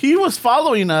 Because he was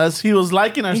following us, he was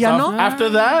liking our Ya stuff. no? After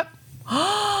that,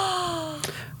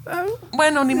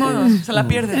 Bueno, ni modo. Se la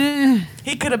pierde.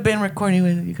 He could have been recording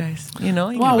with you guys, you know?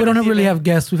 Well, we don't really have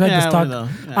guests. We've had Yeah, this talk. we don't.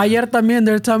 Yeah. Ayer también,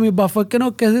 they're telling me about fucking,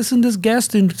 no, que this and this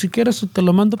guest, and si quieres te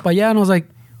lo mando para allá. And I was like,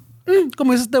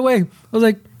 como dice este güey. I was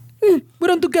like, we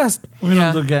don't do guests. we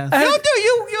don't do gas. You do.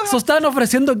 You So estaban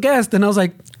ofreciendo guests, and I was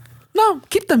like, no,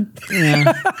 keep them.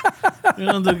 Yeah. We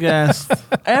don't do gas.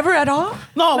 ever at all?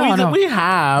 No, No. we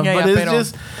have, Yeah, but yeah, it's pero-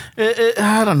 just,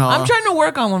 I don't know. I'm trying to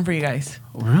work on one for you guys.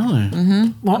 Really?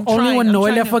 Well, only trying, when I'm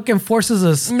Noelia trying to- fucking forces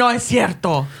us. No es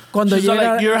cierto. Cuando She's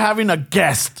llega, like, you're having a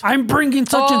guest. I'm bringing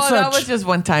such and such. That was just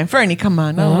one time. Fernie, come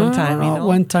on. No, one time, you know.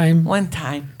 One time. One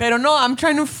time. Pero no, I'm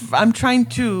trying to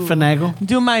Finagle.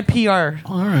 do my PR.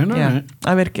 All right, all Yeah. right.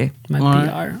 A ver qué. My All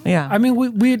PR. Yeah. I mean,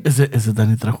 we Is it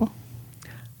Danny Trejo?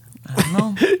 I don't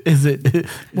know. Is it?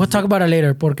 We'll talk about it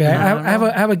later. Porque I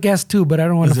have a guess too, but I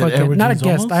don't want to Is it fuck it. Not a everything's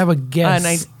guest. almost? I have a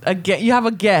guess. You have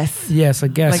a guess. Yes, a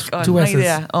guess. Like, Two no S's.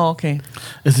 idea. Oh, okay.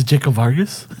 Is it Jacob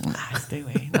Vargas? Nah, stay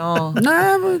away. No.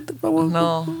 Nah, but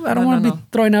No. I don't want to be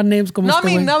throwing out names. Como No, I este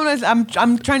mean, güey. no,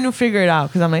 I'm trying to figure it out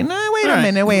because I'm like, no,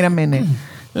 wait a minute.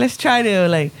 Let's try to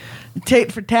like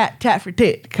tit for tat, tat for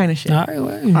tit kind of shit. Ay,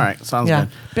 güey. All right, sounds Yeah.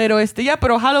 good.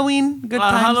 Pero Halloween, good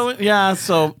times. Halloween, yeah.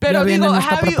 So Pero Ya viene, digo, no está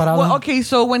have you, preparado. well, okay,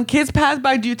 so when kids pass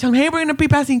by, do you tell them, hey, we're going to be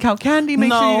passing out candy?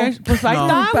 Make sure you guys... Pues ahí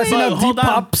está, Passing güey. out hold on.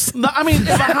 Pops. No, I mean, if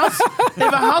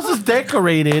a house is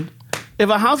decorated,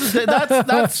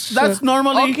 that's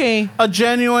normally Okay. a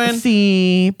genuine.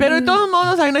 Sí, pero de todos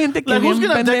modos hay una gente que Like, who's bien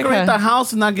gonna decorate the pendeja.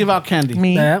 house and not give out candy?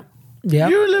 Me. Yeah,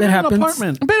 You live it in an happens.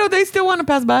 apartment, Pero they still want to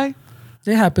pass by.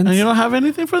 It happens. and you don't have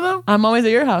anything for them. I'm always at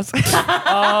your house. Oh,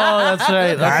 that's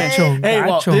right. Okay. Gacho, Hey,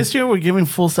 well, gacho. this year we're giving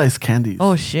full size candies.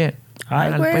 Oh, shit. Ay,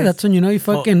 Órale, güey, pues. that's when you know you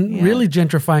fucking yeah. really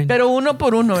gentrifying. Pero uno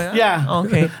por uno, ¿verdad? Yeah.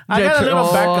 Okay. I got a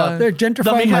little backup. They're The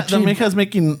gentrifying mija, machine. Mija's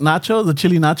making nachos, the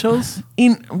chili nachos.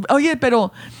 Oye,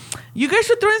 pero you guys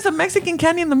should throw in some Mexican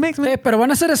candy in the mix, man. Hey, pero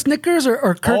van a ser Snickers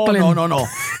or Kirkland? Oh no.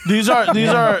 These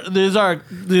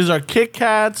are Kit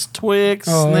Kats, Twix,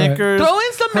 Oh, all right. Snickers. Throw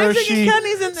in some Mexican Hershey,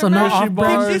 candies in there, So no man. Hershey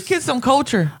off-brand. Give bars. these kids some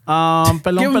culture.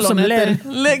 Pelon Give 'em some pelonete.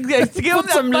 lead. Give them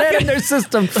Put some lead in their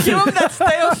system. Give them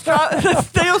that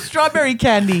stale strawberry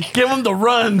candy. Give them the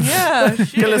runs. Yeah, Que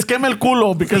shit. les queme el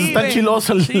culo because Sí, está güey.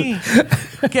 chiloso. Sí.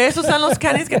 Que esos son los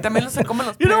candies que también los se comen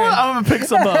los You know what? parents. I'm gonna pick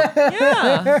some up.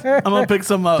 Yeah. I'm gonna pick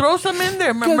some up. Throw some in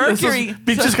there. Mercury. Esos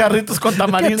pinches jarritos con Get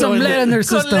tamarindo. some en lead in their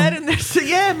Con system. lead in there.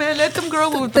 Yeah, man. Let them grow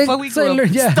with the They fuck we say, grow.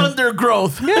 yeah. Thunder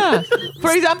growth. Yeah.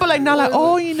 For example, like now, like,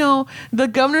 oh, you know, the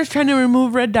governor's trying to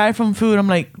remove red dye from food. I'm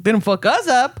like, didn't fuck us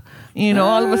up. You know,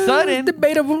 all of a sudden.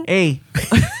 Debatable. Hey.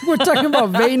 We're talking about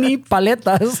veiny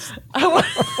paletas.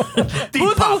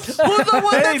 Who's the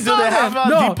one Hey, that do saw they have them?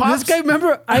 No, Depops? this guy,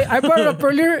 remember, I brought it up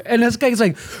earlier, and this guy's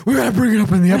like, we gotta bring it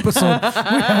up in the episode.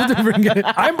 We have to bring it.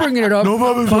 I'm bringing it up. No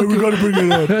mames, güey, we gotta bring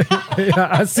it up.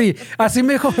 Yeah, así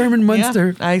me dijo Herman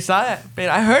Munster. Yeah, I saw that. But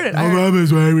I heard it. No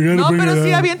mames, güey, we gotta No, bring pero sí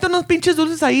it up. avienta unos pinches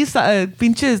dulces ahí,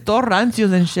 pinches todos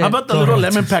rancios and shit. How about the little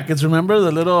lemon packets? Remember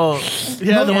the little?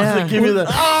 Yeah, the ones Yeah. that give you the.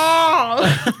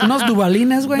 Unos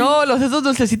dubalines, güey. No, esos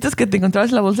dulcecitos que te encontrabas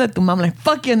en la bolsa de tu mamá. Like,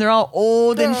 fuck you, and they're all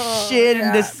old and shit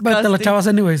and disgusting. But te lo echabas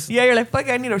anyways. Yeah, you're like, fuck,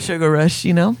 I need a sugar rush,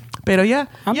 you know? Pero yeah.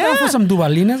 I'm yeah. down for some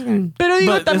dubalines, güey. Pero digo,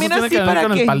 But también eso tiene así que ver para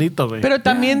con el que... palito, güey. Pero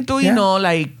también tú, you Yeah. know,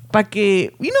 like, para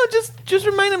que... You know, just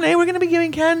remind them, hey, we're going to be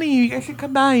giving candy. You guys should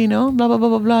come by, you know? Blah, blah, blah,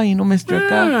 blah, blah. You know, Mr.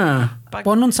 Acá. Yeah.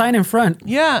 Pon un sign in front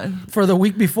Yeah. for the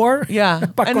week before. Yeah.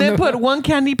 Pa' And then cuando- put one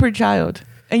candy per child.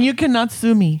 And you cannot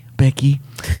sue me, Becky.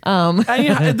 And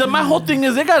my whole thing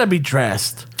is they gotta be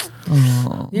dressed.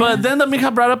 But then the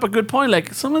mija brought up a good point.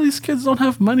 Like some of these kids don't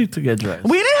have money to get dressed.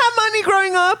 We didn't have money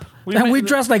growing up. And we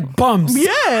dress like bums.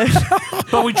 Yes.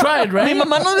 But we tried, Mi right?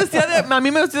 mamá no decía de... A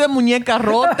mí me decía de muñeca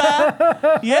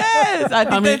rota. Yes. A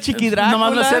ti de Chiqui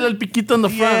nomás le hacía Drácula. el piquito in the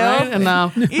front, Yeah. right? And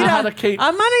I Mira, had a cape.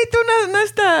 mamá necesita una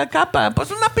esta capa.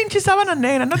 Pues una pinche sábana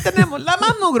negra. No tenemos. La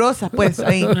más mugrosa, pues,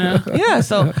 ahí. Yeah,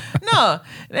 so... No.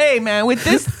 Hey, man, with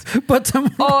this... But some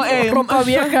hey, ropa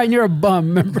vieja and you're a bum.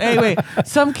 Remember? Hey, wait.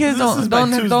 Some kids This is by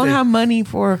don't Tuesday. have money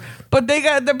for... But their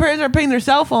parents are paying their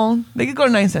cell phone. They could go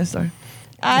to 9-cent store.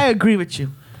 I agree with you.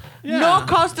 Yeah. No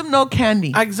costume, no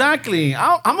candy. Exactly.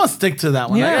 I'm gonna stick to that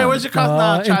one. Yeah. Like, hey, where's your costume?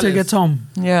 Nah, Until he Charlie's. gets home.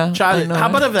 Yeah. Charlie, I know. how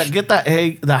about if I get that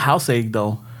egg, the house egg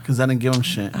though? Because I didn't give him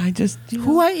shit. I just...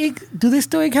 Who I egg? Do they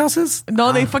still egg houses?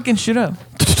 No, they fucking shoot up.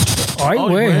 Ay, Oh,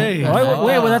 güey. güey. Ay, güey.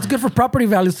 Well, that's good for property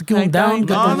values to keep them Ay, down, ay, get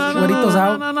no, the güeritos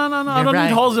out. I don't right.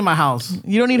 need holes in my house.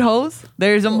 You don't need hose?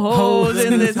 There's some hose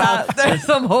in this house. There's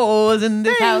some hose in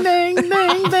this house. Ding, ding,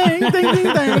 ding, ding, ding,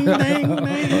 ding, ding,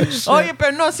 ding. Oye,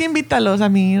 pero no, sí invítalos a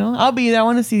mí, you know? I'll be there. I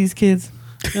want to see these kids.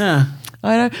 Yeah.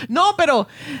 No, pero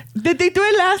did they do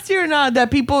it last year or not? That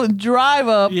people drive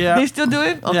up. Yeah. They still do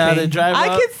it? Okay. Yeah, they drive I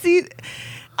up. can see...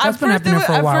 That's been happening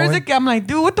for a while, At first, I'm like,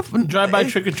 dude, what the... Drive-by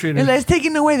trick-or-treaters. It's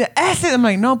taking away the acid. I'm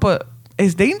like, no, but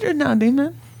it's dangerous nowadays,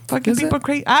 man. Fucking Is people it?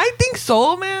 crazy. I think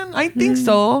so, man. I think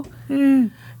so.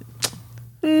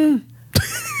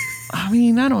 I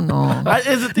mean, I don't know.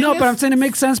 No, but I'm saying it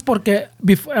makes sense porque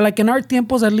before, like in our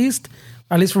tiempos at least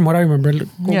from what I remember,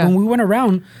 Yeah. when we went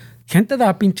around, gente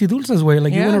da pinche dulces, güey.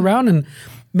 Like you Yeah. went around and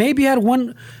maybe had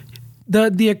one.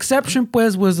 The exception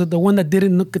pues was the one that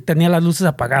didn't que tenía las luces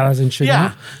apagadas and shit. Yeah, you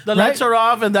know? the Right? lights are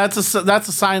off, and that's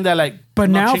a sign that like. But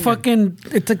no now chingan. fucking,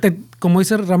 it's like the, como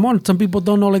dice Ramon, some people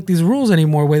don't know like these rules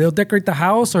anymore where they'll decorate the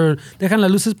house or dejan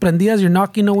las luces prendidas, you're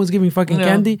knocking, no one's giving fucking Yeah.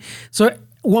 candy. So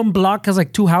one block has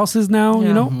like 2 houses now,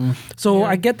 you know? So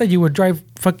I get that you would drive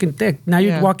fucking thick. Now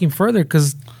you're walking further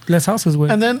because less houses would.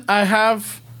 And then I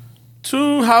have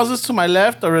 2 houses to my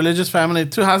left, a religious family.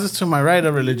 2 houses to my right,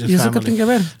 a religious ¿Y eso qué family. tiene que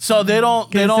ver? So they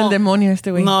don't. Es el demonio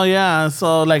este güey. No, yeah.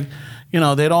 So like, you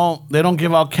know, they don't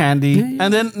give out candy.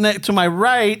 And then to my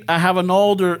right, I have an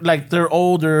older, like they're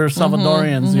older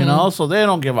Salvadorians, you know, so they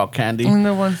don't give out candy. And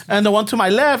the one to my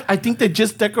left, I think they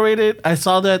just decorated. I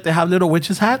saw that they have little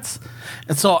witches hats,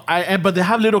 and so but they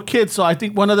have little kids. So I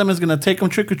think one of them is gonna take them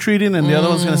trick or treating, and the other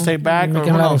one's gonna stay back. Or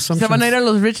Making a lot of ¿Se van a ir a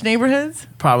los rich neighborhoods?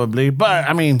 probably, but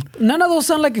I mean, None of those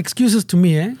sound like excuses to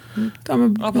me, eh?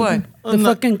 What? The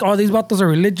fucking, these vatos are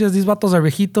religious, these vatos are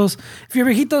viejitos. If you're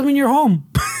viejitos, I mean you're home.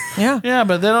 yeah,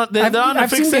 but they don't. They're on a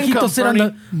I've seen fixed income. viejitos sit on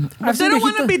the... But they don't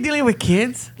want to be dealing with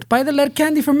kids. Buy the lead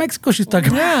candy from Mexico, she's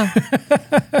talking about.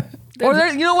 Yeah. Or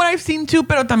you know what I've seen too,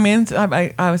 pero también se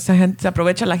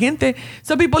aprovecha la gente.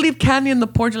 Some people leave candy on the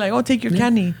porch, like, oh, take your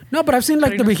candy. No, but I've seen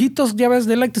like the viejitos, ya ves,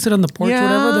 they like to sit on the porch or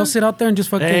whatever. They'll sit out there and just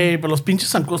fucking... Hey, but los pinches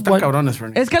zancos están What? cabrones,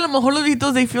 Fernie. Es que a lo mejor los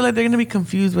viejitos, they feel like they're going to be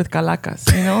confused with calacas.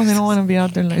 You know? They don't want to be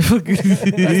out there like...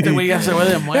 Este güey ya se va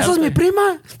de muerte. ¿Eso es mi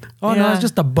prima? Oh, no, Yeah. it's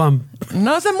just a bum.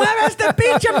 No se mueve este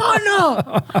pinche mono.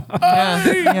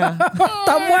 Yeah.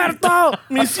 ¡Está muerto!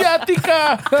 Mi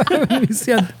ciática.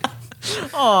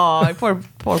 Oh, poor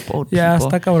Ya, people.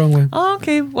 está cabrón, güey. Oh,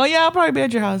 okay. Well, yeah, I'll probably be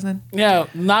at your house then. Yeah,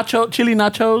 chili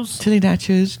nachos. Chili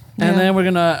nachos. And then we're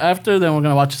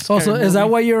gonna watch a scary Also, is that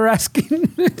movie. why you're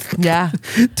asking Yeah.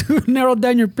 to narrow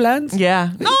down your plans? Yeah.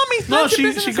 No, mis No, plans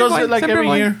siempre she se goes voy, like siempre every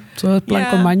voy. year. So it's plan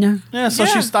Yeah. con maña. Yeah, so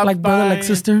Yeah. she stops Like brother, by. like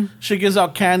sister. She gives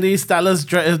out candy. Stella's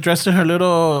dressed in her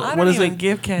little I what don't is even it?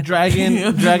 give candy.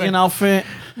 Dragon outfit.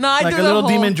 No, I Like do a the little whole-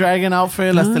 demon dragon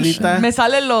outfit, la Estelita. Me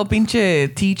sale lo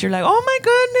pinche teacher like, oh my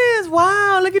goodness,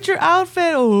 wow, look at your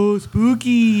outfit. Oh,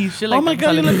 spooky. Shit like Oh my that.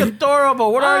 god, you look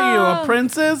adorable. What are you? A Oh.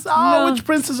 princess? Oh, No. which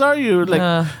princess are you? Like,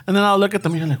 and then I'll look at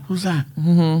them and you're like, who's that?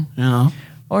 You know?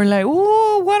 Or like,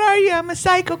 ooh, what are you? I'm a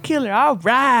psycho killer. All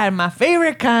right, my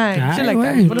favorite kind. Ay, Shit like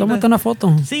güey, that. tómate una foto.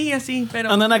 Sí, así, pero...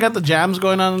 And then I got the jams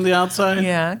going on the outside.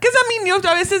 Yeah, because I mean, yo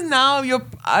a veces now,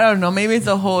 I don't know, maybe it's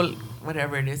a whole,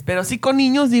 whatever it is, pero sí con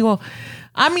niños digo,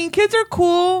 I mean, kids are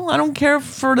cool, I don't care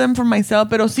for them for myself,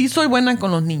 pero sí soy buena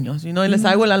con los niños, you know, y les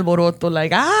hago el alboroto,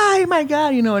 like, ay, my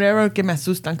God, you know, whatever, que me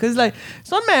asustan, because like,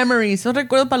 son memories, son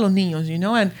recuerdos para los niños, you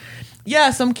know, and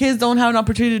yeah, some kids don't have an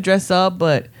opportunity to dress up,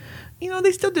 but, you know,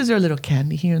 they still deserve a little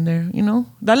candy here and there, you know,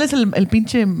 dales el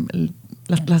pinche,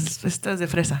 las estas de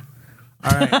fresa.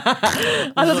 All right.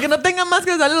 A los que no tengan más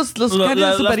que darle los candies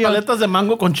Las superiores. paletas de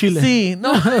mango con chile. Sí,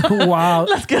 no. Wow.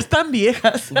 Las que están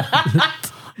viejas.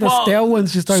 The stale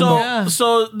ones she's talking about.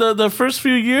 So the first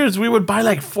few years we would buy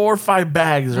like 4 or 5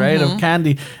 bags, right, of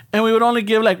candy, and we would only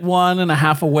give like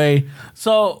 1.5 away.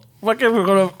 So fucking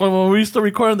when we used to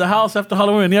record in the house after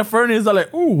Halloween, yeah, Fernie is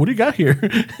like, ooh, what do you got here?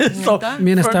 So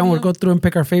Me and Esteban would go through and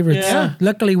pick our favorites. Yeah.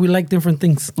 Luckily, we like different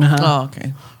things. Oh,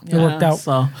 okay. It worked out.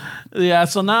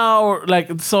 So now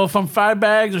so from 5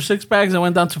 bags or 6 bags, I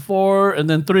went down to 4, and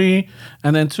then 3,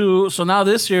 and then 2. So now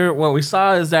this year, what we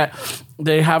saw is that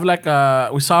they have like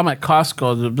we saw them at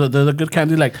Costco, the good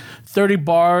candy, like 30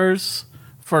 bars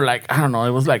for like, I don't know,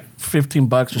 it was like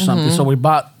 $15 or something. So we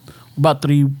bought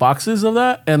 3 boxes of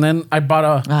that, and then I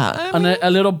bought a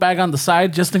little bag on the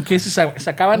side just in case se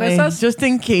acaban esas. Just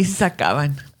in case se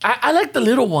acaban. I like the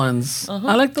little ones.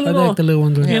 I like the little. like the little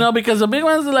ones. You know, because the big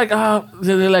ones are like,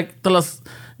 they're like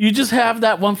you just have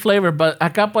that one flavor. But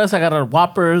acá puedes agarrar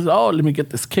Whoppers. Oh, let me get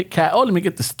this Kit Kat. Oh, let me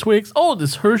get this Twix. Oh,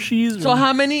 this Hershey's. So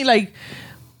how many, like,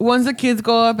 once the kids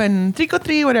go up and trick or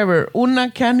treat, whatever,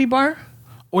 una candy bar?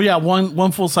 Oh yeah,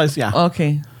 one full size. Yeah.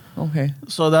 Okay.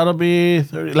 So that'll be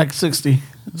 30, like 60.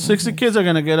 60 kids are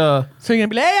gonna get a. So you're gonna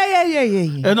be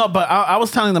like, yeah. No, but I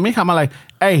was telling them, I'm like,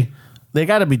 hey, they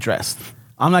gotta be dressed.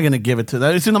 I'm not gonna give it to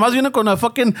them. Si nomás viene con a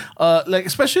fucking like,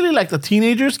 especially like the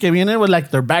teenagers que vienen with like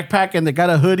their backpack and they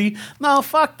got a hoodie. No,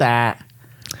 fuck that.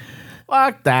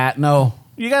 Fuck that. No,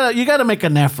 you gotta make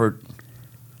an effort.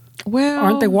 Well,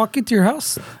 Aren't they walking to your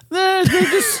house? They're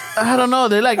just I don't know.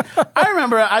 They're like, I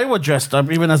remember I was dressed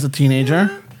up even as a teenager.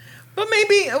 But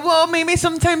maybe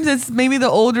sometimes it's maybe the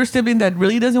older sibling that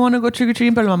really doesn't want to go trick or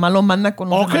treating, pero la mamá lo manda con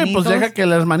los Okay, pues hermanitos. deja que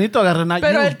el hermanito agarren a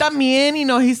Pero you. él también, you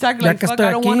know, he's like, Ya que fuck, estoy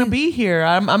I don't want to aquí. be here.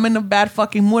 I'm in a bad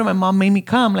fucking mood. My mom made me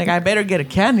come. Like, I better get a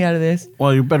candy out of this.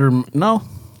 Well, you better no.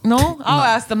 No? I'll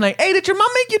ask them, like, hey, did your mom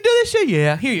make you do this shit?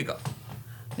 Yeah, here you go.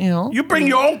 You know? You bring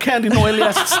your own candy,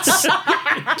 Noelia.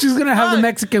 She's gonna have the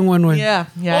Mexican one. Way. Yeah.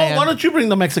 Why don't you bring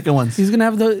the Mexican ones? She's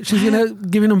gonna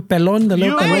giving him pelon. The You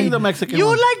little bring pelon. the Mexican You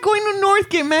ones. like going to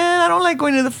Northgate, man. I don't like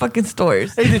going to the fucking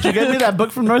stores. Hey, did you get me that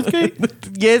book from Northgate?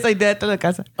 Yes, I did. To la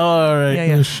casa. All right.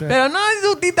 Yeah, yeah. Pero no,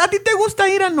 a ti te gusta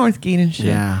ir a Northgate and shit.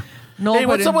 Yeah. No, hey,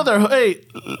 what's up with our... Hey,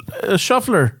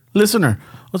 Shuffler, listener.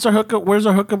 What's our hookup? Where's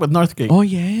our hookup with Northgate? Oh,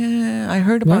 yeah. I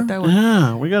heard about that one.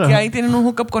 Yeah, we got Que ahí tienen un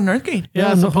hookup con Northgate.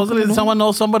 Yeah, supposedly someone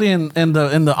knows somebody in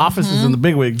the offices, in the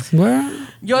bigwigs. Well,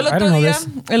 Yo el otro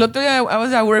día, I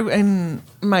was at work and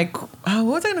what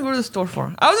was I going to go to the store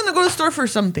for? I was going to go to the store for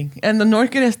something. And the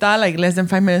Northgate está like less than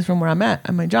 5 minutes from where I'm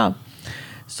at my job.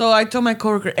 So I told my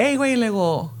coworker, hey, güey, le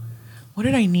go, what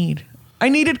did I need? I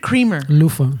needed creamer.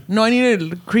 Lufa. No, I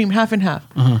needed cream, half and half.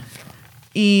 Uh-huh.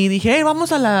 Y dije, hey,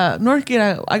 vamos a la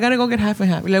Northgate. I gotta go get half and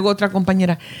half. Y luego otra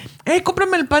compañera, hey,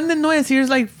 cómprame el pan de nuez. Here's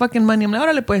like fucking money. I'm like,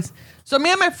 órale pues. So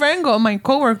me and my friend go, my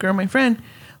coworker, my friend,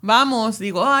 vamos.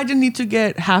 Digo, I just need to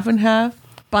get half and half,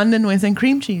 pan de nuez and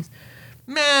cream cheese.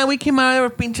 Man, we came out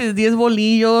of pinches 10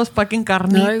 bolillos, fucking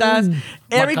carnitas,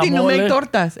 everything to make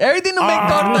tortas. Everything to make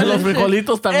tortas. Los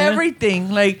frijolitos también.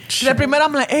 Everything. Like, the primero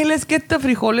I'm like, hey, let's get the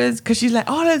frijoles. Because she's like,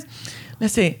 oh,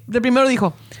 let's see. The primero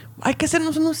dijo, hay que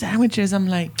hacernos unos sandwiches. I'm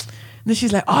like, then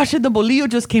she's like, oh shit, the bolillo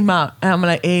just came out. And I'm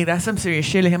like, hey, that's some serious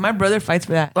shit. Like, my brother fights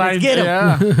for that. Let's get him.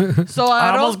 Yeah. So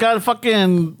I almost got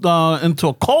fucking into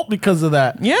a cult because of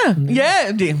that. Yeah,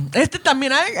 yeah. Este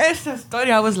también, esta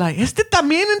historia, I was like, este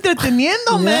también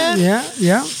entreteniendo, man.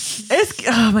 Yeah.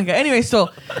 Oh my God. Anyway, so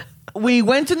we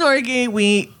went to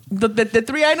Northgate. The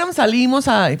 3 items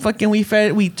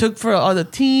salimos we took for all the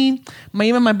team.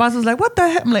 Even my boss was like, what the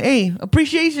heck? I'm like, hey,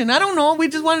 appreciation. I don't know. We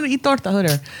just wanted to eat torta.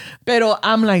 Whatever. Pero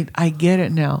I'm like, I get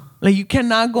it now. Like, you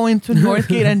cannot go into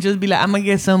Northgate and just be like, I'm going to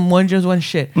get some one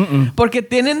shit. Porque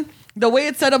tienen, the way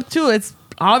it's set up too, it's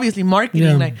obviously marketing.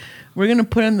 Yeah. Like, we're going to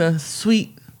put in the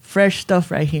sweet, fresh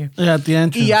stuff right here. Yeah, at the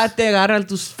entrance. Y ya te agarran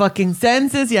tus fucking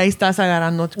senses y ahí estás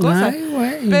agarrando cosas. Ay,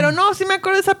 güey. Pero no, sí me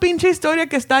acuerdo de esa pinche historia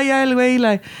que está allá el güey,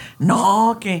 like,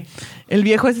 no, que el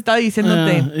viejo ese estaba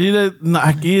diciéndote.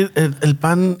 Aquí el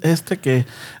pan que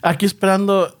aquí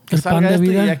esperando que el salga pan de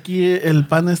vida. Y aquí el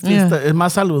pan es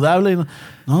más saludable.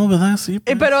 No, ¿verdad? Sí.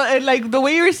 Pues. Pero like the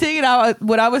way you were saying it,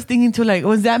 what I was thinking too, like,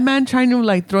 was that man trying to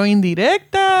like throw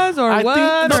indirectas or I what?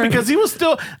 think, no, because he was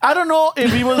still, I don't know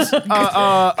if he was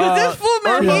Because this fool,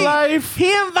 man, Herbalife.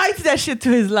 he invites that shit to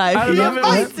his life. I don't He know if it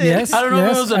invites was- it. Yes. I don't know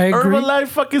if it was an Herbalife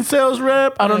fucking sales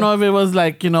rep. I don't know if it was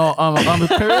like, a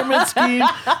pyramid scheme.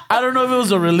 I don't know if it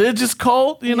was a religious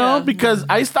cult, Yeah. because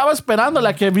I estaba esperando,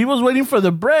 like if he was waiting for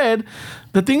the bread.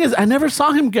 The thing is, I never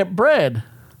saw him get bread.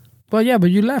 Well, yeah,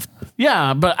 but you left.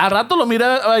 Yeah, but a rato lo miré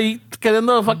ahí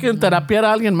queriendo fucking terapiar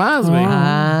a alguien más, güey.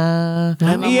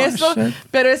 Y eso,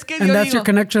 pero es que And yo that's digo, your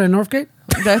connection at Northgate?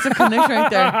 that's a connection right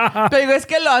there. Pero digo, es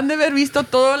que lo han de haber visto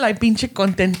todo, like, pinche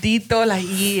contentito, like,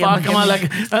 yeah. Fuck, come on, like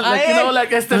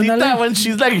Estelita Ándale. when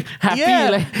she's like happy, Yeah,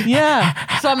 like yeah.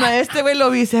 So, I'm like, este güey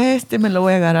lo dice, me lo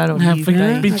voy a agarrar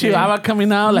ahorita. pinche baba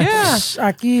coming out, like Yeah.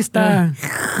 Aquí está.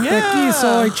 Yeah. Aquí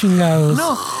soy, chingados.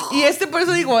 No, y por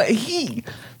eso digo,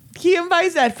 he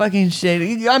invites that fucking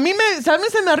shit. A mí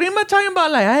 ¿sabes? Se me arriba talking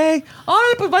about like, hey,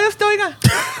 órale, pues vaya usted, oiga.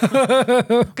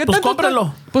 ¿Qué Pues tanto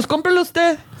cómprelo. Pues cómprelo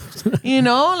usted. You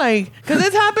know, like, because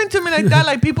it's happened to me like that.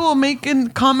 Like, people making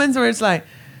comments where it's like,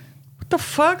 what the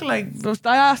fuck? Like,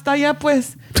 está allá,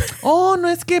 pues. Oh, no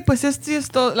es que, pues,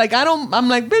 esto. Like, I'm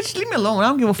like, bitch, leave me alone. I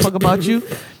don't give a fuck about you.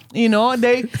 You know,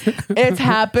 it's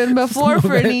happened before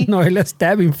for any. Noelia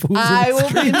stabbing fools. I will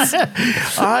be.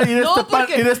 ay, No,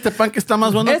 porque- mira este pan que está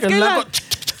más bueno Es que que el la- lago.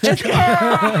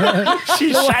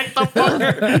 She shot the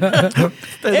fucker.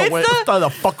 Stay the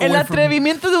fuck El away from me.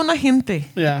 atrevimiento de una gente.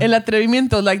 Yeah. El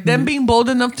atrevimiento. Like them being bold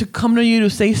enough to come to you to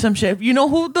say some shit. You know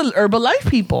who? The Herbalife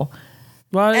people.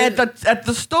 Well, At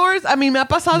the stores, I mean, me ha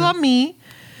pasado a mí.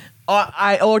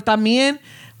 Or también,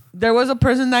 there was a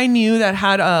person I knew that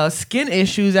had skin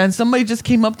issues and somebody just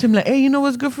came up to him like, hey, you know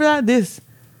what's good for that? This.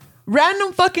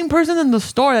 Random fucking person in the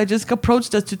store that just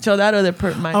approached us to tell that other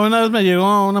person. Una vez me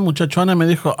llegó una muchachona y me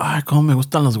dijo, ay, cómo me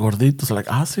gustan los gorditos. Like,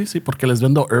 sí, porque les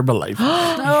vendo Herbalife.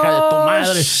 Hija de tu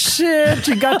madre. Shit,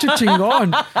 chingacho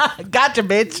chingón. Gotcha,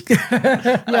 bitch.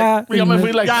 Yeah. Yo me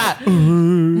fui like,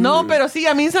 No, pero sí,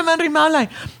 a mí se me han rimado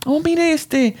like, oh, mire,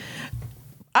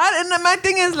 and my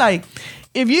thing is like,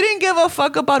 if you didn't give a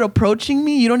fuck about approaching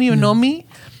me, you don't even know me,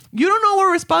 you don't know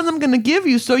what response I'm going to give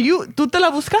you. So tú te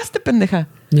la buscaste, pendeja.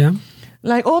 Yeah.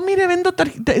 Like, oh, mire, vendo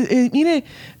mire,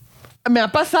 Me ha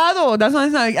pasado. That's why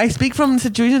I speak from the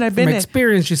situation I've been From in.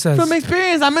 experience, she says. From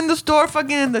experience. I'm in the store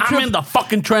fucking in the I'm in the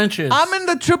fucking trenches. I'm in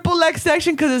the triple X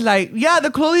section because it's like, yeah, the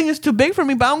clothing is too big for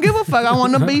me, but I don't give a fuck. I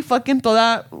want to be fucking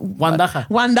toda... Wandaja.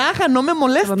 Wandaja, no me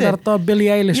moleste. Andar todo Billie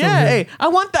Eilish Yeah, over here. hey, I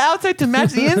want the outside to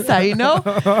match the inside, you know?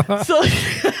 So,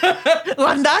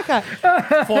 Wandaja.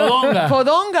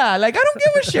 Fodonga. Like, I don't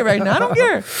give a shit right now. I don't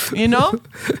care, you know?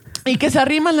 Y que se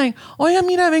arriman like, oiga,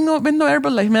 mira, vendo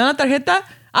Herbalife. Me dan la tarjeta.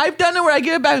 I've done it where I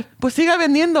give it back. Pues siga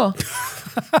vendiendo.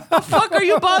 The fuck are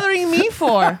you bothering me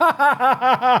for?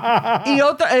 Y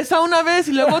esa una vez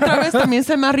y luego otra vez también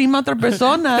se me arrima otra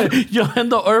persona. Yo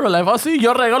vendo Herbalife. Oh, sí,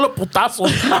 yo regalo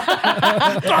putazos.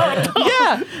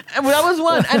 Yeah, and that was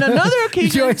one. And another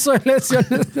occasion. Yo soy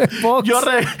lesiones de box. Yo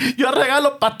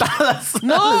regalo patadas.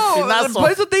 No, Espinazo. por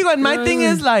eso te digo, and my thing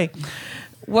is like,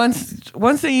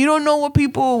 once you don't know what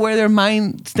people, where their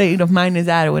mind state of mind is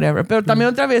at or whatever. Pero también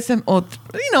otra vez, and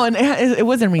it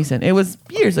wasn't recent. It was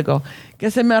years ago. Que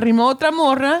se me arrimó otra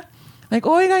morra, like,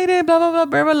 oiga, iré, blah, blah, blah,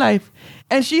 Herbalife.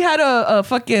 And she had a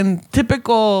fucking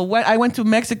typical, I went to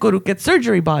Mexico to get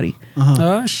surgery body.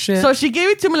 Oh, shit. So she gave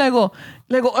it to me, le digo,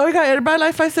 oiga,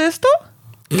 Herbalife hace esto?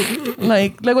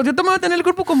 Like, yo te voy a tener el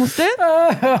cuerpo como usted.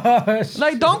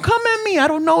 Like, don't come at me. I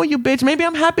don't know you, bitch. Maybe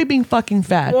I'm happy being fucking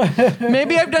fat.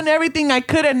 Maybe I've done everything I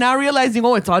could and now realizing,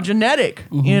 it's all genetic.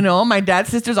 You know, my dad's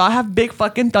sisters all have big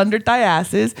fucking thunder thigh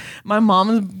asses. My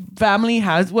mom's family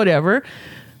has whatever.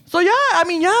 So, yeah, I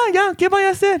mean, yeah. ¿Qué voy a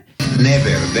hacer?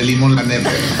 Never. De limón la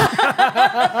never.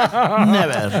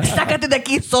 Never. Sácate de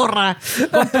aquí, zorra,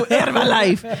 con tu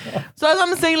Herbalife. So, as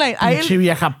I'm saying, like, Pinche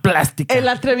vieja plástica. el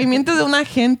atrevimiento de una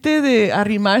gente de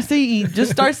arrimarse y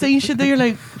just start saying shit that you're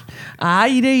like,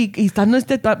 iré y estando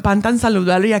este pan tan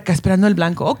saludable y acá esperando el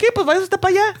blanco. Ok, pues vaya usted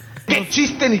para allá. ¡Qué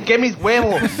chiste ni qué mis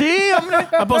huevos! Sí, hombre.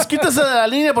 Pues quítese de la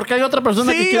línea porque hay otra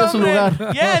persona que quiere su hombre.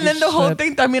 lugar. Yeah, and then the whole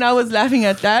thing, I mean, I was laughing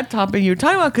at that topic you're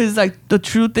talking about because it's like the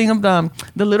true thing of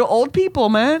the little old people,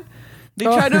 man. They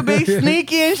try to be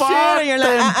sneaky and shit. And you're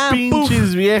like,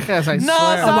 pinches viejas, I No,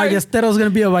 swear. A sorry. Ballesteros gonna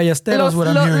be a Ballesteros, what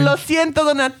I'm hearing. Lo siento,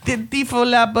 dona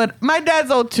Tifola, but my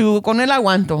dad's old too. Con él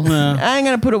aguanto. Yeah. I ain't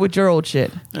gonna put up with your old shit.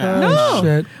 No.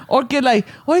 Shit. Or que like,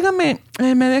 oígame,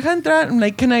 me deja entrar.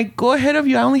 Like, can I go ahead of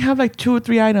you? I only have like 2 or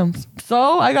 3 items.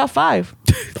 So, I got 5.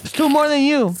 It's 2 more than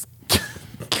you.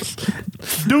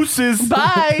 Deuces.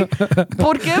 Bye.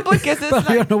 ¿Por qué? Porque es Yo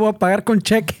like, no voy a pagar con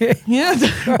cheque. yeah.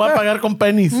 Voy a pagar con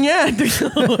pennies. Yeah,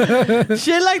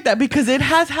 shit like that because it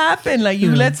has happened. Like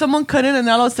you let someone cut in and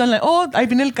all of a sudden like, I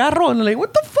viene el carro and like,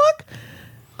 what the fuck?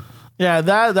 Yeah,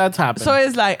 that's happened. So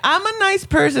it's like I'm a nice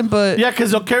person, but Yeah,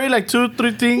 because they'll carry like 2,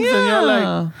 3 things and you're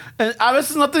like... And a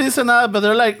veces no te dicen nada, but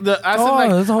they're like... es whole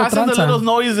hacen the tranza. little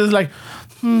noises like...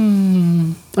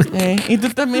 y tú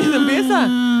también empiezas.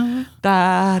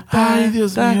 Ay,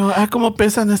 Dios mío. Ay, cómo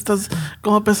pesa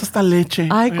esta leche.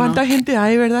 Ay, You cuánta know? gente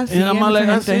hay, ¿verdad? Y nada más mucha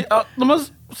le así, gente.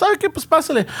 nomás, ¿sabe qué? Pues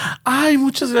pásale. Ay,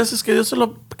 muchas gracias, que Dios se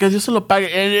lo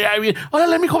pague.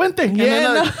 Órale, mijo, vente.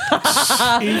 Yeah,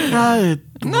 Hija de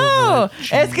tu No,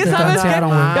 es que sabes que, transearon,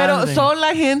 güey. pero son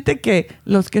la gente que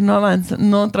los que no avanzan,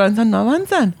 no transan, no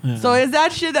avanzan. So it's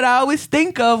that shit that I always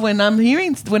think of when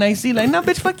I see like, no,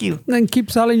 bitch, fuck you. Then keep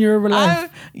selling your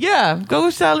Herbalife. Go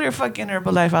sell your fucking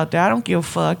Herbalife out there. I don't give a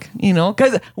fuck, you know.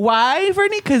 Because why,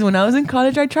 Fernie? Because when I was in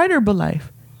college, I tried Herbalife.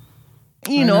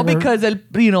 You know, because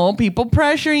people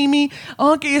pressuring me.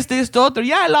 Oh, que esto otro.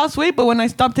 Yeah, I lost weight, but when I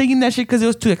stopped taking that shit because it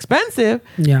was too expensive,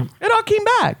 Yeah. it all came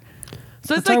back.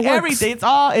 So it's That's like how it works. everything.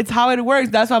 It's how it works.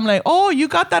 That's why I'm like, oh, you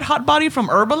got that hot body from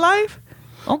Herbalife?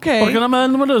 Okay. ¿Por qué no me da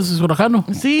el número de su cirujano?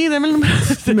 Sí, dame el número.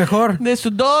 Mejor. De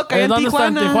su doc, allá en ¿Dónde está?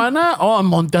 ¿En Tijuana. Tijuana? Oh, en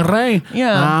Monterrey.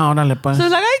 Yeah. Ah, órale, pues. So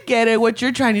it's like, I get it, what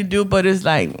you're trying to do, but it's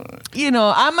like,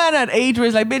 I'm at an age where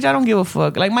it's like, bitch, I don't give a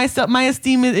fuck. Like, my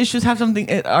esteem issues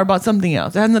are about something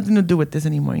else. It has nothing to do with this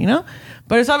anymore, you know?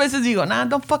 But it's a veces digo, nah,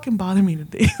 don't fucking bother me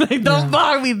today. Like, don't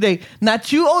bother me today.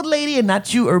 Not you, old lady, and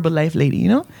not you, Herbalife lady, you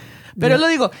know? Pero lo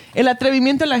digo, el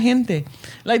atrevimiento de la gente.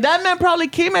 Like, that man probably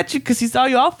came at you because he saw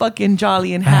you all fucking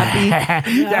jolly and happy.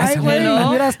 Ay, güey,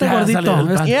 mira este Ya gordito. salió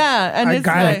del pan. Yeah, and it's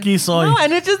Acá, like, aquí soy. no,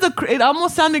 and it's just it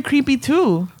almost sounded creepy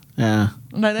too. Yeah.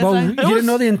 Like, that's Well, like, you didn't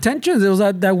know the intentions. It was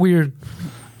that weird.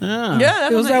 Yeah. yeah,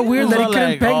 that's It was what that weird that he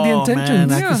couldn't peg the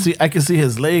intentions. Man, I can see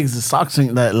his legs. His socks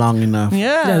ain't that long enough.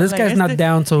 Yeah, This guy's not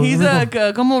down, so he's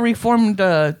a como reformed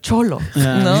cholo.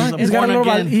 Yeah, No, he's He's got a Born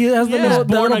little, again. he has the Yeah. little,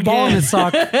 Born ball in again. his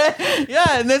sock.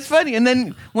 yeah, and that's funny. And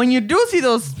then when you do see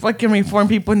those fucking reformed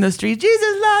people in the street,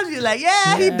 Jesus loves you. Like,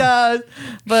 yeah, he does.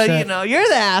 But Shit. you're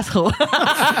the asshole.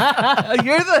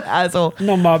 You're the asshole.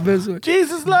 No mames, güey.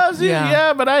 Jesus loves you. Yeah.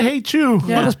 Yeah, but I hate you.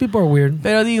 Yeah, those people are weird.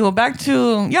 Pero digo, back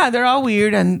to, they're all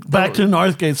weird. And and Back to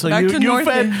Northgate. So Back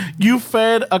to you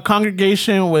fed a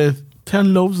congregation with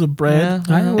 10 loaves of bread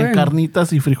Yeah. and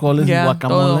carnitas y frijoles y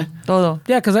guacamole. todo.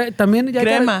 Yeah, because I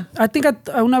Crema. I think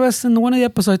una vez in one of the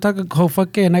episodes I talked how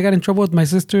fucking I got in trouble with my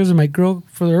sisters and my girl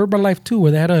for the Herbalife too,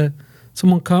 where they had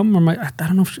someone come or I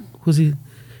don't know if who's he. It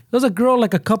was a girl,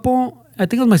 like a couple. I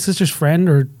think it was my sister's friend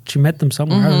or she met them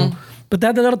somewhere. I don't know. But they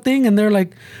had the little thing and they're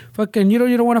like, fucking, you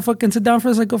don't want to fucking sit down for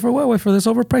this? Like, go for what? Wait, for this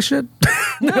overpriced shit?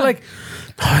 They're like,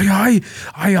 I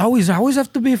always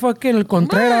have to be fucking El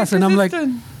Contreras. And I'm like,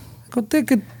 go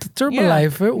take it to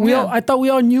Herbalife. I thought we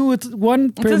all knew it's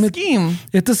one pyramid.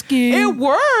 It's a scheme. It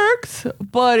works,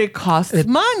 but it costs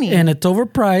money. And it's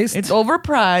overpriced.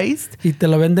 Y te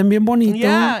lo venden bien bonito.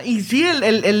 Yeah. Y sí,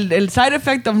 el side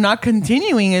effect of not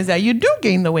continuing is that you do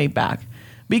gain the weight back.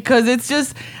 Because it's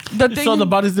just the thing. So the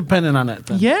body's dependent on it.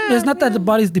 Then. Yeah. It's not that the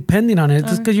body's depending on it. It's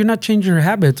just because you're not changing your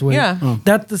habits. Way. Yeah.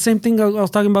 That's the same thing I was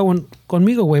talking about when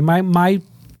conmigo. Way. My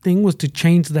thing was to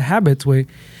change the habits. Way.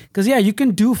 Because, you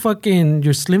can do fucking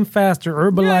your Slim Fast or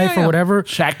Herbalife or whatever.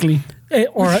 Shackley.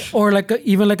 Or like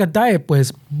even like a diet,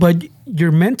 pues. But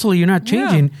you're mentally, you're not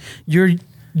changing. You're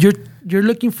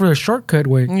looking for a shortcut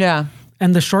way. Yeah.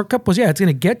 And the shortcut was, it's going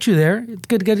to get you there. It's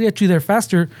going to get you there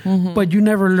faster, but you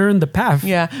never learn the path.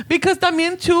 Yeah. Because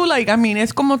también too, like, I mean,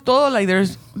 it's como todo, like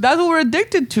that's what we're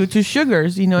addicted to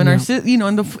sugars, and our,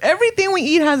 and everything we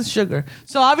eat has sugar.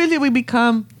 So obviously we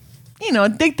become,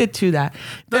 addicted to that.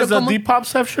 Does the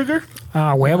Depop have sugar?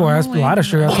 Huevo, that's a lot of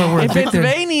sugar. That's why we're if addicted.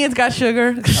 it's veiny, it's got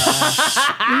sugar.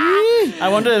 I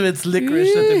wonder if it's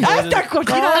licorice that they put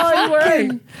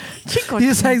in.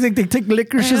 These guys, like, they take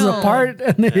licorices apart.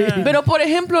 And Pero por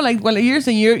ejemplo, like what you're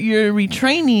saying, you're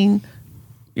retraining,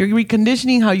 you're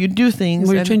reconditioning how you do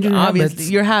things. You're changing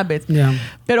your habits. Yeah.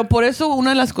 Pero por eso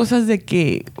una de las cosas de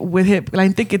que with la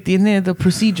gente que tiene the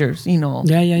procedures,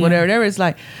 whatever, it's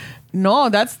like, no,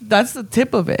 that's the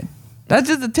tip of it. That's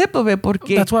just the tip of it.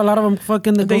 Porque that's why a lot of them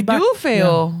fucking they do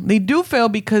fail. Yeah. They do fail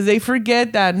because they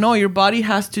forget that no, your body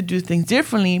has to do things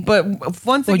differently. But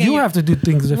once again, you have to do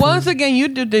things differently. Once again, you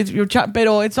do this.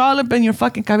 Pero it's all up in your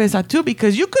fucking cabeza too,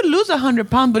 because you could lose 100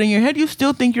 pounds, but in your head you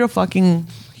still think you're a fucking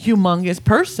humongous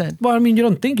person. Well, I mean, you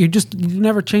don't think, you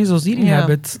never change those eating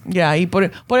habits. Yeah, y por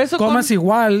eso comes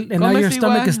igual, and now your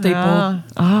stomach is staple.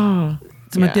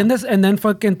 ¿Me entiendes? And then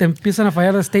fucking te empiezan a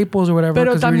fallar the staples or whatever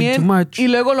because you're eating too much. Y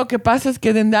luego lo que pasa es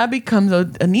que then that becomes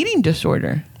an eating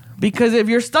disorder. Because if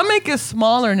your stomach is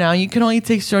smaller now, you can only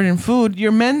take certain food.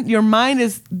 Your mind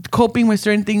is coping with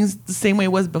certain things the same way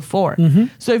it was before.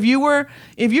 So if you were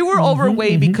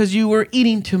overweight because you were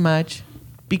eating too much,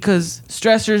 because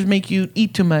stressors make you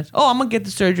eat too much. Oh, I'm gonna get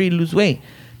the surgery to lose weight.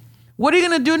 What are you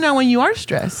gonna do now when you are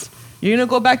stressed? You're going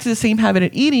to go back to the same habit of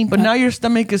eating, but now your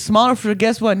stomach is smaller. So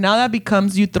guess what? Now that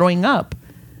becomes you throwing up.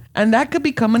 And that could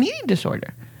become an eating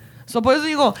disorder. So por eso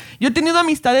digo, yo he tenido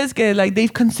amistades que like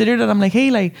they've considered it. I'm like, hey,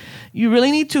 like you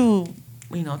really need to,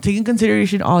 take in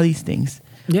consideration all these things.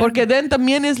 Yeah. Porque then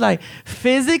también is like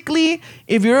physically,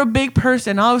 if you're a big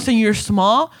person, all of a sudden you're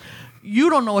small, you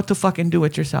don't know what to fucking do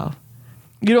with yourself.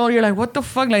 You're like, what the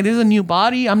fuck? Like, this is a new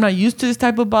body. I'm not used to this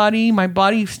type of body. My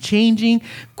body's changing.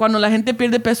 Cuando la gente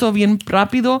pierde peso bien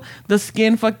rápido, the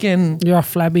skin fucking... You're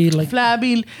flabby.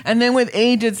 Flabby. And then with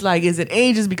age, it's like, is it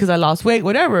age? Is because I lost weight?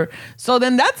 Whatever. So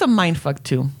then that's a mind fuck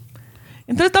too.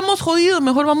 Entonces estamos jodidos.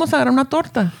 Mejor vamos a agarrar una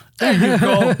torta. There you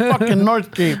go. Fucking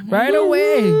Northgate. Right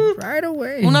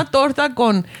away. Una torta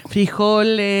con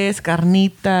frijoles,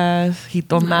 carnitas,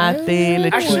 jitomate,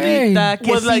 lechuguita,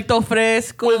 quesito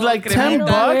fresco. With like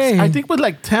 $10. I think with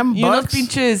like $10. Y unos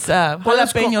pinches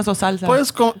jalapeños o salsa.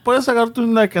 Puedes agarrarte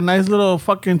like a nice little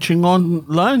fucking chingón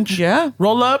lunch. Yeah.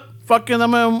 Roll up. Fucking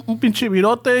dame un pinche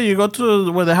virote. You go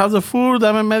to where they have the food.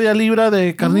 Dame media libra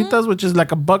de carnitas, which is like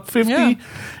 $1.50. Yeah.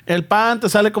 El pan te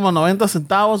sale como 90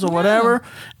 centavos or whatever.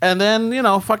 And then,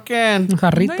 fucking...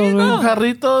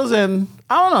 Jarritos and...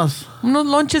 Vámonos. Unos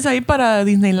lunches ahí para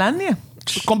Disneylandia.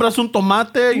 Compras un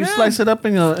tomate, you slice it up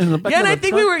in the back. Yeah, and I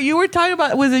think you were talking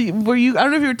about, I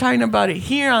don't know if you were talking about it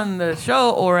here on the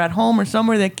show or at home or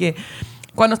somewhere, that que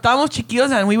cuando estábamos chiquillos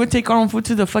and we would take our own food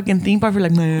to the fucking theme park, we're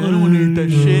like, man, I don't want to eat that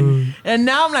shit. And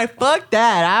now I'm like, fuck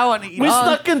that. I want to eat. We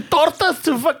snuck in tortas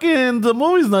to fucking the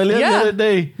movies, Noelia, the other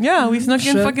day. Yeah, we snuck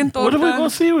in fucking tortas. What did we go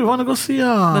see? We want to go see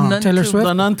the Nun Taylor Swift?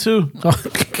 The Nun 2.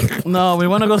 No, we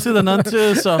want to go see the Nun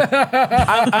 2. So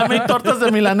I made tortas de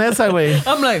milanesa, güey.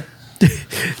 I'm like...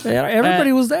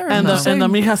 Everybody was there. And the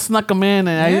mija snuck them in.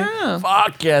 And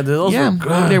fuck yeah, those were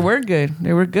good. They were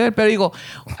good. Pero digo,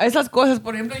 esas cosas,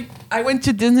 por ejemplo, I went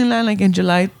to Disneyland like in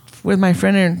July with my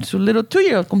friend and su little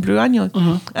 2-year-old cumpleaños.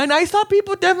 And I saw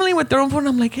people definitely with their own food.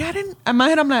 I'm like, yeah, in my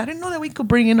head, I'm like, I didn't know that we could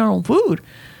bring in our own food.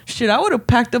 Shit, I would have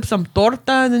packed up some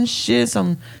tortas and shit,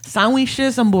 some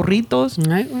sandwiches, some burritos.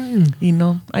 Right. You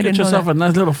know, I Get didn't know yourself that. a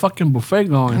nice little fucking buffet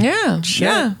going. Yeah,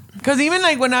 yeah. Because even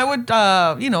like when I would,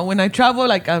 when I travel,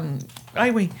 like,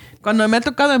 cuando me ha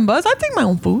tocado en bus, I take my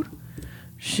own food.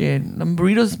 Shit, the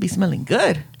burritos be smelling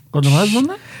good. ¿Cuándo vas,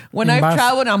 dónde? When En I've bus.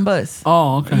 traveled on bus.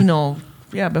 Oh, okay. You know,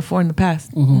 yeah, before in the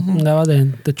past. That was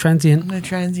the transient. The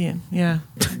transient, yeah.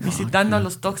 Visitando a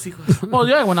los tóxicos. Well,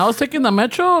 yeah, when I was taking the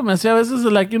metro, me hacía a veces,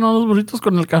 like, los burritos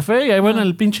con el café, y ahí iba en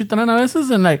el pinche tren a veces,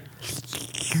 and like,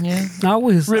 Yeah.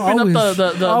 Always. ripping always,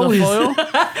 up the always. foil.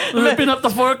 Ripping up the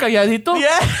foil calladito.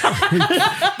 Yeah.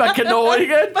 Para que no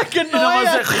oigan. Para que no Y nomás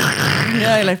oigan. de-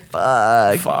 Yeah, you're like,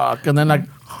 fuck. Fuck. And then like,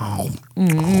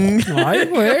 Ay,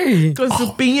 güey. Con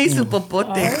su piña y su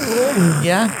popote.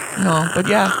 Yeah. No, but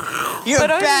yeah. You're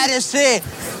But I- bad as it.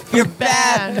 You're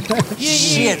bad.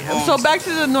 Shit. So back to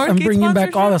the Northgate I'm bringing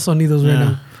back all the sonidos right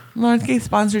now. Northgate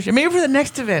sponsorship. Maybe for the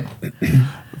next event.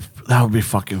 that would be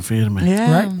fucking firme.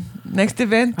 Yeah. Right. Next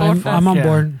event. I'm on Yeah.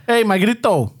 board. Hey, my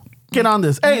grito. Get on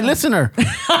this. Hey, listener.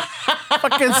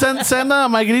 Fucking send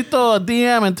my grito a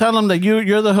DM and tell them that you're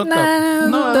the hookup.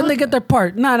 No, then they get their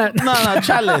part. No. No,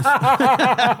 chales.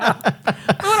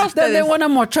 Then they want a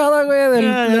mochada, güey,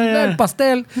 del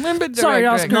pastel. Sorry, Greg.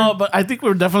 Oscar. No, but I think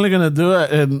we're definitely going to do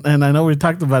it. And I know we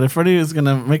talked about it. Freddie is going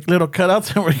to make little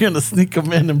cutouts and we're going to sneak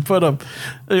them in and put them.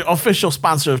 The official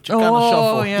sponsor of Chicano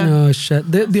Shuffle. Yeah. Oh,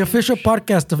 shit. The official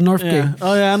podcast of Northgate. Yeah.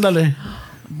 Oh, yeah, ándale.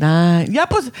 Nah. Ya,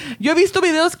 pues, yo he visto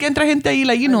videos que entra gente ahí,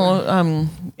 like,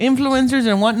 influencers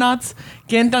and whatnots,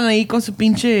 que entran ahí con su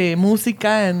pinche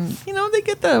música and, they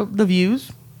get the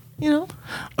views,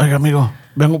 Oiga, amigo,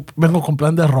 vengo con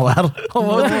plan de robar.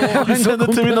 Send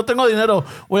it to me, no tengo dinero.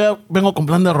 Vengo con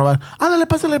plan de robar. Ándale,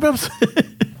 pásale, Peps.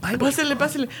 Ay,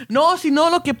 pásale. No, sino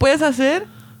lo que puedes hacer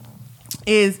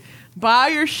is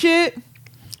buy your shit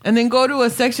and then go to a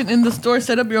section in the store,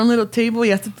 set up your own little table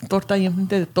y hazte tu torta ahí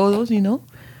enfrente de todos,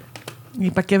 Y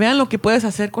para que vean lo que puedes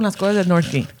hacer con las cosas de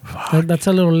Northgate. That's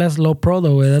a little less low pro,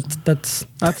 though, güey. That's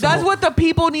That's what the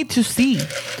people need to see.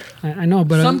 I know,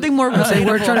 but Something more I'm saying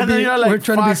we're relatable. trying to And then be, you're like, we're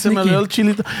trying to be fuck, se me sneaky. olvidó el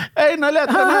chilito. Hey, Noelia,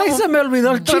 Ay, se me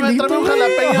olvidó el chilito. Tráeme un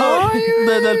jalapeño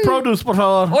del produce, por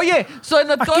favor. Oye, so en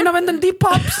la Aquí no venden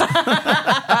Depop.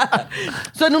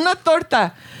 So en una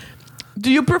torta, do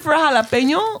you prefer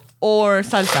jalapeño or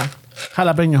salsa?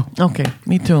 Jalapeño. Okay,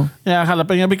 me too. Yeah,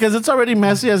 jalapeño, because it's already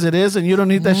messy as it is, and you don't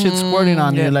need that shit squirting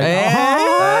on you. Like,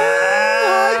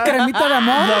 Ay, cremita de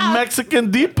amor. the Mexican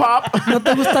Depop. ¿No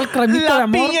te gusta el cremita de La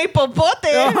amor? piña y popote.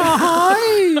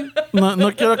 Ay.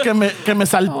 No quiero que me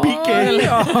salpique Ay,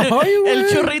 güey. El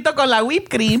churrito con la whipped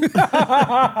cream.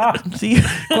 Sí.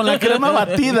 con la crema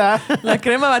batida. La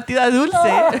crema batida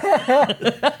dulce.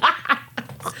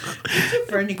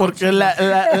 Porque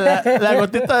la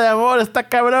gotita de amor está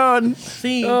cabrón.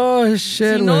 Sí. Oh,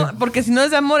 shit, Si no, güey. porque si no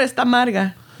es de amor, está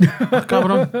amarga.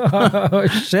 Cabrón. Oh,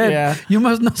 shit. Yeah. You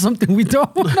must know something we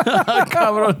don't.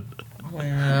 Cabrón.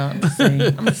 I'm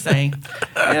just saying.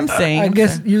 I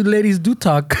guess you ladies do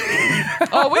talk.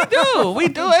 Oh, we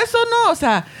do. Eso no. O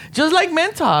sea, just like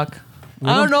men talk.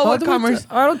 I don't know what commerce.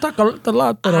 I don't talk a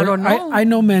lot, but I don't know. I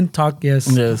know men talk, yes.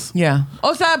 Yes. Yeah.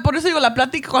 O sea, por eso digo, la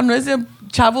plática cuando es de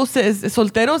chavos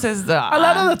solteros es... A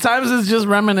lot of the times it's just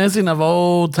reminiscing of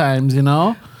old times,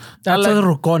 That's like, the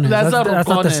rucones. That's That's not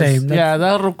the rucones. same. Yeah,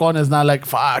 that's rucones. Not like,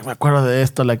 fuck, me acuerdo de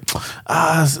esto. Like,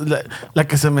 la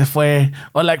que se me fue.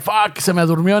 Or like, fuck, se me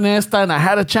durmió en esta and I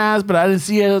had a chance, but I didn't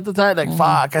see it at the time. Like,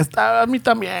 fuck, a mí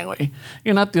también, güey.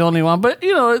 You're not the only one. But,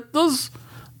 those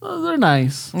they're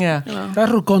nice. Yeah.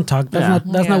 That's rucon talk. That's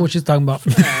Yeah. not what she's talking about.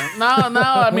 No,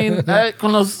 I mean,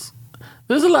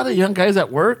 there's a lot of young guys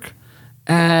at work,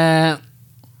 and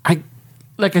I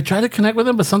try to connect with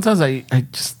them, but sometimes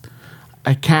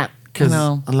I can't because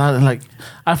No. a lot of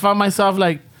I found myself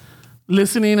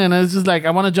listening, and it's just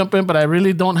I want to jump in, but I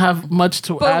really don't have much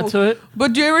to add to it.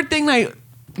 But do you ever think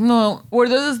were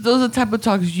those the type of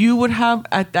talks you would have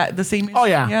at the same age? Oh,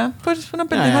 yeah. Yeah. Pues una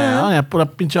pendejada. Yeah, pura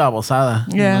pinche babosada.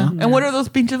 Yeah. And what are those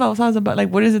pinches babosadas about? Like,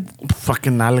 what is it?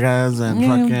 Fucking nalgas and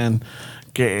fucking.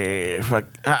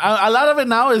 A lot of it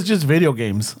now is just video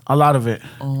games. A lot of it.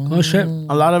 Oh, shit.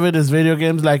 A lot of it is video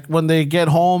games. Like when they get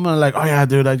home and oh yeah,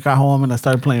 dude, I got home and I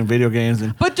started playing video games.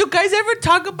 And But do guys ever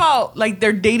talk about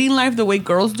their dating life the way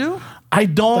girls do? I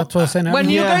don't. That's what I'm saying. When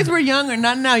you Yeah. guys were younger,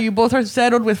 not now. You both are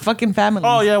settled with fucking families.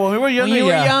 Oh yeah, when we were younger. When you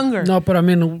were yeah. younger. No, but I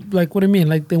mean, what do you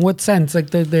mean? In what sense?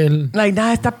 The Like,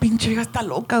 nah, esta pinche vieja está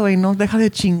loca, güey. No deja de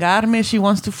chingarme. She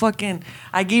wants to fucking...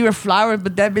 I gave her flowers,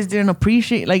 but that bitch didn't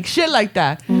appreciate... Like, shit like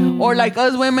that. Or like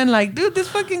us women, like, dude, this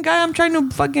fucking guy, I'm trying to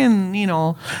fucking,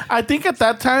 I think at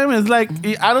that time it's like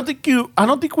I don't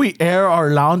think we air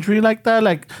our laundry like that,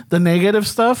 like the negative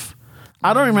stuff.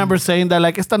 I don't remember saying that,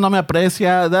 like, esta no me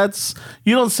aprecia.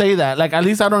 You don't say that. Like, at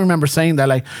least I don't remember saying that.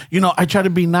 Like, I try to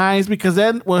be nice, because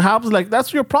then what happens, like,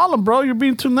 that's your problem, bro. You're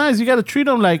being too nice. You got to treat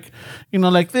them like,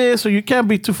 like this, or you can't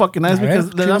be too fucking nice,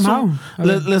 because les das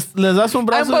un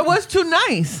brazo. But what's too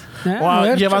nice?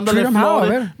 Llevándole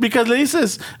flores. Because le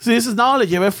dices, no, le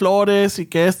llevé flores y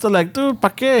que esto, like, dude, ¿pa'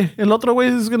 qué? El otro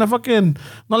güey is gonna fucking,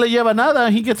 no le lleva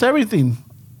nada. He gets everything.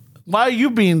 Why are you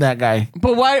being that guy?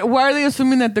 But why are they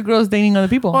assuming that the girl's dating other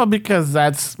people? Well, because no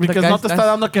te está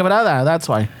dando quebrada. That's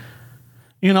why.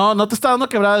 No te está dando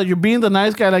quebrada. You're being the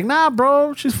nice guy. Like, nah,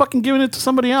 bro, she's fucking giving it to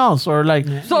somebody else. Or like...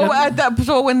 So that's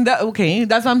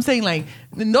what I'm saying. Like,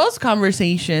 in those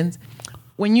conversations,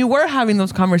 when you were having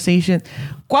those conversations,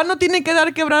 ¿cuándo tiene que dar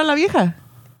quebrada la vieja?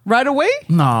 Right away?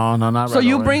 No, not right away. So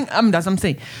you bring... that's what I'm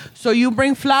saying. So you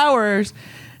bring flowers...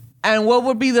 And what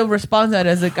would be the response that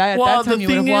as a guy at that time you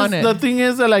would have wanted? The thing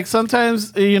is that, like,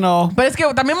 sometimes, Pero es que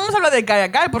también vamos a hablar de guy a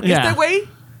guy, porque este güey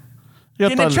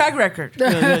tiene track record.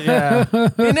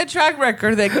 Tiene track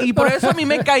record. Y por eso a mí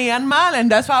me caían mal.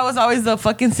 And that's why I was always the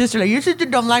fucking sister. Like, you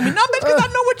don't like me. No, but because I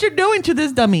know what you're doing to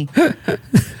this dummy.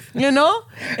 Wait,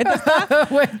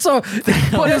 so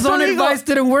his own advice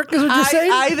didn't work, is what you're saying?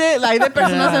 Hay de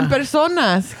personas en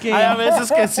personas. Que hay a veces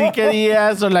que sí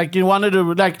querías, or like you wanted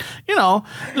to, like,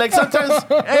 like sometimes.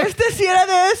 Este sí era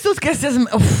de esos que se...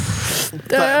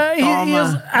 He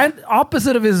was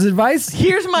opposite of his advice.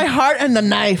 Here's my heart and the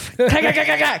knife.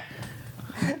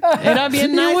 Era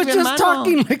bien nice, he was just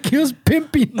talking like he was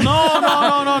pimping.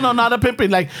 No, not a pimping.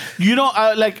 Like,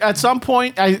 like at some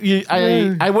point,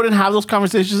 I wouldn't have those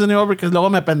conversations anymore, because luego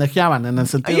me pendejeaban en el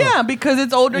sentido. Yeah, because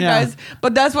it's older guys.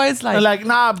 But that's why it's like,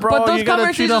 nah, bro. But those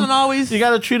conversations you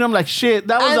gotta treat them like shit.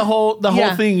 That was the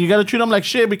whole thing. You gotta treat them like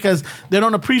shit, because they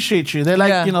don't appreciate you. They're like,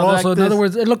 so like in other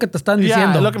words, es lo que te están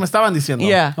diciendo. Yeah, lo que me estaban diciendo.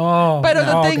 Yeah. But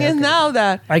the thing is now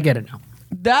that I get it now.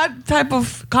 That type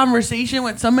of conversation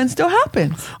with some men still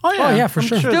happens. Oh yeah, for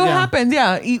sure. Still happens,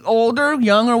 yeah. Older,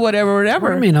 young, or whatever.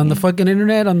 I mean, on the fucking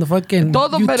internet, on the fucking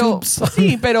todo,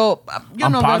 YouTubes. pero yo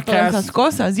no veo todas esas podcasts.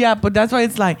 cosas. Yeah, but that's why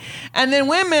it's like, and then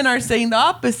women are saying the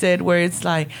opposite, where it's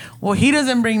like, well, he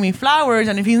doesn't bring me flowers,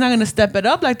 and if he's not going to step it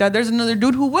up like that, there's another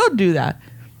dude who will do that.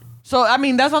 So, I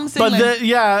mean, that's what I'm saying.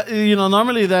 But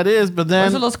normally that is, but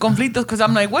then... Los conflictos, because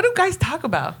I'm like, what do guys talk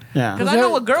about? Yeah. Because I know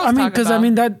what girls talk about.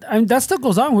 Because, that still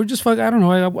goes on. We're just I don't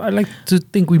know. I like to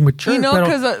think we mature.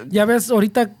 Because... ya ves,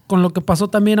 ahorita, con lo que pasó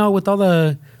también with all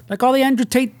the... Like all the Andrew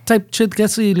Tate type shit, que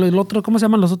es el otro... ¿Cómo se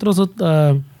llaman los otros?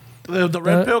 The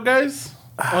red pill guys?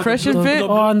 Fresh and fit?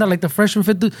 And like the fresh and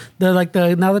fit. Now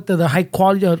that the high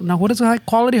quality... Now, what is high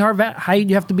quality? High,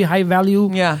 you have to be high value.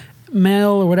 Yeah.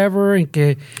 Male or whatever, and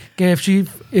que if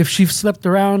she slept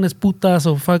around es puta,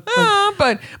 so fuck.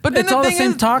 But then it's all the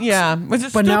same talks. Yeah, it's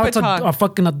just but now it's talk. a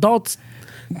fucking adults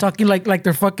talking like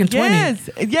they're fucking 20.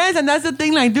 Yes, and that's the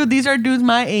thing. Like, dude, these are dudes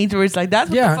my age, where it's like that's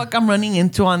what the fuck I'm running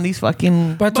into on these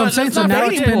fucking. But I'm saying, so now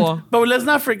it's been. But let's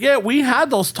not forget, we had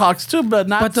those talks too, but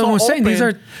not but so I'm open. saying these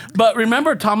are. But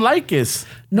remember, Tom Leykis.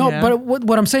 No, but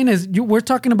what I'm saying is, we're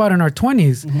talking about in our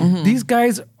 20s. Mm-hmm. These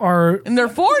guys are in their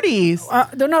 40s.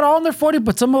 They're not all in their 40s,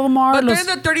 but some of them are. But they're in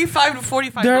the 35 to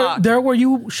 45 block. They're where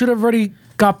you should have already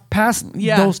got past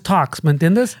those talks, ¿me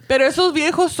entiendes? Pero esos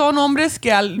viejos son hombres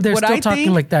que they're still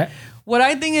talking like that. What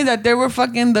I think is that they were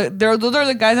fucking those are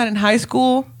the guys that in high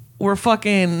school were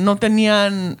fucking no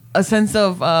tenían a sense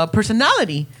of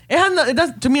personality.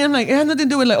 To me, I'm like, it has nothing to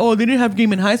do with like, oh, they didn't have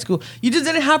game in high school. You just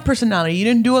didn't have personality. You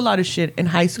didn't do a lot of shit in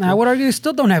high school. I would argue you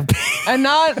still don't have game. And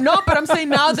now, but I'm saying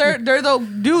now they're the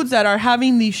dudes that are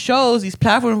having these shows, these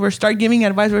platforms where start giving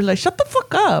advice where it's like, shut the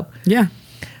fuck up. Yeah.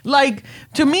 Like,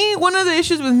 to me, one of the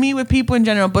issues with people in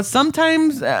general, but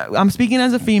sometimes I'm speaking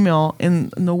as a female in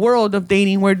the world of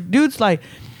dating, where dudes like,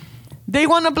 they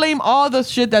want to blame all the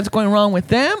shit that's going wrong with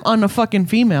them on a fucking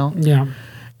female. Yeah.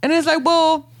 And it's like,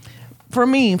 well, for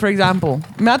me, for example,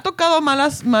 me ha tocado mala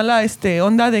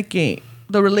onda de que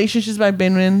the relationships I've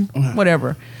been in,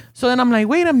 whatever. So then I'm like,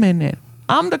 wait a minute.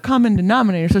 I'm the common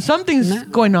denominator. So something's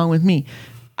going on with me.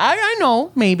 I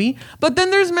know, maybe. But then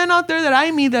there's men out there that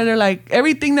I meet that are like,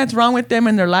 everything that's wrong with them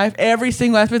in their life, every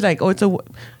single aspect is like, oh,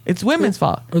 it's women's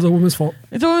fault. It's a woman's fault.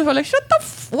 It's a woman's fault. Like, shut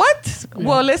the what? Yeah.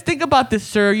 Well, let's think about this,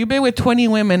 sir. You've been with 20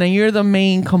 women and you're the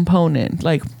main component.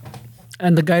 Like,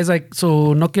 and the guy's like,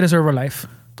 so no quieres Herbalife?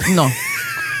 No.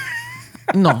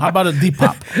 No. How about a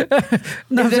Depop?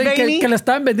 No, Is it saying veiny? que le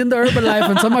están vendiendo Herbalife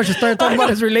and somehow she started talking about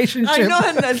his relationship. I know.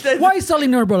 And Why is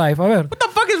selling Herbalife? A ver. What the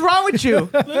fuck is wrong with you?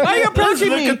 Why are you approaching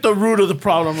Look me? at the root of the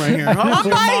problem right here. Huh? I'm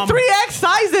buying 3X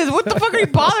sizes. What the fuck are you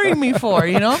bothering me for?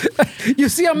 You know? You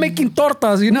see, I'm making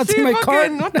tortas. You not see my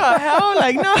card? What the hell?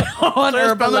 Like, no. On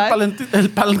Estoy esperando Herbalife. el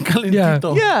pan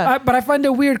calentito. Yeah. But I find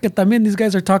it weird that también these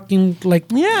guys are talking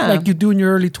like you do in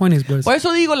your early 20s, boys. Por eso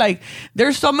digo, like,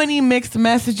 there's so many mixed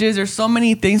messages. There's so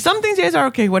many things. Some things guys are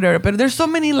okay, whatever. But there's so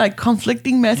many, like,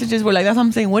 conflicting messages where, like, that's what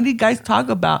I'm saying. What do you guys talk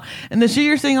about? And the shit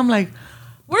you're saying, I'm like,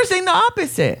 we're saying the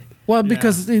opposite. Well,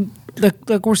 because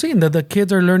like we're seeing that the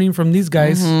kids are learning from these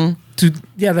guys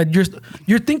that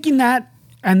you're thinking that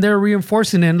and they're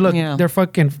reinforcing it. And look, they're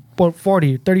fucking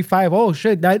 40, 35. Oh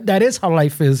shit, that is how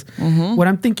life is. What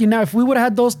I'm thinking now, if we would have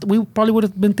had those, we probably would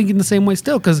have been thinking the same way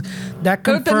still, because that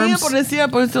confirms.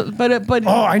 But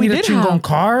I need a chingon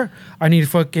car. I need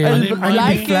fucking. I need to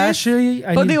be flashy.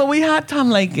 But digo, we had Tom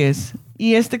Likes.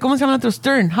 Y ¿cómo se llama otro?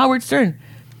 Stern, Howard Stern.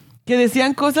 Que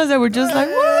decían cosas that were just like,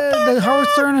 what the Howard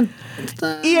Stern and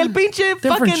y el pinche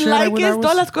fucking Likes,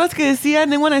 todas las cosas que decían.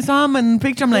 And then when I saw him in the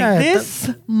picture, I'm like, this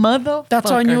motherfucker.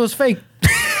 That's how I knew it was fake.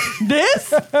 This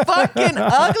fucking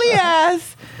ugly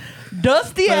ass,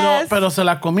 dusty ass. Pero se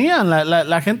la comían.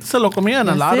 La gente se lo comían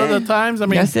a lot of the times. I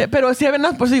mean, pero si ven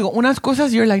pues digo, unas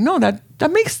cosas you're like, no, that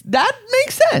makes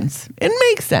sense. It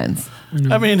makes sense.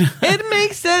 I mean, it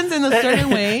makes sense in a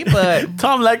certain way, but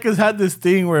Tom Likes had this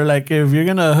thing where, like, if you're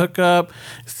gonna hook up,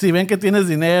 si ven que tienes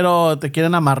dinero, te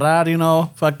quieren amarrar, you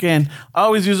know, fucking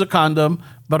always use a condom,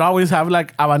 but always have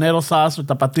like habanero sauce or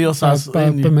tapatio sauce.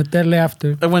 Para meterle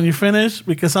after. And when you finish,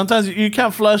 because sometimes you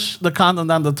can't flush the condom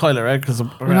down the toilet, right? Because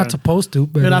you're not supposed to.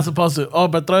 But you're not supposed to. Oh,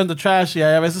 but throw in the trash.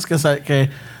 Yeah, a veces que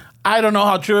I don't know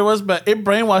how true it was, but it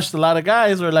brainwashed a lot of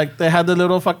guys where, like, they had the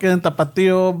little fucking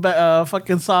tapatio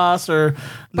fucking sauce or...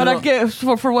 But I get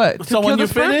for what? So when you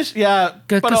finish,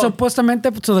 Because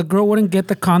supostamente, so the girl wouldn't get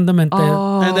the condom and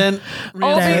then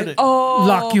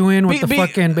lock you in with the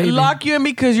fucking baby. Lock you in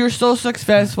because you're so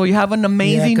successful. You have an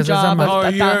amazing job.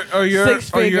 Or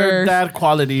you're that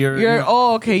quality. You're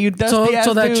okay. You dusty ass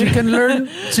so that dude.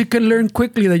 she can learn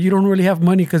quickly that you don't really have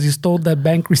money because you stole that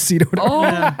bank receipt.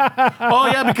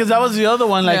 Yeah, because that was the other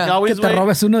one. Like, always que te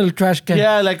robes uno del trash can.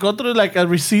 Yeah, like go through like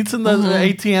receipts in the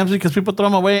ATMs because people throw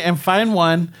them away and find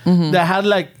one that had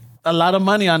like a lot of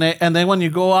money on it, and then when you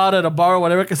go out at a bar or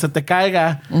whatever, que se te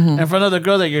caiga in front of the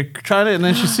girl that you're trying to, and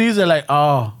then she sees it like,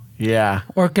 oh. Yeah.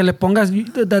 Or que le pongas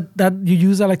that you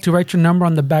use that like to write your number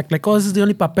on the back. Like, oh, this is the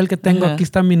only papel que tengo. Aquí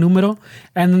está mi número.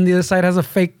 And then the other side has a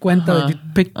fake cuenta that you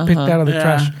picked out of the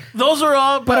trash. Those are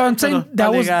all. But I'm saying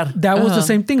that was the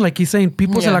same thing. Like he's saying,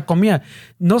 people se la comían.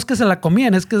 No es que se la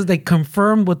comían. It's because they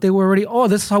confirmed what they were already. Oh,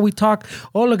 this is how we talk.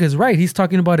 Oh, look, it's right. He's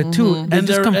talking about it too. They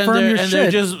just confirm your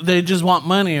shit. They just want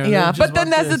money. Or but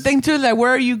then that's the thing too. Like, where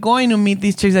are you going to meet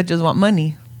these chicks that just want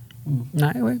money?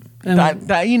 Nah, wait.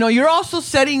 That you know, you're also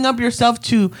setting up yourself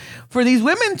for these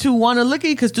women to want to look at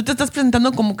you because tú te estás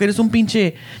presentando como que eres un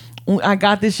pinche. I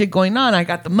got this shit going on. I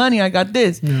got the money. I got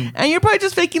this, and you're probably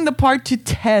just faking the part to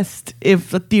test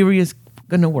if the theory is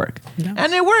gonna work,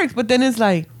 and it works. But then it's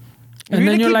like. And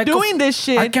then you're keep like, doing this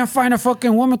shit. I can't find a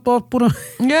fucking woman.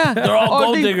 Yeah. They're all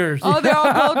gold diggers. Oh, they're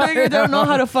all gold diggers. They don't know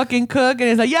how to fucking cook. And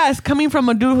it's like, it's coming from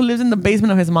a dude who lives in the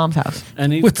basement of his mom's house.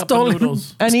 And eats cup of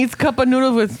noodles. And eats cup of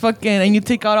noodles with fucking, and you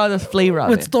take out all the flavor of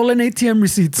it. With stolen ATM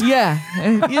receipts. Yeah.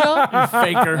 You know? You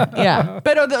faker. Yeah.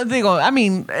 Pero digo, I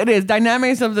mean, it is.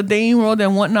 Dynamics of the dating world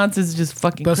and whatnots is just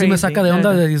fucking Pero crazy. me saca de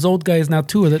onda these old guys now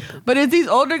too. But it's these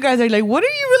older guys that are like, what are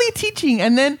you really teaching?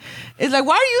 And then it's like,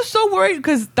 why are you so worried?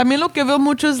 Because también lo que veo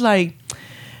mucho is like,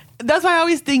 that's why I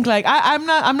always think like I'm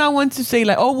not one to say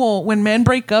like, oh well, when men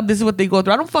break up, this is what they go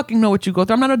through. I don't fucking know what you go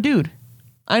through. I'm not a dude.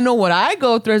 I know what I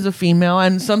go through as a female,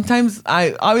 and sometimes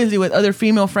I obviously with other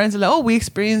female friends are like, oh, we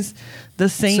experience the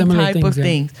same Similar type of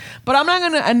things. But I'm not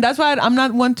gonna, and that's why I'm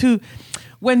not one to.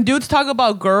 When dudes talk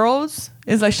about girls,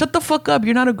 it's like, shut the fuck up.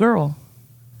 You're not a girl.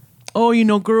 Oh, you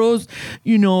know, girls,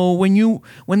 you know,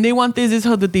 when they want this is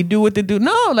how that they do what they do.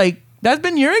 No, like that's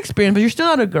been your experience, but you're still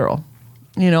not a girl.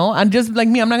 You know, and just like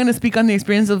me, I'm not going to speak on the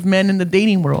experience of men in the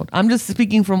dating world. I'm just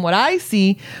speaking from what I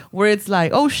see, where it's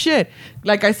like, oh shit.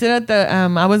 Like I said at the,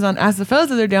 I was on Ask the Fellas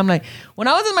the other day. I'm like, when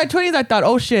I was in my 20s, I thought,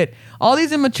 oh shit, all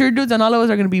these immature dudes and all of us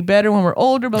are going to be better when we're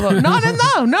older, blah, blah.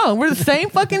 No. We're the same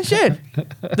fucking shit.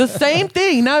 The same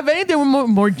thing. Now, if anything, we're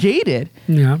more jaded.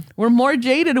 Yeah. We're more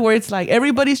jaded where it's like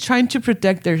everybody's trying to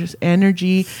protect their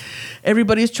energy.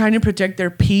 Everybody's trying to protect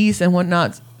their peace and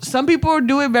whatnot. Some people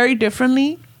do it very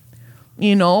differently.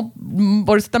 You know,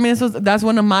 that's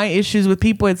one of my issues with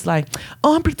people. It's like,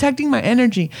 oh, I'm protecting my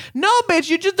energy. No, bitch,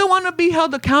 you just don't want to be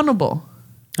held accountable.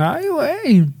 Ay,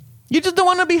 güey. You just don't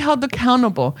want to be held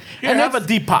accountable. Here, have a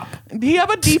Depop. You have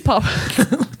a Depop.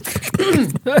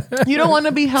 You don't want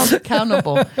to be held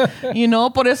accountable. You know,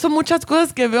 por eso muchas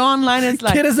cosas que veo online es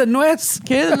like... ¿Quieres de nuez?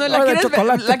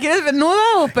 ¿La quieres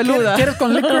venuda o peluda? ¿Quieres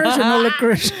con licorice o no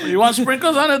licorice? You want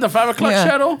sprinkles on it, the 5 o'clock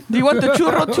shadow? Do you want the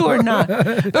churro too or not?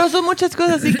 Pero son muchas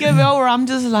cosas así que veo where I'm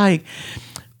just like...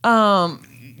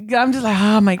 I'm just like,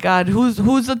 oh my God, who's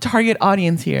the target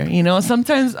audience here? You know,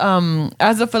 sometimes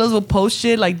as the fellas will post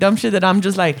shit, like dumb shit that I'm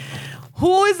just like,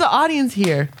 who is the audience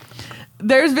here?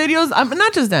 There's videos,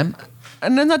 not just them,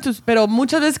 and then not just, pero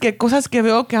muchas veces que cosas que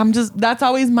veo que I'm just, that's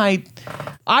always my,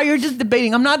 you're just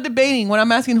debating. I'm not debating when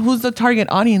I'm asking who's the target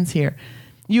audience here.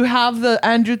 You have the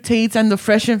Andrew Tates and the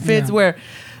Fresh and Fits where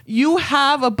you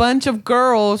have a bunch of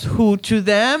girls who to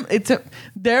them,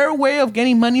 their way of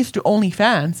getting money is to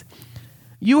OnlyFans.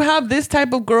 You have this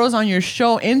type of girls on your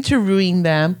show interviewing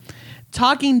them,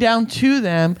 talking down to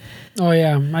them. Oh,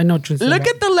 yeah. I know what you're saying. Look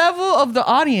at the level of the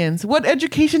audience. What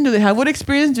education do they have? What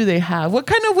experience do they have? What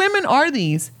kind of women are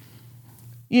these?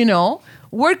 You know?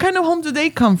 Where kind of homes do they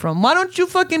come from? Why don't you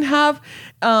fucking have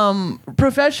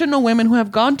professional women who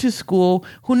have gone to school,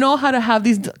 who know how to have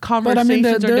these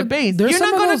conversations or debates? You're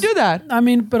not going to do that. I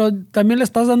mean, pero también le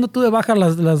estás dando tú de baja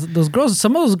those girls.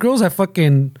 Some of those girls have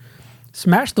fucking...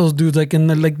 smash those dudes like in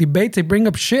the debates. They bring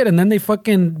up shit and then they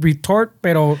fucking retort,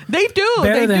 pero they do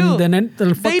better they than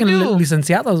the fucking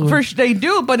licenciados. They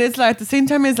do, but it's like at the same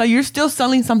time it's like you're still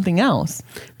selling something else.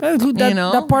 But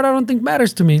that part I don't think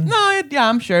matters to me. No,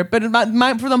 I'm sure, but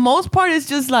for the most part it's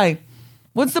just like,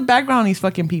 what's the background of these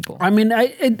fucking people? I mean,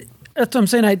 that's what I'm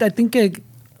saying. I think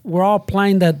we're all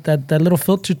applying that little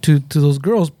filter to those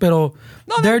girls, pero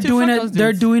they're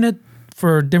doing it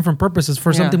for different purposes,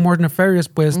 for something more nefarious,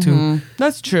 pues, to...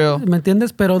 That's true. ¿Me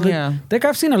entiendes? Pero like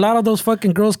I've seen a lot of those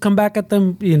fucking girls come back at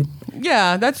them.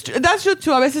 Yeah, that's true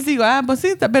too. A veces digo, pues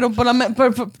sí, pero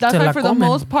that's why for the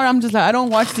most part, I'm just like, I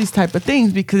don't watch these type of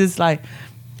things because it's like,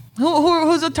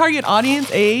 who's the target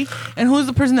audience, A, and who's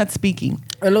the person that's speaking?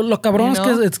 Lo cabrón es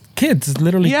que it's kids, it's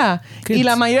literally kids. Y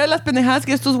la mayoría de las pendejadas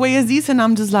que estos güeyes dicen,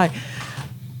 I'm just like...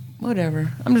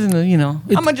 Whatever. I'm just gonna,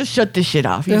 I'm gonna just shut this shit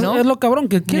off, you know? Es lo cabrón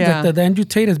que kids, like the Andrew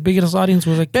Tate, his biggest audience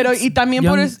was like pero, y también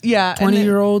young, por eso,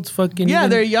 20-year-olds fucking... Yeah,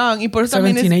 they're young. Y por eso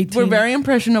 17, también 18. We're very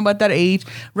impressionable at that age.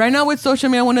 Right now with social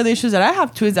media, one of the issues that I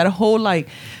have too is that whole, like,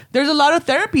 there's a lot of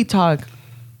therapy talk.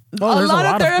 Oh, a lot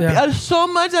of therapy. So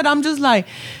much that I'm just like,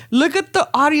 look at the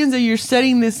audience that you're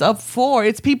setting this up for.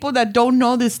 It's people that don't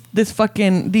know this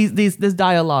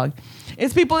dialogue.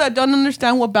 It's people that don't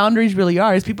understand what boundaries really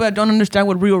are. It's people that don't understand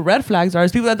what real red flags are.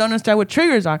 It's people that don't understand what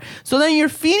triggers are. So then you're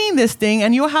feeding this thing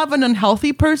and you have an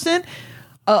unhealthy person,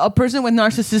 a person with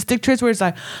narcissistic traits where it's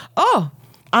like, oh,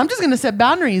 I'm just going to set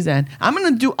boundaries then. I'm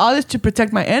going to do all this to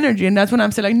protect my energy. And that's when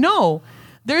I'm saying like, no,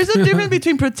 there's a difference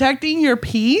between protecting your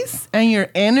peace and your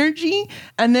energy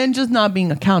and then just not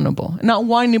being accountable, not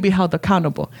wanting to be held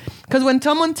accountable. Because when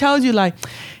someone tells you like,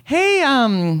 hey,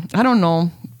 I don't know,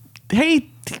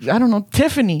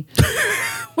 Tiffany.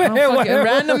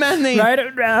 Random ass name. Right?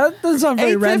 That doesn't sound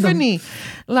very random. Tiffany.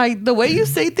 Like, the way you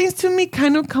say things to me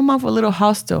kind of come off a little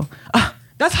hostile.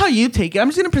 That's how you take it. I'm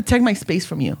just going to protect my space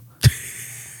from you.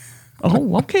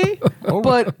 Oh, okay.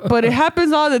 But it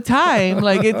happens all the time.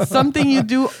 Like, it's something you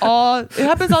do it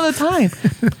happens all the time.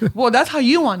 Well, that's how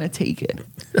you want to take it.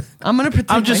 I'm going to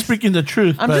protect I'm just speaking the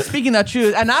truth. I'm just speaking the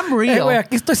truth. And I'm real. Hey,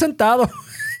 aquí estoy sentado.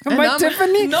 Am I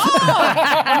Tiffany? No.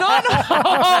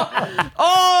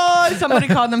 Oh, somebody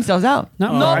called themselves out. No,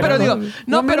 pero digo,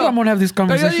 pero I'm gonna have this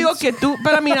conversation. Pero yo digo que tú,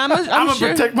 but I mean, I'm gonna sure,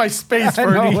 protect my space,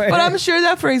 Bernie. but I'm sure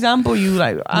that, for example, you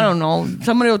like, I don't know,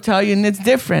 somebody will tell you and it's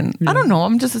different. I don't know.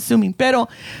 I'm just assuming. Pero,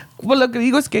 well, lo que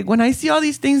digo es que when I see all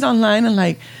these things online and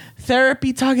like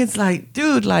therapy talk, it's like,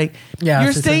 dude, like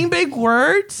you're saying big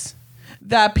words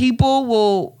that people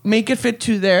will make it fit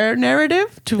to their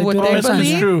narrative, to what they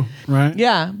believe. True, right?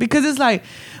 Yeah, because it's like,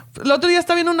 el otro día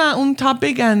estaba viendo un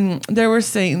topic and they were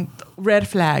saying red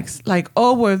flags. Like,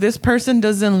 oh, well, if this person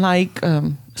doesn't like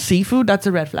seafood, that's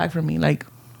a red flag for me. Like,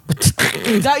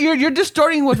 that you're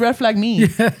distorting what red flag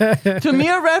means. To me,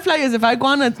 a red flag is if I go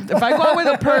out with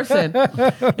a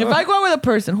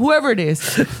person, whoever it is,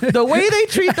 the way they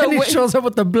treat the and he shows up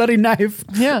with a bloody knife.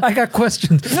 Yeah, I got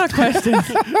questions. I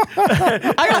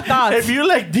got thoughts. If you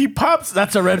like deep pops,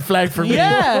 that's a red flag for me.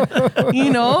 Yeah,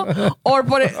 or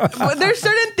but there's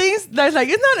certain things that's like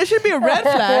it should be a red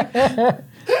flag.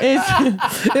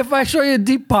 If I show you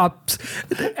deep pops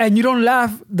and you don't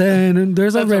laugh, then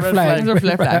there's a red flag. There's a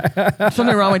red flag.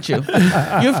 Something wrong with you.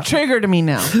 You've triggered me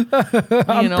now.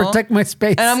 I'm protect my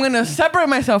space. And I'm going to separate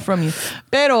myself from you.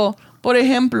 Pero, por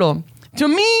ejemplo, to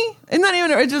me, it's not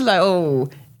even, it's just like, oh,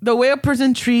 the way a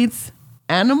person treats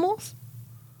animals,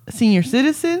 senior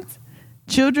citizens,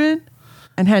 children,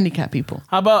 and handicapped people.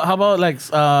 How about like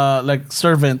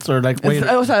servants or like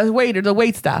waiters? The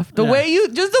wait staff. The way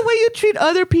you treat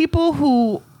other people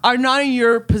who are not in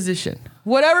your position,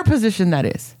 whatever position that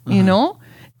is, you know.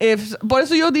 Por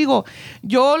eso yo digo,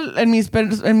 the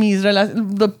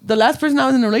last person I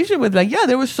was in a relationship with, like, yeah,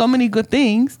 there were so many good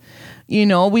things. You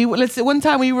know, let's say one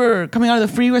time we were coming out of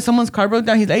the freeway, someone's car broke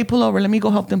down. He's like, hey, pull over, let me go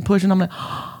help them push. And I'm like,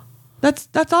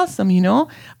 That's awesome, you know?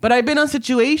 But I've been on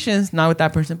situations, not with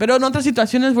that person, but on otras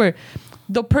situaciones where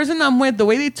the person I'm with, the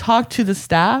way they talk to the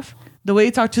staff, the way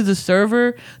they talk to the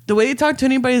server, the way they talk to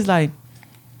anybody is like,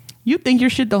 you think your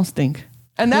shit don't stink.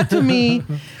 And that to me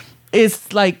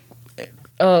is like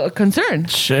a concern.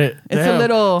 Shit. It's a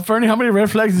little... Fernie, how many red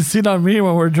flags you seen on me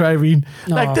when we're driving?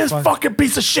 Like this fucking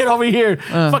piece of shit over here.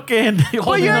 Fucking...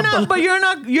 But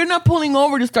you're not pulling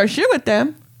over to start shit with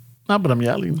them. No, but I'm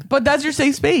yelling. But that's your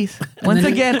safe space. Once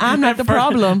again, I'm not the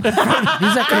problem. He's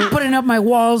like, I'm putting up my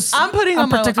walls. I'm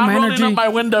protecting my energy. Rolling up my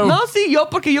window. No, sí,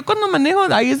 porque yo cuando manejo,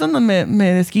 ahí es donde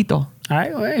me desquito.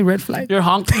 Ay, red flag. Your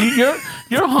honk,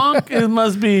 your honk, it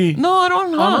must be... No, I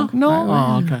don't honk. No.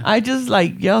 Oh, okay. I just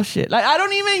like yell shit. Like I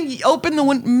don't even open the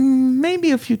window.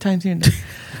 Maybe a few times here and there.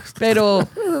 Pero...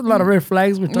 A lot of red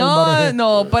flags we're talking about.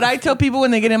 No, but I tell people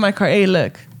when they get in my car, hey,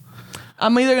 look,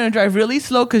 I'm either going to drive really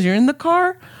slow because you're in the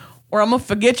car, or I'm going to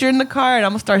forget you're in the car and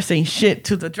I'm going to start saying shit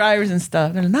to the drivers and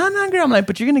stuff. And they're like, nah, girl. I'm like,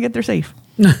 but you're going to get there safe.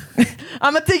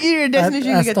 I'm going to take you to your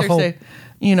destination and get there safe.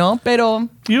 You know, pero...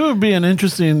 You would be an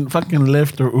interesting fucking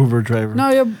Lyft or Uber driver.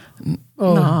 No,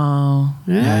 No.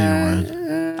 Yeah, you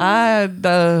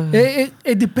would.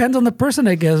 It depends on the person,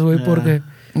 I guess. Porque...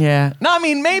 Yeah. No, I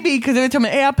mean, maybe, because they would tell me,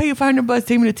 hey, I'll pay you $500,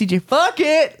 take me to TJ. Fuck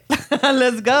it.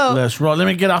 Let's go. Let's roll. Let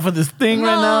me get off of this thing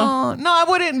right now. No, I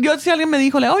wouldn't. Yo, si alguien me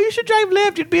dijo, like, oh, you should drive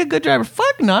Lyft. You'd be a good driver.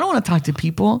 Fuck no. I don't want to talk to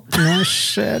people. No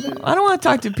shit. I don't want to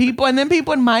talk to people. And then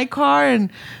people in my car, and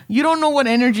you don't know what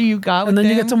energy you got And with then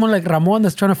you them. get someone like Ramon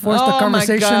that's trying to force the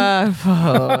conversation. Oh, my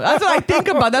God. That's what I think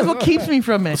about. That's what keeps me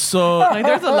from it. So, like,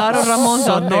 there's a lot of Ramons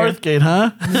out there. Northgate,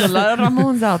 huh? There's a lot of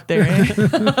Ramons out there.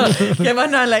 Que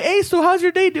van a like, hey, so how's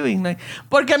your day doing? Like,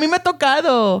 porque a mí me ha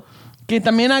tocado que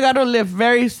también agarro Lyft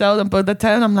very seldom, but the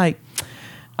time I'm like,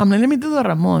 let me do the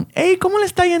Ramon. Hey, ¿cómo le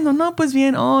está yendo? No, pues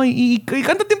bien. Oh, ¿y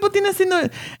cuánto tiempo tienes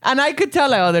haciendo? And I could tell,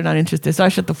 like, oh, they're not interested, so I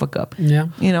shut the fuck up. Yeah.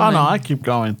 You know. Oh, no, I keep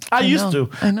going. I used to.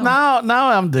 I know. Now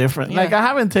I'm different. Yeah. Like, I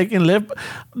haven't taken Lyft.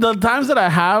 The times that I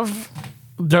have,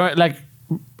 during, like,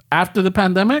 after the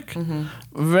pandemic,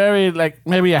 very, like,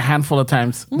 maybe a handful of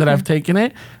times that I've taken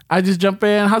it. I just jump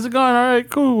in. How's it going? All right,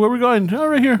 cool. Where we going? Oh,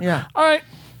 right here. Yeah. All right.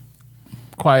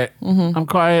 Quiet. I'm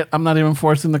quiet. I'm not even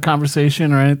forcing the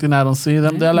conversation or anything. I don't see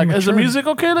them. They're like, is the music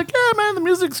okay? Like, yeah, man, the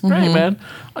music's great, man.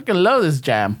 I can love this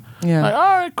jam. Yeah. Like, all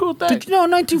right, cool, thanks. Did you know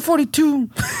 1942?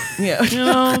 Yeah. You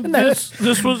know,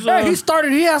 this was...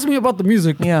 He asked me about the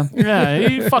music. Yeah. Yeah,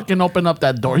 he fucking opened up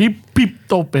that door. He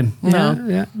peeped open.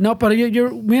 Yeah. No, but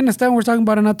we understand. We're talking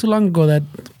about it not too long ago that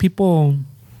people,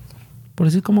 what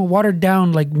is it, como watered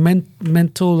down, like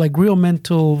mental, like real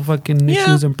mental fucking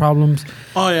issues and problems.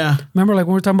 Oh, yeah. Remember, like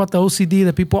when we were talking about the OCD,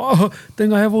 that people,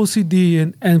 think I have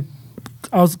OCD, and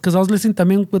I was listening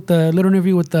también with the little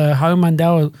interview with Howie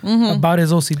Mandel about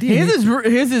his OCD.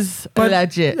 His is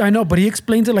legit. I know, but he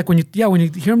explains it like when you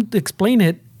hear him explain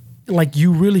it, like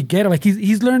you really get it. Like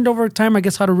he's learned over time, I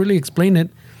guess, how to really explain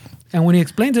it. And when he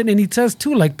explains it, and he says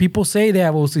too, like people say they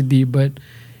have OCD, but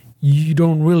you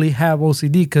don't really have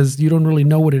OCD because you don't really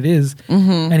know what it is.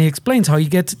 And he explains how he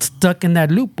gets stuck in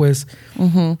that loop was.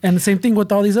 And the same thing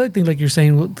with all these other things, like you're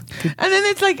saying. And then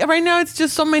it's like, right now, it's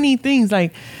just so many things.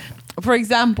 Like, for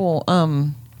example,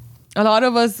 a lot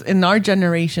of us in our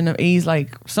generation of age,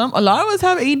 like a lot of us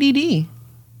have ADD,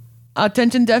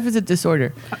 attention deficit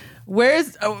disorder.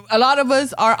 Whereas a lot of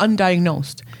us are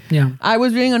undiagnosed. Yeah. I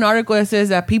was reading an article that says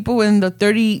that people in the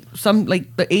 30,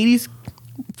 like the 80s,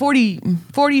 40,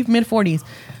 mid 40s,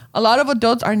 a lot of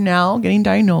adults are now getting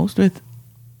diagnosed with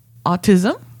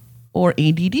autism or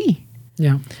ADD.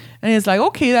 Yeah. And it's like,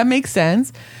 okay, that makes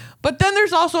sense. But then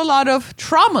there's also a lot of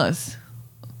traumas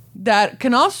that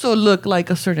can also look like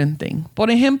a certain thing. Por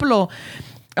ejemplo,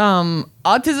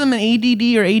 autism and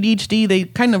ADD or ADHD, they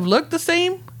kind of look the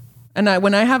same. And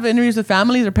when I have interviews with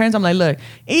families or parents, I'm like, look,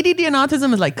 ADD and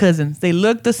autism is like cousins. They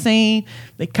look the same.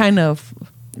 They kind of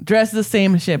dress the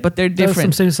same shit, but they're There's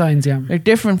different. some same signs, yeah. They're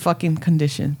different fucking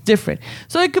conditions. Different.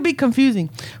 So it could be confusing.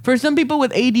 For some people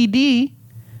with ADD,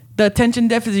 the attention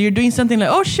deficit, you're doing something like,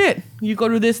 oh shit, you go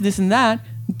to this and that,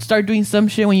 start doing some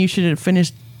shit when you should have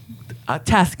finished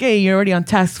task A, you're already on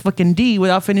task fucking D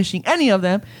without finishing any of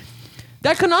them.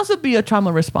 That can also be a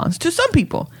trauma response to some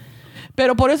people.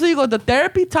 Pero por eso digo, the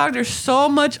therapy talk, there's so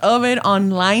much of it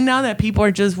online now that people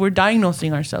are just, we're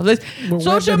diagnosing ourselves.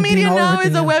 Social WebMD media and now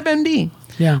is a everything, WebMD.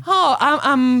 Yeah. Oh,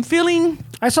 I'm feeling...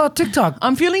 I saw a TikTok.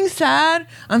 I'm feeling sad.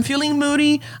 I'm feeling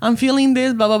moody. I'm feeling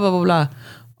this, blah, blah, blah, blah,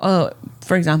 blah.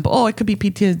 For example, it could be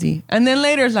PTSD. And then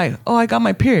later it's like, I got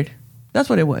my period. That's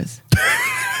what it was.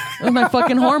 It was my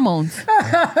fucking hormones. It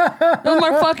was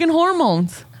my fucking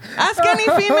hormones. Ask any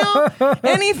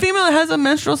female that has a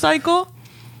menstrual cycle.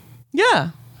 Yeah.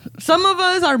 Some of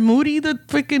us are moody the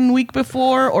freaking week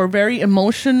before or very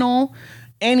emotional.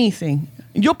 Anything.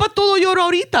 Yo pa todo lloro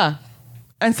ahorita.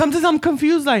 And sometimes I'm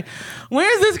confused, like, where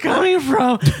is this coming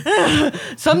from?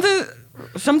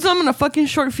 Sometimes I'm in a fucking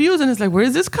short fuse and it's like, where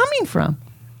is this coming from?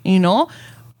 You know?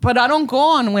 But I don't go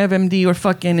on WebMD or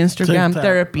fucking Instagram TikTok,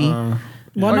 therapy. Well,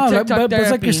 or no, TikTok but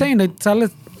it's like you're saying, it sale,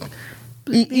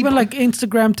 even like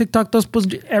Instagram, TikTok, those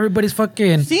posts, everybody's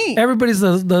fucking, Sí. everybody's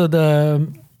the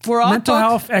We're all mental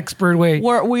health expert way.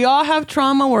 We all have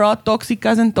trauma. We're all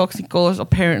toxicas and toxicos,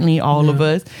 apparently, all of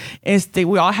us.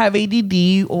 We all have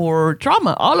ADD or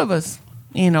trauma, all of us.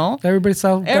 You know?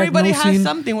 Everybody has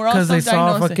something. We're all because they saw a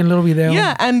self-diagnosing. fucking little video.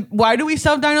 Yeah, and why do we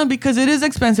self-diagnose? Because it is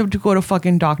expensive to go to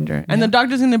fucking doctor. And the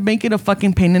doctor's going to make it a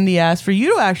fucking pain in the ass for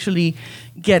you to actually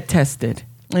get tested.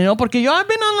 You know? Porque I've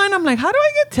been online, I'm like, how do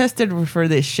I get tested for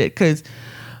this shit? Because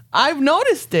I've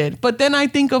noticed it. But then I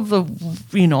think of the,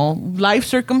 life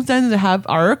circumstances that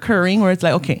are occurring where it's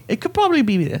like, okay, it could probably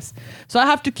be this. So I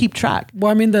have to keep track. Well,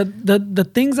 I mean, the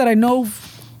things that I know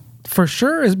for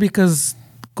sure is because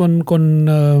I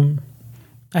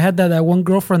had that one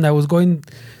girlfriend that was going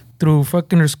through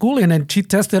fucking her schooling and she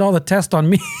tested all the tests on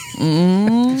me.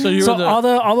 So all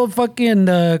the fucking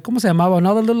 ¿cómo se llamaba?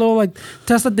 All the little like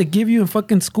tests that they give you in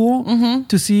fucking school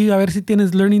to see a ver si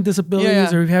tienes learning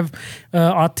disabilities or if you have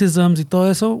autisms y todo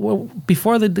eso. Well,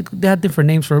 before they had different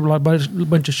names for a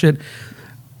bunch of shit.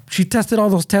 She tested all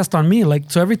those tests on me.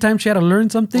 Like, so every time she had to learn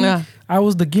something, I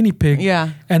was the guinea pig.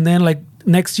 Yeah. And then like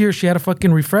next year she had a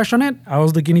fucking refresh on it. I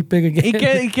was the guinea pig again.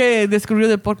 ¿Y qué descubrió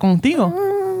después contigo?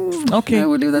 Okay. I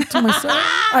will leave that to myself.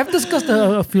 I've discussed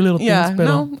a few little things.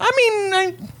 Pero, no. I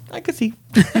mean, I could see.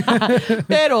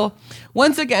 Pero,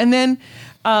 once again, then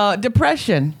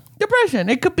depression. Depression.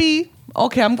 It could be,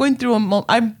 okay, I'm going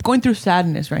through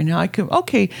sadness right now.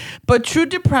 But true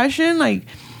depression, like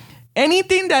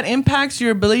anything that impacts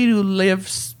your ability to live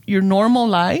your normal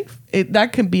life,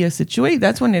 that can be a situation.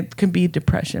 That's when it can be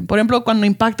depression. Por ejemplo, cuando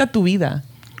impacta tu vida.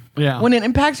 Yeah. When it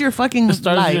impacts your fucking it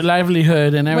starts life. your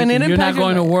livelihood and everything. You're not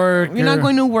going to work. You're not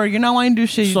going to work. You're not wanting to do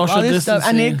shit. Social all this stuff.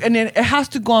 distancing. And it has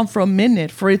to go on for a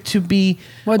minute for it to be.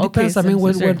 Well, it depends. I mean,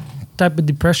 what type of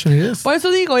depression it is. Por eso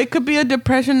digo, it could be a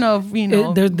depression of,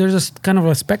 there's a kind of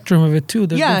a spectrum of it too.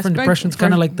 There's different depressions,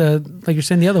 kind of like you're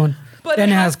saying the other one. But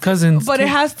and it has cousins. But too. it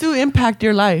has to impact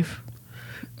your life.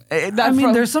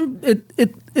 There's some.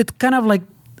 It's kind of like.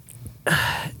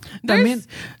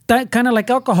 That kind of like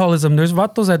alcoholism. There's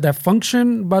vatos that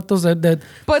function, vatos that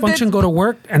function, go to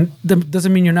work, and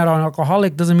doesn't mean you're not an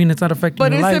alcoholic. Doesn't mean it's not affecting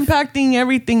your life. But it's impacting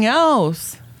everything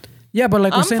else. Yeah, but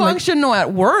like I'm functional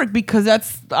at work because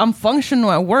I'm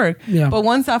functional at work. Yeah. But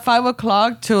once at 5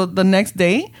 o'clock till the next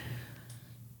day,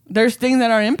 there's things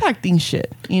that are impacting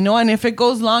shit, and if it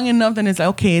goes long enough, then it's like,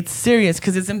 okay, it's serious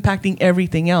because it's impacting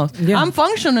everything else. Yeah. I'm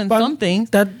functioning some things.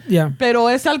 Pero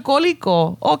es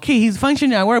alcohólico. Okay, he's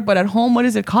functioning at work, but at home, what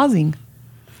is it causing?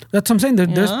 That's what I'm saying.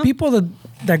 There's people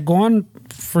that go on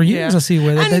for years, I see.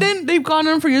 Then they've gone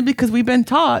on for years because we've been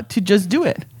taught to just do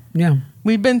it. Yeah.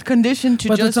 We've been conditioned to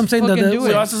just fucking do it.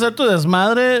 Si vas a hacer tu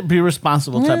desmadre, be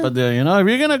responsible type of deal, If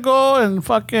you're going to go and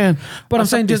fucking... But I'm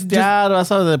saying just vas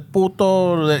a de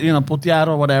puto, putear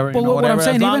or whatever. But what I'm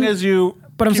saying, as long as you...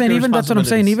 But I'm saying, even that's what I'm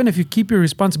saying. Even if you keep your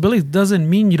responsibilities, doesn't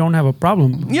mean you don't have a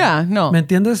problem. Yeah, no. ¿Me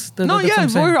entiendes?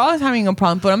 We're always having a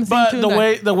problem. But I'm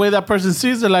saying the way that person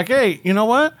sees it, like, hey, you know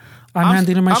what? I'm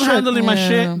handling my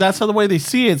shit. That's how the way they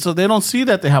see it. So they don't see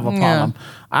that they have a problem.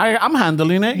 I'm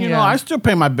handling it. I still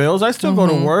pay my bills. I still go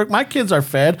to work. My kids are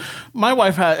fed. My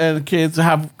wife and kids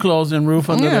have clothes and roof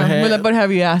under their head. But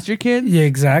have you asked your kids? Yeah,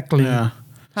 exactly. Yeah.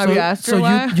 Have you asked her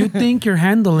why? you think you're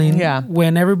handling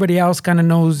when everybody else kind of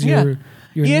knows you're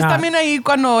y es not. También ahí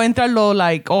cuando entra lo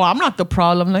like, oh, I'm not the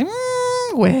problem. Like,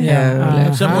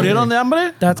 ¿Se murieron de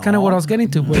hambre? That's kind of what I was getting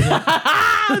to.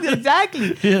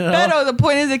 exactly. Yeah. Pero the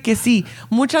point is de que sí,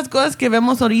 muchas cosas que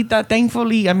vemos ahorita,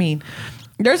 thankfully, I mean,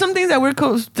 there's some things that we're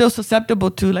still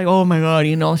susceptible to, like, oh my God,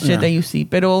 shit that you see.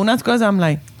 Pero unas cosas I'm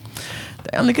like,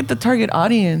 damn, look at the target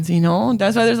audience,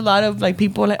 That's why there's a lot of like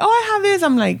people like, oh, I have this.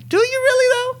 I'm like, do you really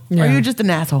though? Or are you just an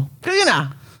asshole? Because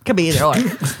could be either or. I'm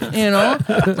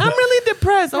really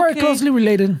depressed. Very okay. closely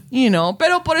related.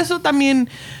 Pero por eso también.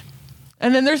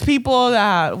 And then there's people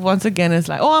that, once again, it's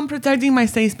like, oh, I'm protecting my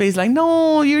safe space. Like,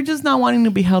 no, you're just not wanting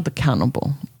to be held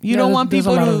accountable. You don't want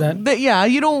people to,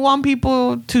 you don't want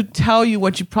people to tell you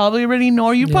what you probably already know,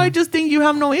 or you probably just think you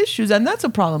have no issues, and that's a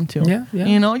problem too. Yeah.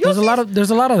 There's a lot of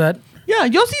that. Yeah,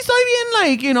 yo sí soy bien,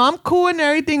 like, I'm cool and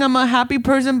everything. I'm a happy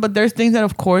person, but there's things that,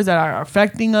 of course, that are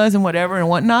affecting us and whatever and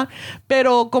whatnot.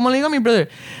 Pero, como le digo a mi brother,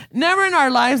 never in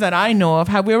our lives that I know of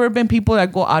have we ever been people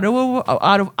that go out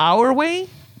of our way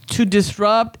to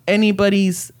disrupt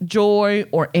anybody's joy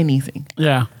or anything.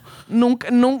 Yeah. Nunca,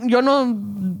 yo no.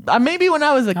 Maybe when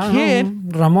I was a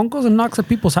kid. Ramon goes and knocks at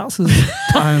people's houses.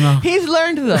 I know. He's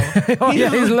learned though.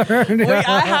 He's learned.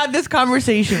 I had this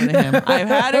conversation with him. I've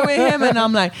had it with him, and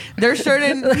I'm like, there's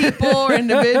certain people or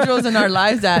individuals in our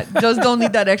lives that just don't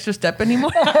need that extra step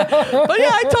anymore. But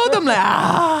yeah, I told him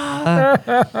like,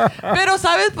 Pero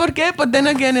sabes por qué? But then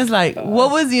again, it's like,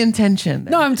 what was the intention?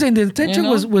 No, I'm saying the intention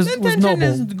was the intention noble.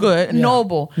 is good,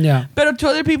 noble. Yeah. But to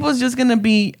other people, it's just gonna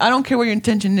be, I don't care what your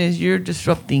intention is. You're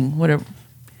disrupting whatever.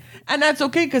 And that's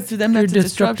okay, because to them, that's a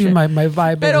disruption. My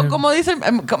vibe. Pero como dicen,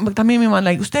 también mi mamá,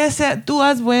 like, tú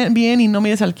haz bien y no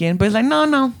mires al quien. But it's like,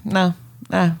 no.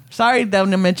 Sorry,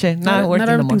 down the meche. Not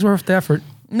everything's worth the effort.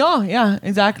 No, yeah,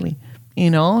 exactly.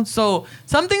 So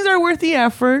some things are worth the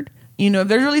effort. If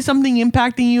there's really something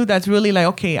impacting you that's really like,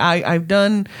 okay, I've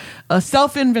done a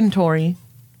self-inventory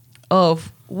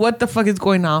of what the fuck is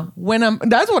going on.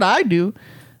 That's what I do.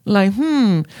 Like,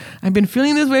 I've been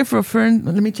feeling this way for a friend.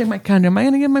 Let me check my calendar. Am I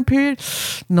going to get my period?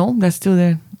 No, that's still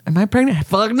there. Am I pregnant?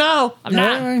 Fuck no. I'm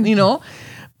not,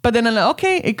 But then I'm like,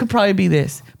 okay, it could probably be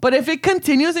this. But if it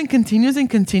continues and continues and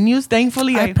continues,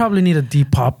 thankfully, I probably need a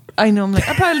Depop. I know. I'm like,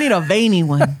 I probably need a veiny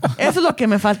one. Eso es lo que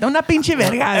me falta. Una pinche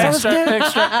verga.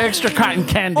 Extra cotton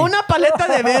candy. Una paleta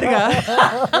de verga.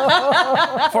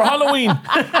 For Halloween.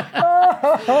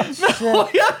 Me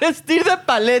voy a vestir de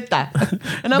paleta.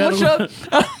 And I'm going to show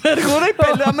vergura y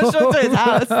pelea. I'm going to show to his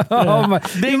house. Oh my.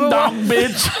 Ding dong,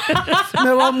 bitch.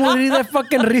 Me voy a morir de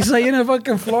fucking risa ahí en el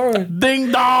fucking floor. Ding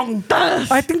dong.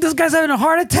 I think this guy's having a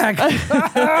heart attack.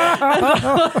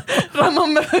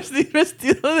 Ramón me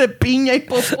vestido de piña y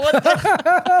popote.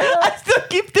 I still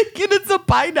keep thinking it's a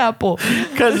pineapple.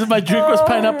 Because my drink was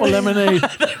pineapple lemonade.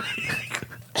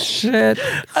 Shit.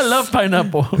 I love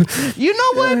pineapple. You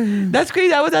know what? That's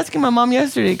crazy. I was asking my mom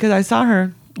yesterday because I saw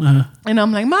her. And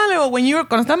I'm like, Male,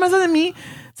 cuando estaba más de mí,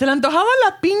 se le antojaba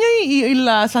la piña y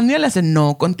la sandía. Le hace,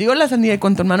 no, contigo la sandía y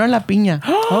con tu hermano la piña.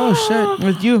 Oh, shit.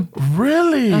 With you.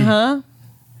 Really? Uh-huh.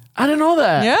 I didn't know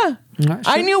that. Yeah.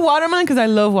 I knew watermelon because I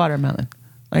love watermelon.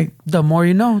 Like, the more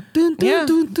you know. Yeah.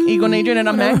 Y con Adrian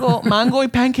era mango y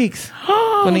pancakes.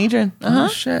 Con Adrian. Oh,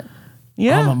 shit.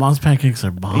 Yeah. Oh, my mom's pancakes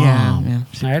are bomb. Yeah.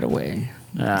 Right away.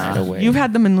 Yeah. Right away. You've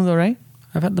had the menudo, right?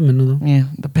 I've had the menudo. Yeah.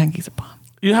 The pancakes are bomb.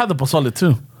 You had the pozole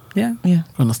too. Yeah.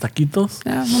 Con los taquitos.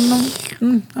 Yeah,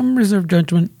 I'm reserved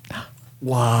judgment.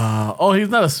 Wow. Oh, he's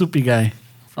not a soupy guy.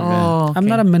 Oh, okay. I'm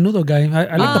not a menudo guy.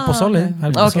 I like the pozole.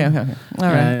 Okay. All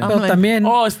right. Yeah. Pero también...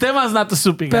 Oh, Esteban's not the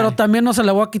soupy guy. Pero también no se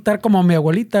la voy a quitar como a mi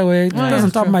abuelita, güey. It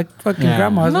doesn't top my fucking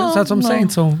grandma. No, That's what I'm saying.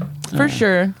 So For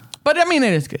sure. But I mean,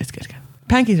 it is good. It's good.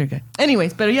 Pancakes are good.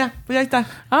 Anyways, pero yeah, pues ahí está.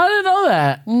 I didn't know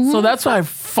that. So that's why I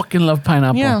fucking love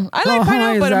pineapple. Yeah, I like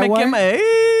pineapple, but me quema.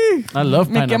 I love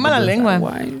Me pineapple. quema la lengua.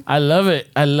 I love it.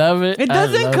 It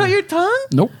doesn't cut your tongue?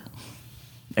 Nope.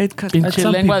 It cuts.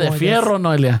 Pinche lengua de fierro,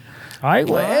 Noelia. Ay,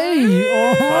 güey.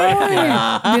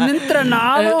 Bien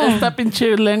entrenado. Esta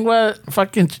pinche lengua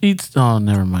fucking eats. Oh,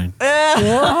 never mind. I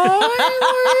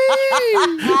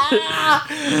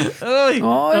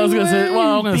was gonna say.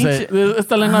 Well, I'm gonna say.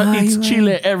 Esta lengua eats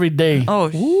chile every day. Oh,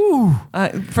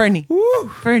 Fernie.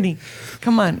 Fernie,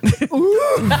 come on.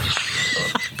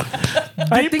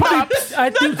 I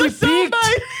think we peaked.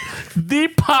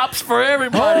 Deep pops for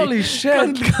everybody. Holy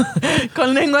shit.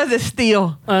 Con lenguas de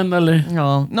steel. Ándale.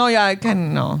 No, yeah, I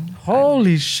can, no.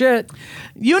 Holy shit.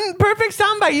 Perfect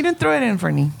soundbite. You didn't throw it in,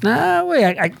 Fernie. Nah,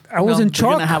 wait. I was in We're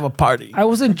shock. gonna have a party. I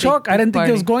was in shock. I didn't think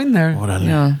it was going there. Órale.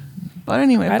 Yeah. But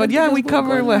anyway, I but don't yeah, think we it's gonna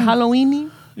covered go what, down.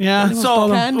 Halloween. Yeah, Tenemos so todo.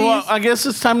 well, I guess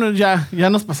it's time to ya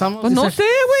nos pasamos. Pues no sé,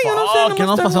 güey. Yo no sé. Que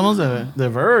nos pasamos de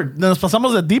Bird. Nos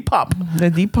pasamos de Depop. The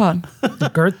Depop. The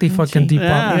girthy fucking Depop.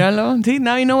 Yeah. Míralo. See,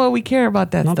 now you know what we care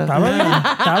about that No, stuff.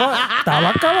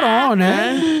 estaba cabrón,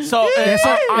 ¿eh? So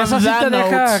Esa sí te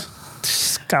deja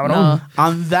cabrón.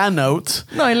 on that note,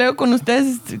 No, y luego con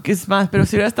ustedes es más. Pero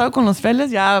si hubiera estado con los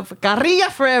fellas, ya carrilla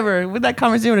forever. With that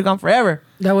conversation would have gone forever.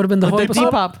 That would have been the whole The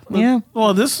episode. Depop. Yeah.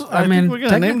 well, this I mean, think we're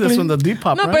gonna name this one the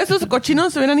Depop. No, right? pero esos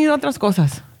cochinos se hubieran ido a otras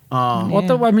cosas. I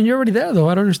mean, you're already there, though.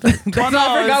 I don't understand. That's why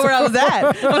I forgot where I was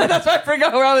at. That's why I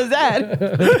forgot where I was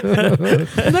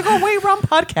at. I'm like, oh, wait, wrong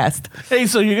podcast. Hey,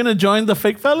 so you're gonna join the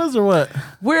fake fellas or what?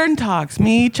 We're in talks.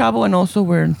 Me, Chavo, and also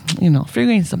we're,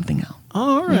 figuring something out.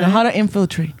 Oh, all right. How to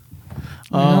infiltrate.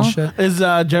 Oh, shit. Is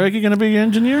Jericho gonna be your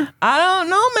engineer? I don't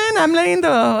know, man. I'm letting the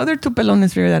other two pelones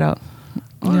figure that out.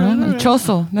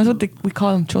 Choso. That's what we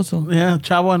call them, Choso. Yeah,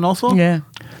 Chavo and also. Yeah.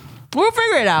 We'll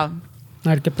figure it out. A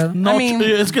ver, ¿qué pedo? No, I mean-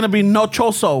 it's gonna be no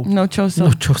choso. No Choso. No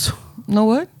choso. No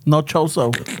what? No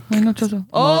choso. Why no Choso?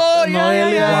 Oh,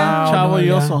 Noelia, yeah. Chavo y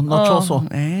Noelia. oso. No choso.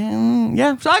 And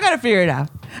yeah, so I gotta figure it out.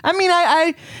 I mean,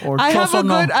 Or I have choso a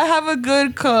no.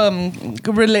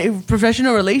 good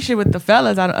professional relationship with the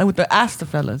fellas. With the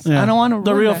fellas. Yeah. I don't want to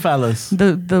the real fellas.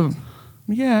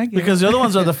 Yeah, I get Because it. the other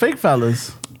ones are the fake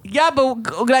fellas. Yeah,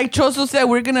 but like Choso said,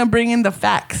 we're gonna bring in the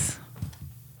facts.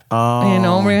 Oh.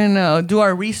 We're gonna do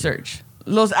our research.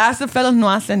 Los fellas no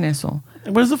hacen eso.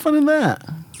 Where's the fun in that?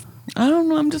 I don't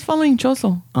know. I'm just following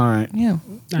Choso. All right. Yeah.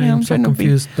 I'm so trying to be-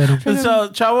 confused. Pero And so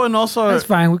Chavo and also it's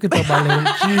fine. We can talk about it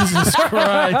later. Jesus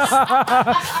Christ.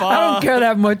 I don't care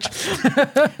that much.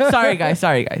 Sorry,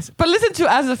 guys. But listen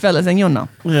to As the Fellas, and you'll know.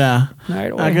 Yeah.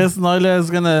 Right, I well. guess Noelia is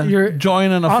gonna You're-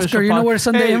 join an official Oscar, you know where to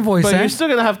send the invoice, but eh? you're still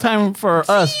gonna have time for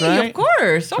us, Yeah, right? of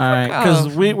course. All right, because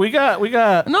we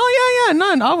got No, yeah,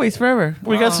 none. Always, forever.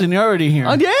 we got seniority here.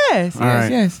 Oh, yes, All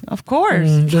right. yes. Of course.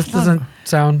 This doesn't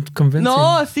sound convincing.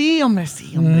 No, sí, hombre.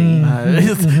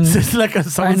 It's like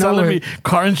someone I know selling me it.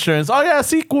 car insurance. Oh yeah,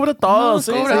 sí, cubre todo.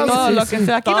 sí, Cobra sí, todo sí, lo sí. que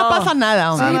sea. Aquí no pasa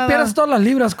nada, Sí, hombre. pierdes todas las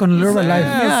libras con el Herbalife.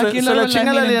 Yeah, aquí se luego la la chinga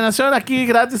la miran. alienación aquí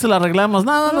gratis se la arreglamos.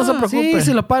 No se preocupe. Sí,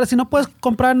 si lo pagas, si no puedes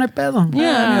comprar, no hay pedo.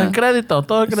 Yeah, crédito,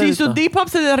 todo Si crédito. su Depop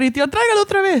se derritió, tráigalo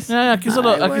otra vez. Yeah, aquí se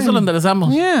lo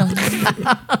enderezamos. Yeah.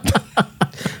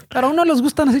 Pero a uno les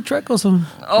gustan así chuecos.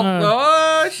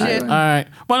 Oh, shit. All right.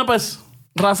 Bueno, pues,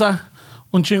 raza,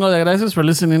 un chingo de gracias for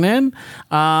listening in.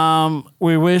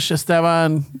 We wish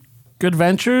Esteban good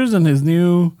ventures in his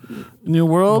new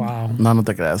world. Wow. No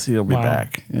te creas. He'll be Wow.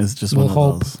 back. It's just We'll one of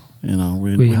hope. those. You know,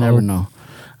 we We never hope. know.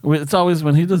 It's always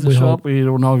when he doesn't We show hope. up, we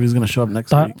don't know if he's going to show up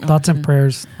next week. Thoughts and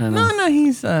prayers. I know. No,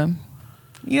 he's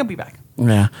he'll be back.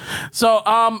 Yeah. So,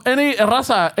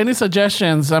 any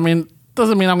suggestions? I mean,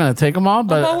 doesn't mean I'm going to take them all,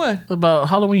 but About what? about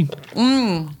Halloween.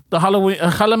 The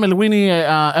Halloween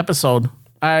episode.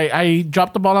 I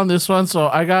dropped the ball on this one, so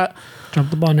I got Jump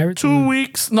the ball and everything. 2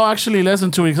 weeks. No, actually less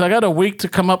than 2 weeks. I got a week to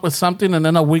come up with something and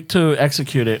then a week to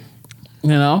execute it.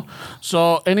 You know?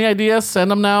 So any ideas, send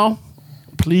them now,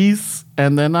 please.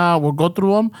 And then we'll go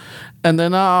through them. And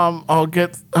then I'll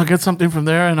get something from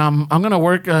there. And I'm gonna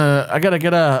work. I gotta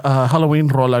get a Halloween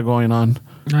rola going on.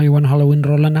 Now you want Halloween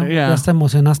rola now? Yeah. ¿Ya te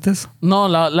emocionaste? No,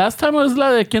 last time it was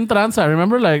la de Quien Tranza.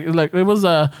 Remember, like it was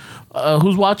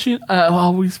who's watching? I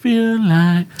always feel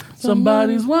like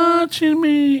somebody's watching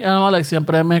me. And I'm like,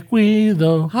 siempre me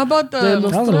cuido. How about de los the...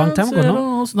 That was a long time ago, no?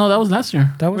 tranceros. No, that was last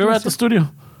year. That was we were last at the year? studio.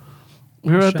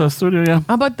 We were at the studio, yeah.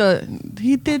 How about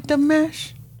he did the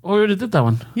mash? Oh, we already did that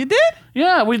one. You did?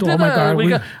 Yeah, we did. my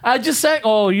God, I just sang.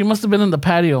 Oh, you must have been in the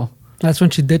patio. That's when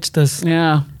she ditched us.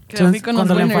 Yeah. Que vi con los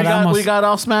Cuando le winners. enfadamos. We got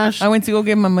all smashed. I went to go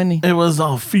get my money. It was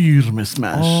all firme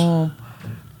smash. Oh.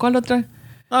 ¿Cuál otra?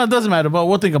 No, it doesn't matter, but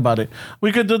we'll think about it.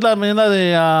 We could do that mina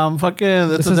de fucking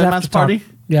it's This a is dead after man's talk. party.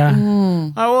 Yeah.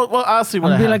 Well, I'll see what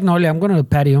I'll I be have. like Noelia. I'm going to the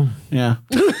patio. Yeah.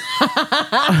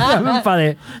 I'm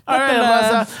enfadé. All right,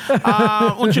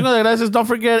 raza. Un chingo de gracias. Don't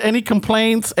forget any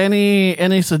complaints,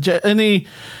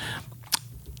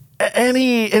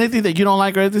 anything that you don't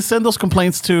like or anything, send those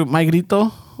complaints to My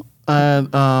Grito at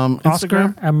Oscar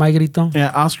Instagram. and My Grito.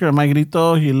 Yeah, Oscar and My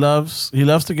Grito. He loves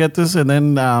to get this, and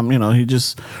then he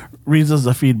just reads us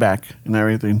the feedback and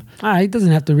everything. He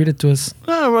doesn't have to read it to us.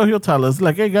 Well, he'll tell us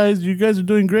like, "Hey guys, you guys are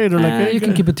doing great," or like, "Hey, You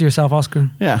can keep it to yourself, Oscar.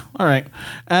 Yeah, all right.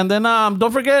 And then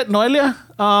don't forget Noelia.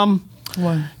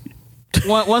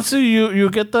 What? Once you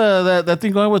get that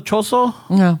thing going with Choso,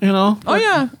 Yeah. you know. Oh,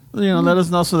 yeah. let us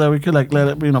know so that we could like let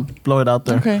it, blow it out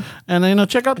there. Okay. And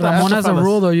check out the Ramon has a Astrofellas.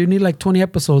 rule though. You need like 20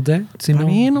 episodes, eh? Si no,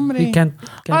 Bien, hombre. you can't.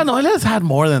 Oh no, it has had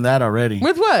more than that already.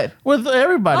 With what? With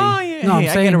everybody. Oh, yeah. No, I'm hey,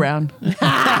 I saying- get around.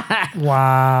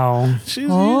 Wow.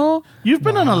 You've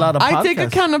been on a lot of podcasts. I take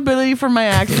accountability for my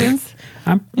actions.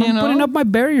 I'm putting up my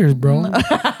barriers, bro.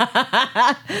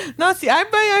 No, see,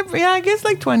 I guess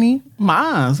like 20.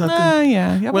 Más. I think.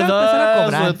 Yeah. Ya voy With a empezar a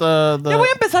us, cobrar. with the... Ya voy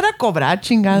a empezar a cobrar,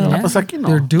 chingado. Yeah. Pues aquí no.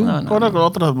 They're due. Con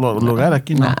otro lugar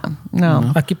aquí no.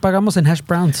 No. Aquí pagamos en hash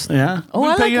browns. Yeah. Oh, We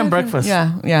I pay like you in that. breakfast.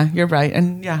 Yeah, you're right.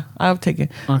 And yeah, I'll take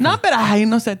it. No, but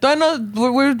no sé. Todavía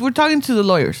no, we're talking to the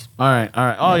lawyers. All right.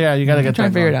 Oh, yeah. You got to get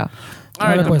Trying that to figure it going. out. All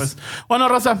right, Órale, pues. Bueno,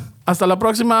 raza. Hasta la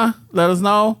próxima. Let us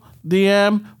know.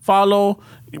 DM, follow,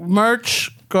 merch.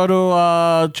 Go to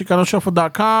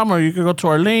chicanoshuffle.com or you can go to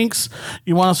our links.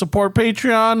 You want to support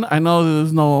Patreon? I know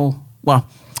there's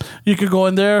you could go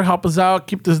in there, help us out,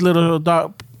 keep this little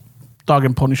dog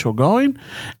and pony show going.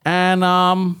 And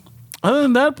other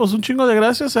than that, pues un chingo de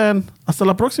gracias and hasta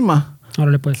la próxima.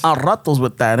 Órale, pues. A ratos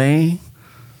with that, eh?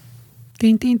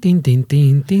 Tin, tin, tin, tin,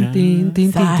 tin, tin, tin,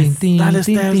 tin, tin, tin, Dale,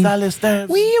 tin, Steph, tin. dale, Steph.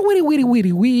 Wee, witty, witty,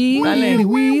 witty, wee. Dale.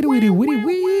 Witty, witty, witty,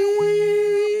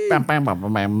 wee. Bam, bam, bam,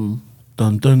 bam, bam.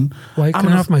 Dun, dun. Why cut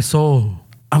off my soul?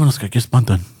 Vámonos que aquí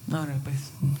espantan. Ahora, pues.